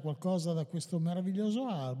ascoltare qualcosa da questo meraviglioso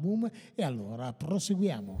album, e allora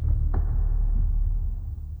proseguiamo.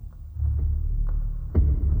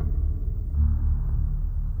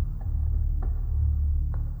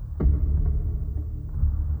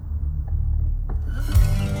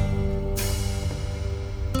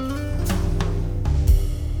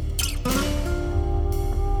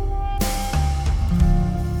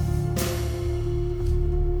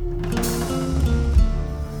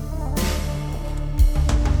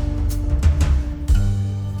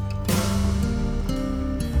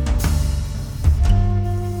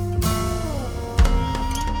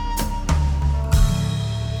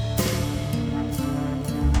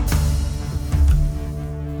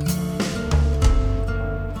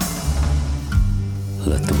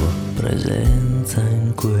 La tua presenza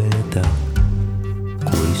inquieta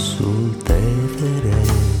qui sul Tevere,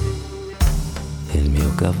 il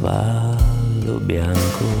mio cavallo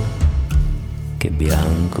bianco che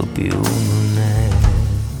bianco più non è,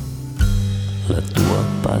 la tua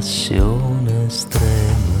passione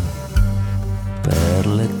estrema per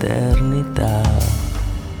l'eternità,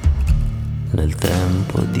 nel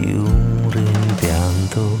tempo di un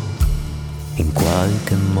rimpianto in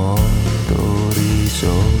qualche modo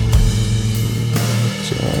risorgerà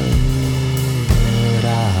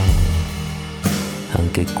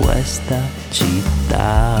anche questa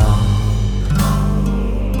città.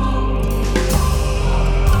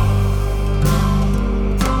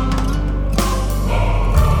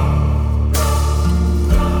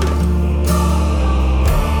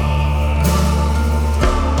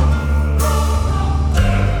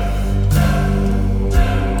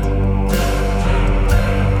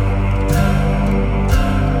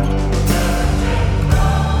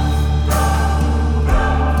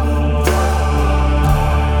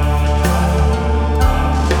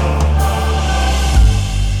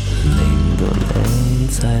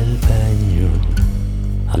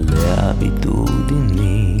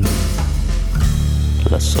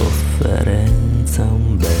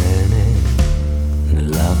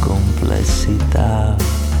 verità.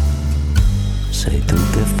 Sei tu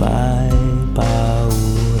che fai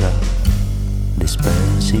paura,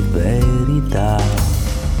 dispensi verità.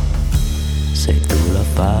 Sei tu la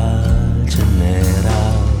falce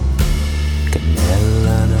nera che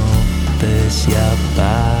nella notte si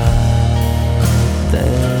abbatterà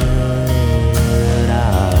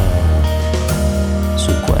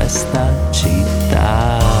su questa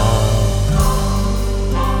città.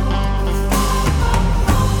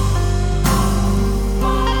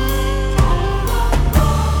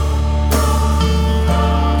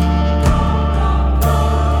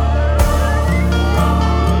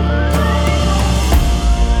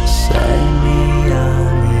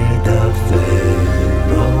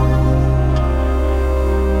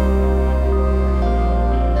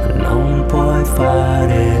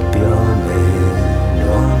 Fare più o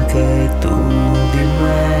meno anche tu di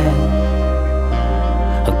me,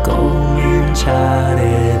 a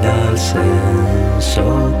cominciare dal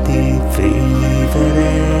senso di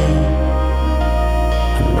vivere.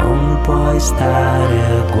 Non puoi stare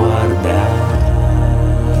a guardare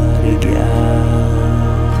i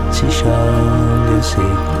ghiacci sciogliersi,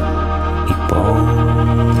 i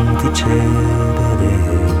ponti cedere,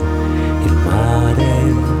 il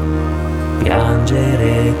mare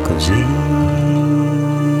piangere così.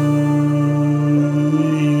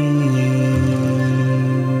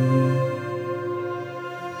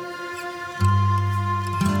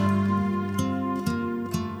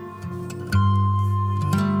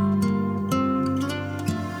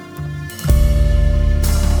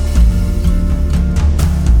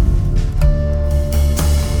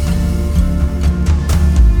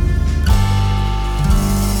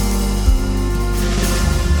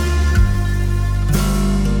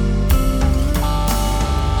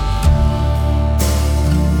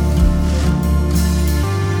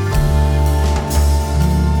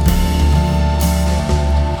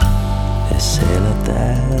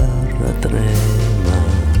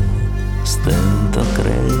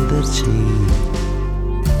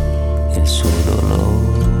 Il suo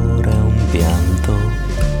dolore è un pianto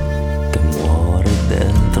che muore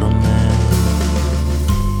dentro me,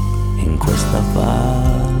 in questa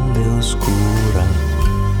valle oscura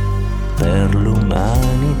per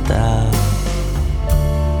l'umanità.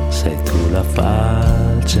 Sei tu la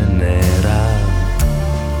falce nera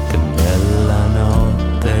che nella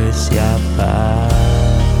notte si abbatterà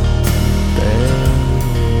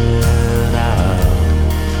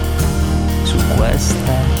su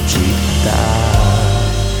questa città.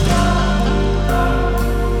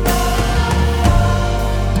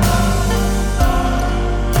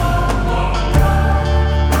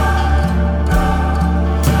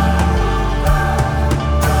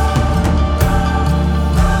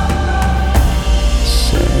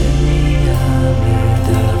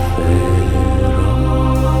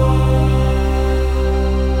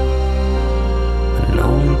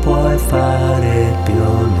 Fare più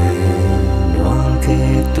o meno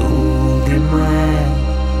anche tu di me,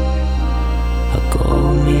 a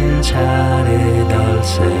cominciare dal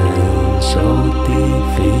senso di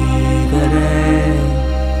vivere.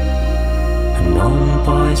 Non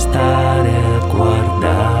puoi stare a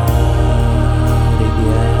guardare i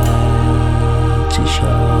ghiacci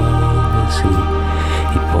sciogliersi,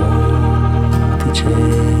 i ponti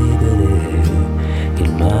cedere,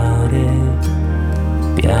 il mare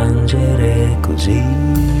piangere così.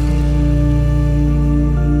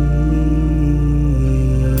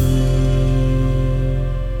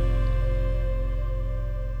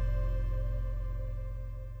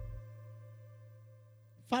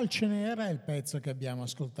 Falce Nera è il pezzo che abbiamo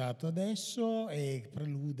ascoltato adesso e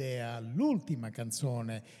prelude all'ultima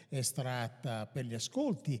canzone estratta per gli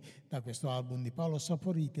ascolti da questo album di Paolo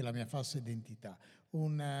Saporiti, La mia falsa identità.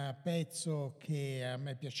 Un pezzo che a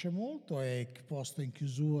me piace molto, è posto in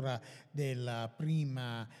chiusura della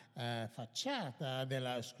prima facciata,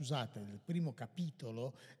 del primo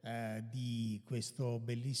capitolo di questo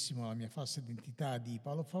bellissimo La mia falsa identità di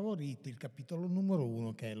Paolo Favoriti, il capitolo numero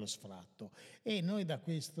 1 che è lo sfratto. E noi da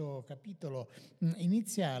questo capitolo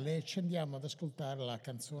iniziale ci andiamo ad ascoltare la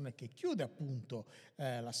canzone che chiude appunto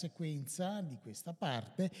la sequenza di questa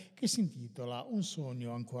parte, che si intitola Un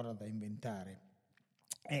sogno ancora da inventare.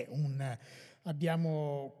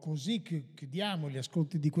 Abbiamo così chiudiamo gli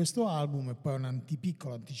ascolti di questo album e poi una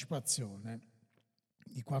piccola anticipazione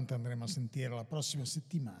di quanto andremo a sentire la prossima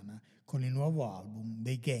settimana con il nuovo album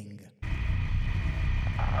dei Gang.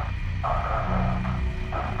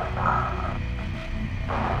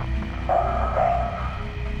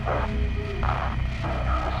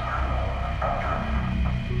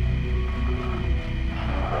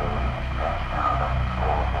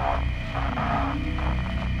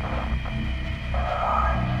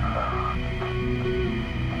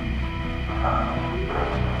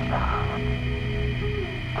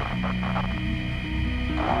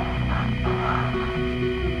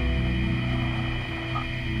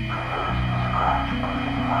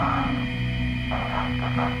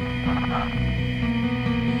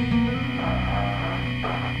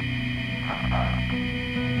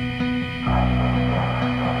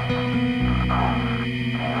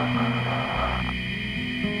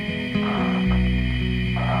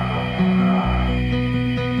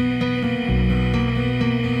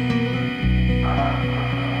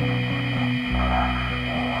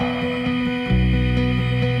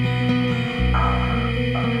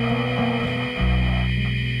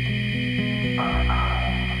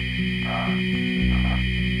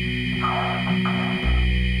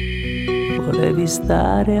 devi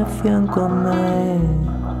stare a fianco a me,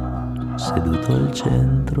 seduto al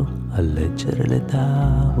centro a leggere le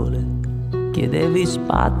tavole. Chiedevi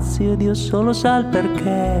spazio, Dio solo sa il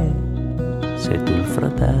perché. Sei tu il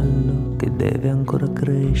fratello che deve ancora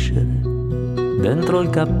crescere. Dentro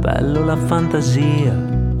il cappello la fantasia,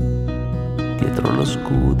 dietro lo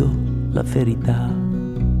scudo la verità.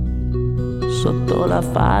 Sotto la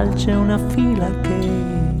falce una fila che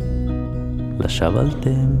lasciava al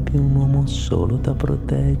tempio un uomo solo da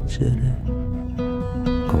proteggere,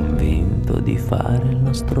 convinto di fare il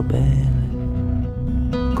nostro bene,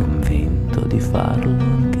 convinto di farlo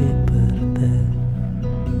anche per te.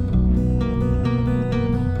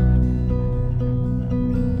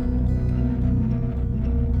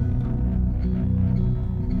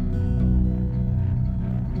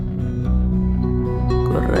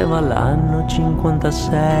 Correva l'anno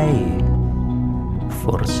 56,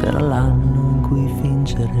 forse era l'anno in cui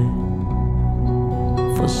vincere.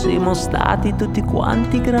 Fossimo stati tutti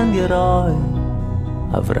quanti grandi eroi,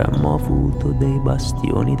 avremmo avuto dei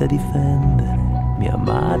bastioni da difendere. Mia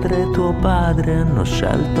madre e tuo padre hanno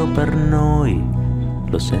scelto per noi.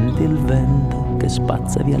 Lo senti il vento che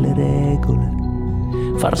spazza via le regole,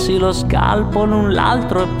 farsi lo scalpo l'un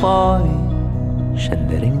l'altro e poi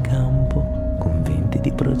scendere in campo convinti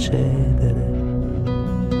di procedere,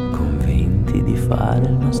 convinti di fare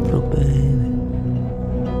il nostro bene,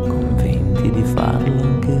 convinti di farlo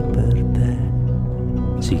anche per te,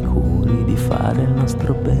 sicuri di fare il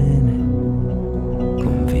nostro bene,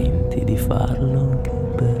 convinti di farlo anche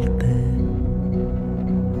per te.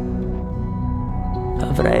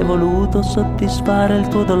 Avrei voluto soddisfare il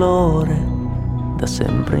tuo dolore, da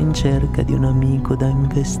sempre in cerca di un amico da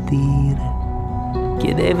investire.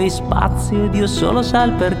 Chiedevi spazio e Dio solo sa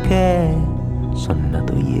il perché. Sono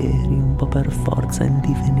nato ieri un po' per forza in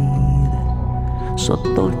divenire.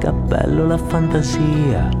 Sotto il cappello la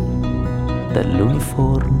fantasia,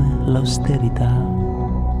 dell'uniforme l'austerità.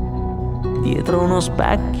 Dietro uno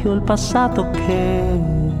specchio il passato che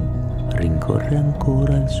rincorre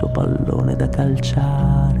ancora il suo pallone da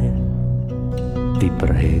calciare. Vi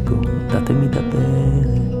prego, datemi da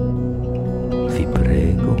bere, vi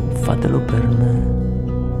prego, fatelo per me.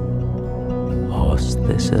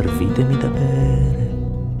 Oste, servitemi da bere,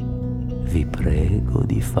 vi prego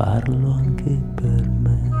di farlo anche per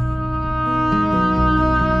me.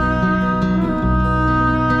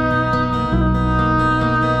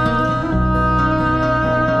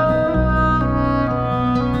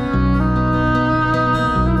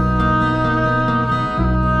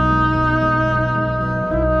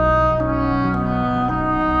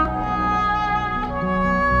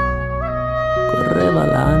 Correva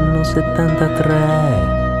l'anno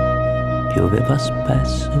 73, pioveva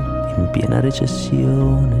spesso in piena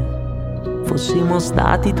recessione. Fossimo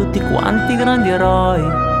stati tutti quanti grandi eroi,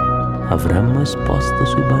 avremmo esposto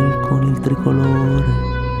sui balconi il tricolore,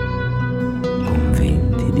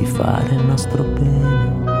 convinti di fare il nostro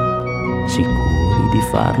bene, sicuri di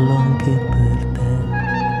farlo anche per te,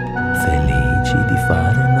 felici di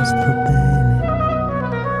fare il nostro bene,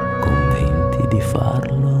 convinti di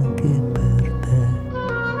farlo anche per te.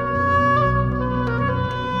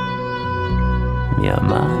 Mia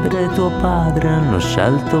madre e tuo padre hanno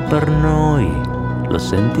scelto per noi. Lo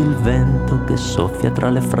senti il vento che soffia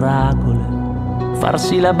tra le fragole,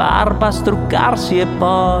 farsi la barba, struccarsi e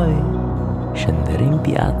poi scendere in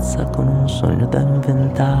piazza con un sogno da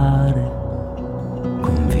inventare,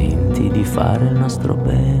 convinti di fare il nostro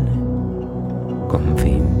bene,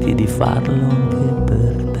 convinti di farlo anche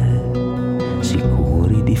per te,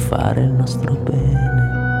 sicuri di fare il nostro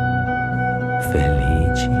bene,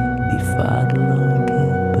 felici di farlo anche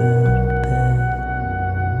per te.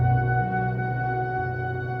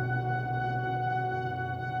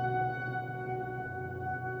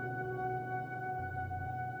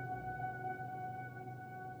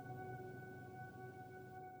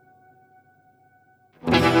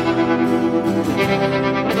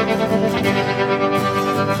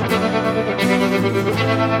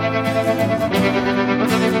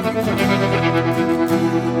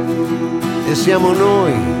 E siamo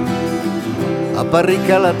noi a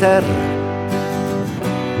barricare la terra,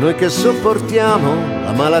 noi che sopportiamo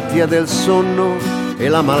la malattia del sonno e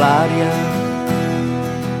la malaria.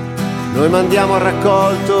 Noi mandiamo a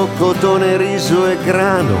raccolto cotone, riso e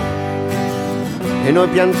grano, e noi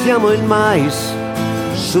piantiamo il mais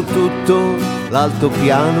su tutto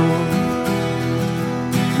l'altopiano.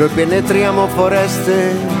 Noi penetriamo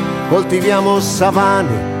foreste, coltiviamo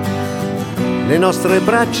savane, le nostre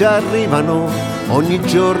braccia arrivano ogni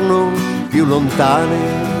giorno più lontane.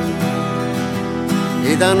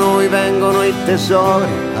 e da noi vengono i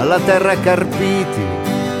tesori alla terra carpiti,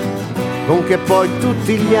 con che poi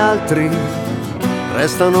tutti gli altri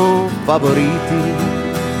restano favoriti.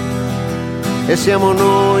 E siamo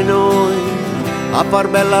noi a far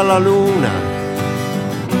bella la luna,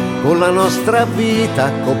 con la nostra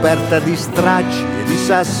vita coperta di stracci e di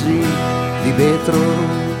sassi di vetro,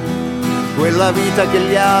 quella vita che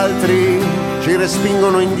gli altri ci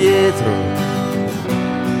respingono indietro,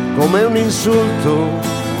 come un insulto,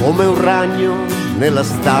 come un ragno nella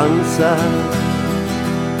stanza.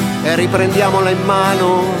 E riprendiamola in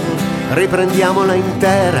mano, riprendiamola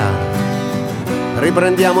intera,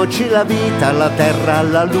 riprendiamoci la vita, la terra,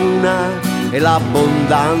 la luna e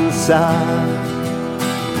l'abbondanza.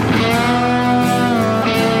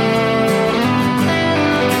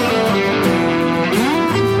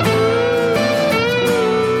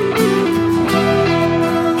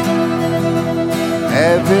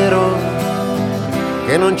 È vero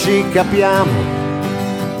che non ci capiamo,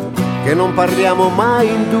 che non parliamo mai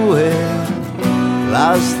in due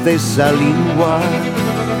la stessa lingua,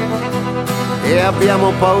 e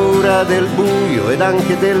abbiamo paura del buio ed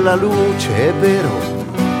anche della luce. È vero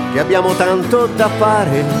che abbiamo tanto da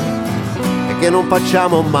fare e che non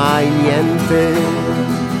facciamo mai niente.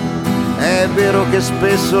 È vero che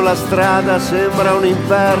spesso la strada sembra un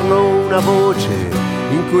inferno, una voce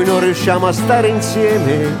in cui non riusciamo a stare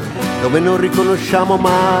insieme, dove non riconosciamo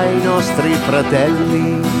mai i nostri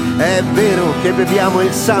fratelli. È vero che beviamo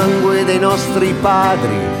il sangue dei nostri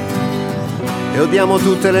padri e odiamo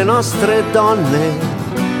tutte le nostre donne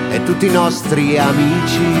e tutti i nostri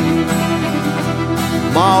amici,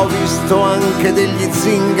 ma ho visto anche degli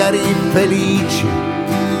zingari felici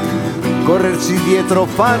corrersi dietro,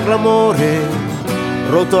 far l'amore,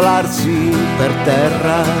 rotolarsi per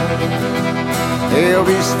terra. E ho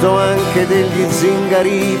visto anche degli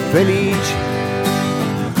zingari felici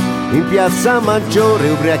in piazza Maggiore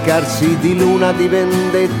ubriacarsi di luna, di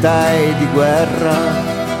vendetta e di guerra.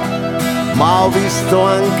 Ma ho visto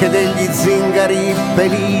anche degli zingari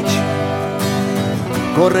felici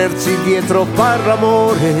corrersi dietro, far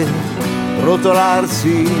l'amore,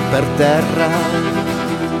 rotolarsi per terra.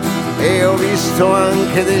 E ho visto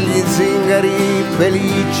anche degli zingari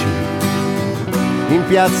felici in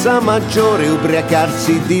piazza Maggiore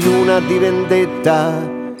ubriacarsi di luna, di vendetta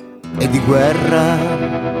e di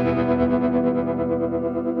guerra.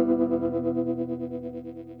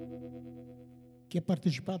 Chi ha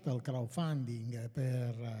partecipato al crowdfunding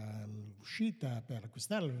per l'uscita, per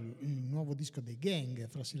acquistare il nuovo disco dei Gang,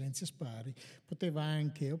 Fra Silenzi e Spari, poteva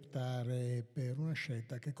anche optare per una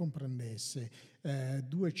scelta che comprendesse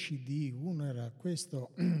 2 CD. Uno era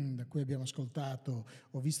questo da cui abbiamo ascoltato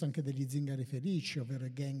Ho visto anche degli zingari felici, ovvero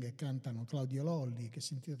i Gang cantano Claudio Lolli, che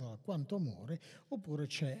si intitola Quanto amore, oppure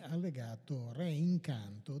c'è allegato Re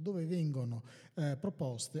Incanto, dove vengono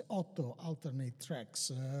proposte 8 alternate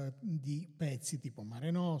tracks di pezzi tipo Mare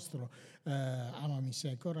Nostro, Amami se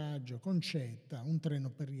hai coraggio, Concetta, Un treno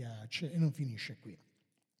per Riace e Non finisce qui.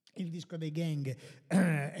 Il disco dei Gang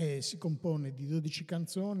si compone di 12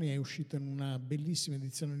 canzoni, è uscito in una bellissima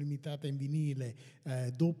edizione limitata in vinile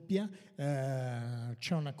doppia,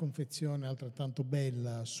 c'è una confezione altrettanto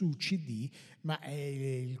bella su CD, ma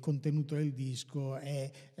il contenuto del disco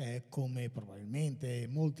è, come probabilmente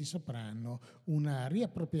molti sapranno, una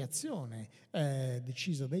riappropriazione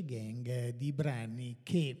decisa dai Gang di brani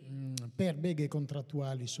che per beghe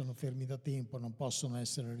contrattuali sono fermi da tempo, non possono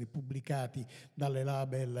essere ripubblicati dalle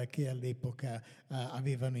label che all'epoca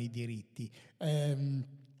avevano i diritti.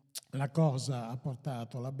 La cosa ha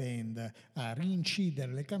portato la band a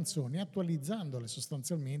rincidere le canzoni, attualizzandole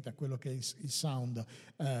sostanzialmente a quello che è il sound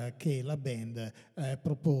che la band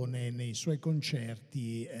propone nei suoi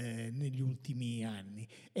concerti negli ultimi anni.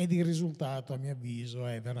 Ed il risultato, a mio avviso,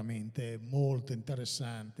 è veramente molto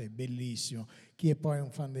interessante, bellissimo. Chi è poi un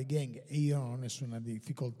fan dei Gang, e io non ho nessuna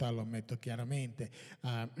difficoltà, lo ammetto chiaramente,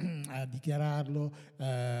 a dichiararlo,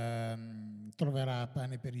 troverà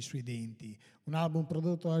pane per i suoi denti. Un album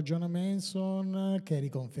prodotto da Jonah Manson che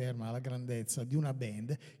riconferma la grandezza di una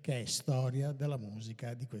band che è storia della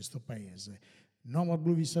musica di questo paese. No More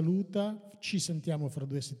Blue vi saluta, ci sentiamo fra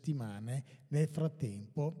 2 settimane. Nel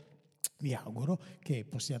frattempo vi auguro che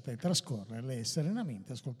possiate trascorrerle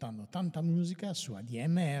serenamente ascoltando tanta musica su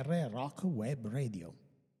ADMR Rock Web Radio.